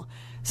like, well...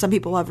 Some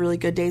people have really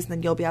good days and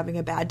then you'll be having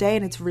a bad day,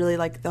 and it's really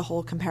like the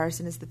whole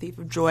comparison is the thief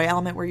of joy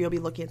element where you'll be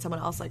looking at someone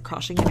else like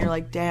crushing and you're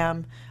like,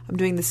 damn, I'm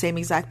doing the same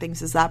exact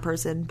things as that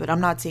person, but I'm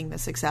not seeing the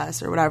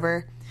success or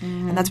whatever.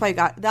 And that's why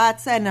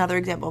that's another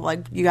example of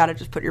like, you got to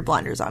just put your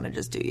blinders on and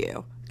just do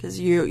you because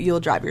you'll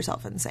drive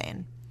yourself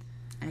insane.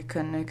 I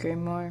couldn't agree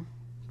more.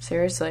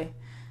 Seriously.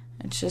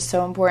 It's just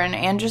so important.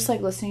 And just,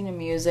 like, listening to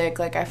music.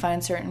 Like, I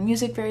find certain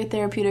music very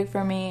therapeutic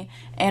for me.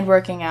 And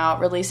working out.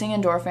 Releasing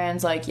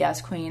endorphins. Like,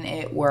 yes, queen,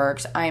 it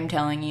works. I am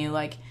telling you.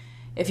 Like,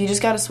 if you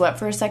just got to sweat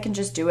for a second,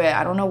 just do it.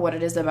 I don't know what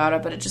it is about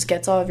it, but it just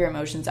gets all of your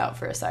emotions out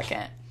for a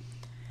second.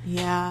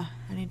 Yeah.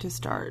 I need to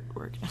start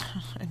working.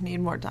 I need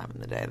more time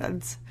in the day.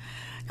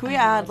 Can we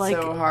add, like...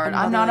 so hard.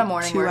 I'm not a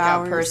morning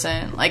workout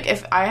person. Like,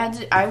 if I had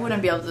to... I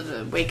wouldn't be able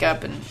to wake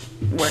up and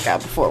work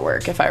out before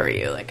work if I were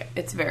you. Like,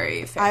 it's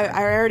very fair.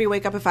 I already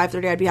wake up at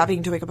 5:30. I'd be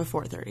having to wake up at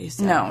 4:30.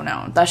 So.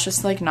 No. That's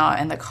just, like, not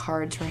in the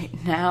cards right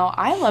now.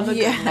 I love a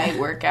good night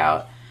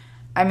workout.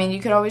 I mean,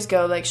 you could always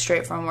go, like,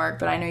 straight from work,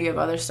 but I know you have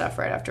other stuff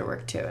right after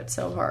work, too. It's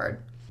so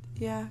hard.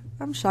 Yeah.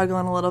 I'm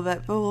struggling a little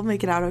bit, but we'll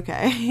make it out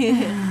okay.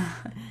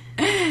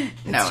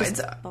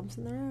 It's bumps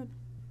in the road.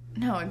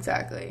 No,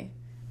 exactly.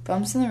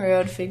 Bumps in the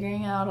road,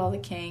 figuring out all the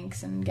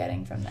kinks and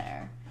getting from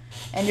there.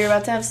 And you're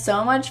about to have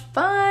so much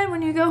fun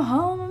when you go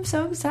home. I'm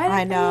so excited.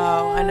 I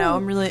know.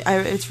 I'm really.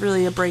 It's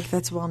really a break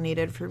that's well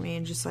needed for me,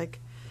 and just like,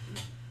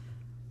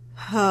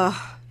 I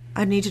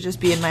need to just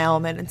be in my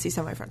element and see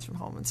some of my friends from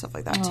home and stuff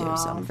like that too.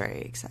 So I'm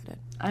very excited.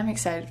 I'm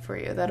excited for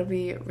you. That'll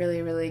be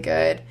really, really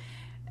good.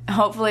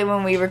 Hopefully,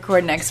 when we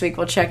record next week,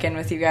 we'll check in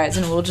with you guys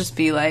and we'll just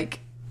be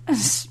like.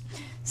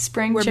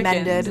 Spring we're chickens.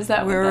 Mended. Is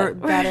that we're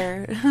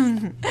better?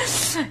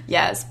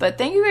 Yes, but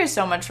thank you guys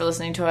so much for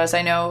listening to us.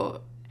 I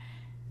know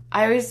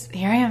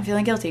here I am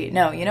feeling guilty.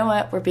 No, you know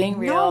what? We're being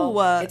real.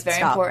 No, it's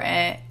very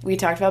important. We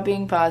talked about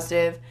being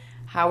positive,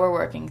 how we're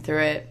working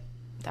through it.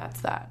 That's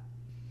that.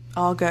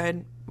 All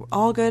good.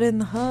 All good in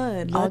the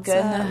hood. All good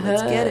in the hood.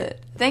 Let's get it.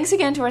 Thanks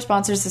again to our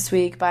sponsors this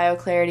week,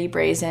 BioClarity,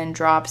 Brazen,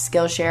 Drop,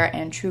 Skillshare,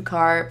 and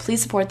TrueCar.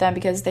 Please support them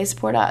because they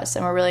support us,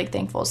 and we're really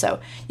thankful. So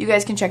you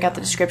guys can check out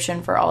the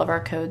description for all of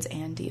our codes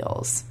and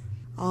deals.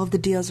 All of the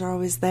deals are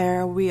always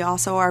there. We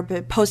also are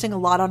posting a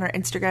lot on our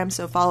Instagram,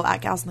 so follow at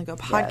Gals on the Go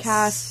podcast.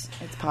 Yes,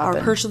 it's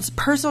popping. Our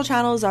personal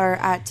channels are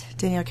at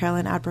Danielle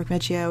Caroline, at Brooke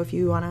Michio, if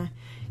you want to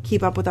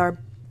keep up with our...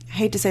 I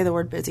hate to say the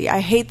word busy.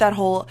 I hate that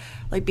whole,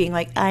 like, being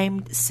like,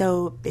 I'm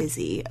so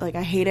busy. Like,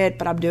 I hate it,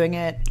 but I'm doing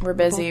it. We're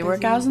busy. We're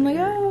Gals on the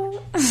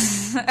Go.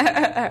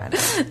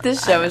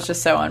 This show is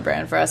just so on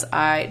brand for us.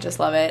 I just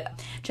love it.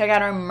 Check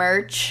out our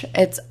merch.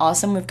 It's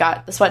awesome. We've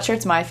got the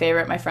sweatshirt's my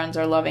favorite. My friends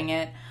are loving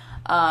it.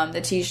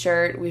 The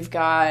t-shirt. We've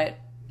got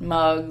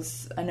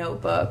mugs, a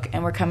notebook,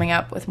 and we're coming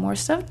up with more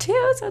stuff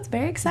too, so it's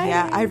very exciting.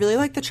 Yeah, I really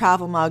like the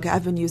travel mug.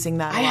 I've been using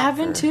that. I have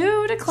been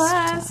too to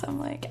class. Stuff. I'm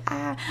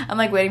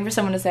like waiting for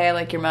someone to say I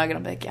like your mug, and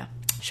I'm like, yeah.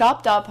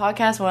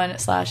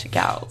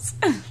 Shop.podcast1/gals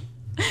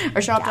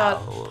or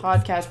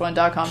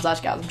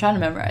shop.podcast1.com/gals. I'm trying to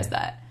memorize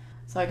that.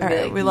 So I can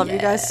be like, we love you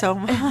guys so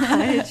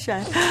much.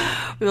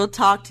 We will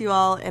talk to you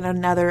all in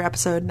another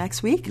episode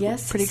next week.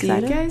 Yes, pretty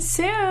excited. See you guys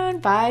soon.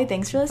 Bye.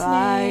 Thanks for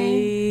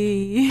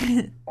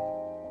listening. Bye.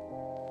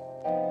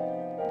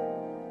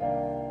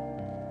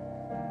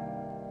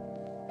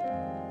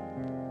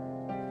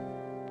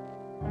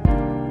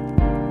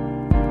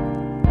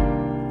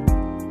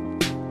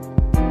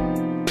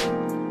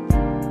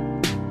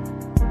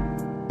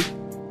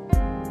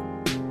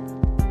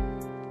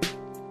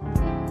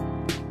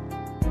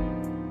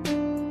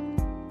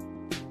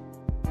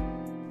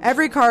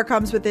 Every car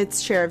comes with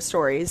its share of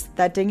stories.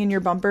 That ding in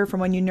your bumper from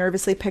when you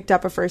nervously picked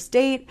up a first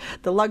date,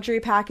 the luxury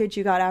package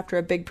you got after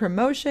a big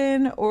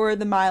promotion, or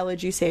the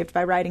mileage you saved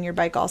by riding your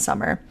bike all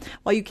summer.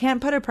 While you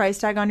can't put a price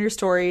tag on your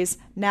stories,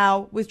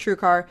 now with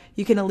TrueCar,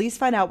 you can at least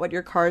find out what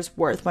your car's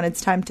worth when it's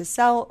time to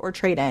sell or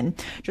trade in.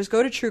 Just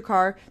go to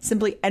TrueCar,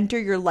 simply enter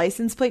your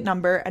license plate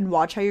number, and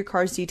watch how your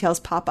car's details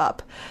pop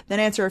up. Then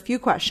answer a few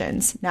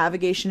questions.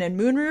 Navigation and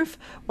moonroof?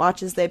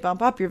 Watch as they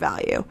bump up your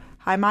value.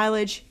 High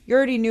mileage, you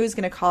already knew it was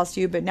going to cost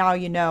you, but now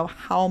you know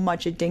how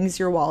much it dings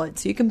your wallet,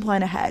 so you can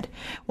plan ahead.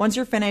 Once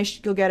you're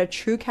finished, you'll get a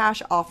true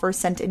cash offer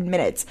sent in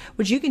minutes,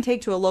 which you can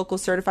take to a local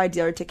certified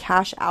dealer to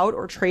cash out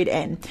or trade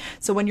in.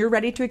 So when you're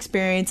ready to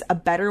experience a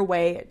better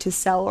way to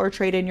sell or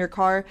trade in your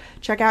car,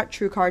 check out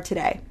TrueCar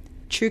today.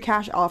 True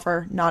cash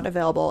offer not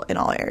available in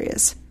all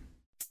areas.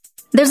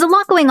 There's a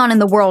lot going on in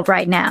the world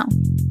right now,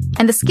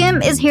 and the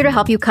Skim is here to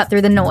help you cut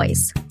through the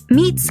noise.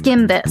 Meet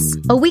Skim This,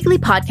 a weekly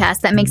podcast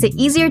that makes it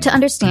easier to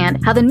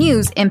understand how the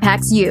news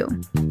impacts you.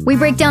 We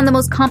break down the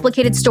most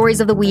complicated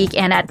stories of the week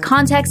and add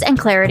context and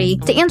clarity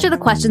to answer the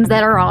questions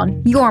that are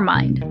on your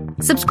mind.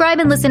 Subscribe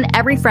and listen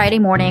every Friday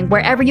morning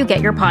wherever you get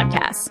your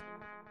podcasts.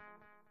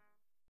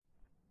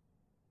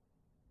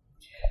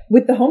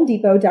 With the Home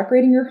Depot,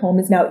 decorating your home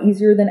is now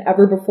easier than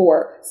ever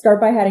before.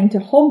 Start by heading to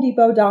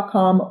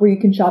HomeDepot.com, where you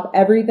can shop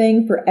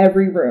everything for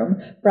every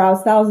room.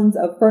 Browse thousands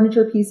of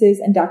furniture pieces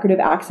and decorative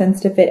accents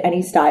to fit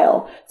any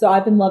style. So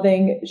I've been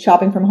loving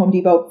shopping from Home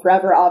Depot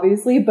forever,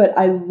 obviously, but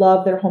I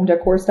love their home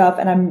decor stuff,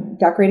 and I'm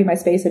decorating my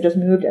space. I just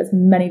moved, as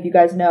many of you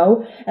guys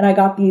know, and I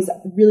got these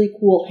really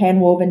cool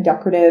hand-woven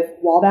decorative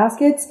wall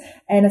baskets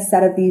and a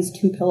set of these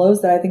 2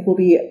 pillows that I think will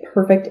be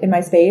perfect in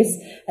my space.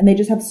 And they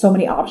just have so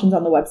many options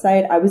on the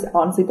website. I was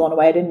honestly blown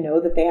away. I didn't know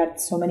that they had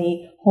so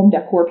many home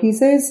decor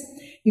pieces.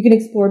 You can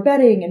explore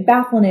bedding and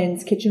bath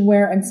linens,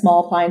 kitchenware, and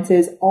small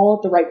appliances, all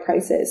at the right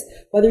prices.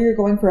 Whether you're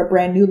going for a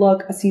brand new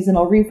look, a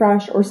seasonal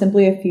refresh, or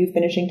simply a few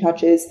finishing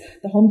touches,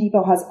 the Home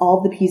Depot has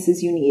all the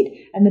pieces you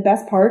need. And the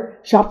best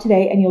part, shop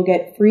today and you'll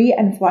get free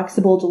and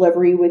flexible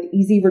delivery with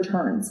easy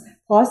returns.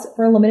 Plus,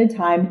 for a limited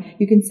time,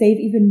 you can save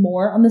even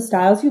more on the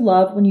styles you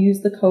love when you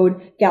use the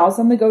code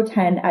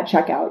GalsOnTheGo10 at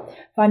checkout.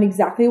 Find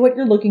exactly what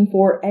you're looking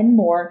for and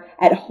more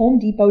at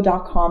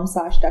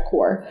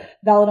HomeDepot.com/decor.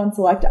 Valid on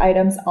select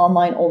items,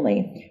 online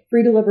only.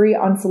 Free delivery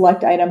on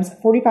select items,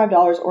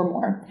 $45 or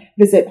more.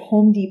 Visit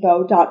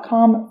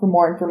HomeDepot.com for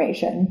more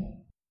information.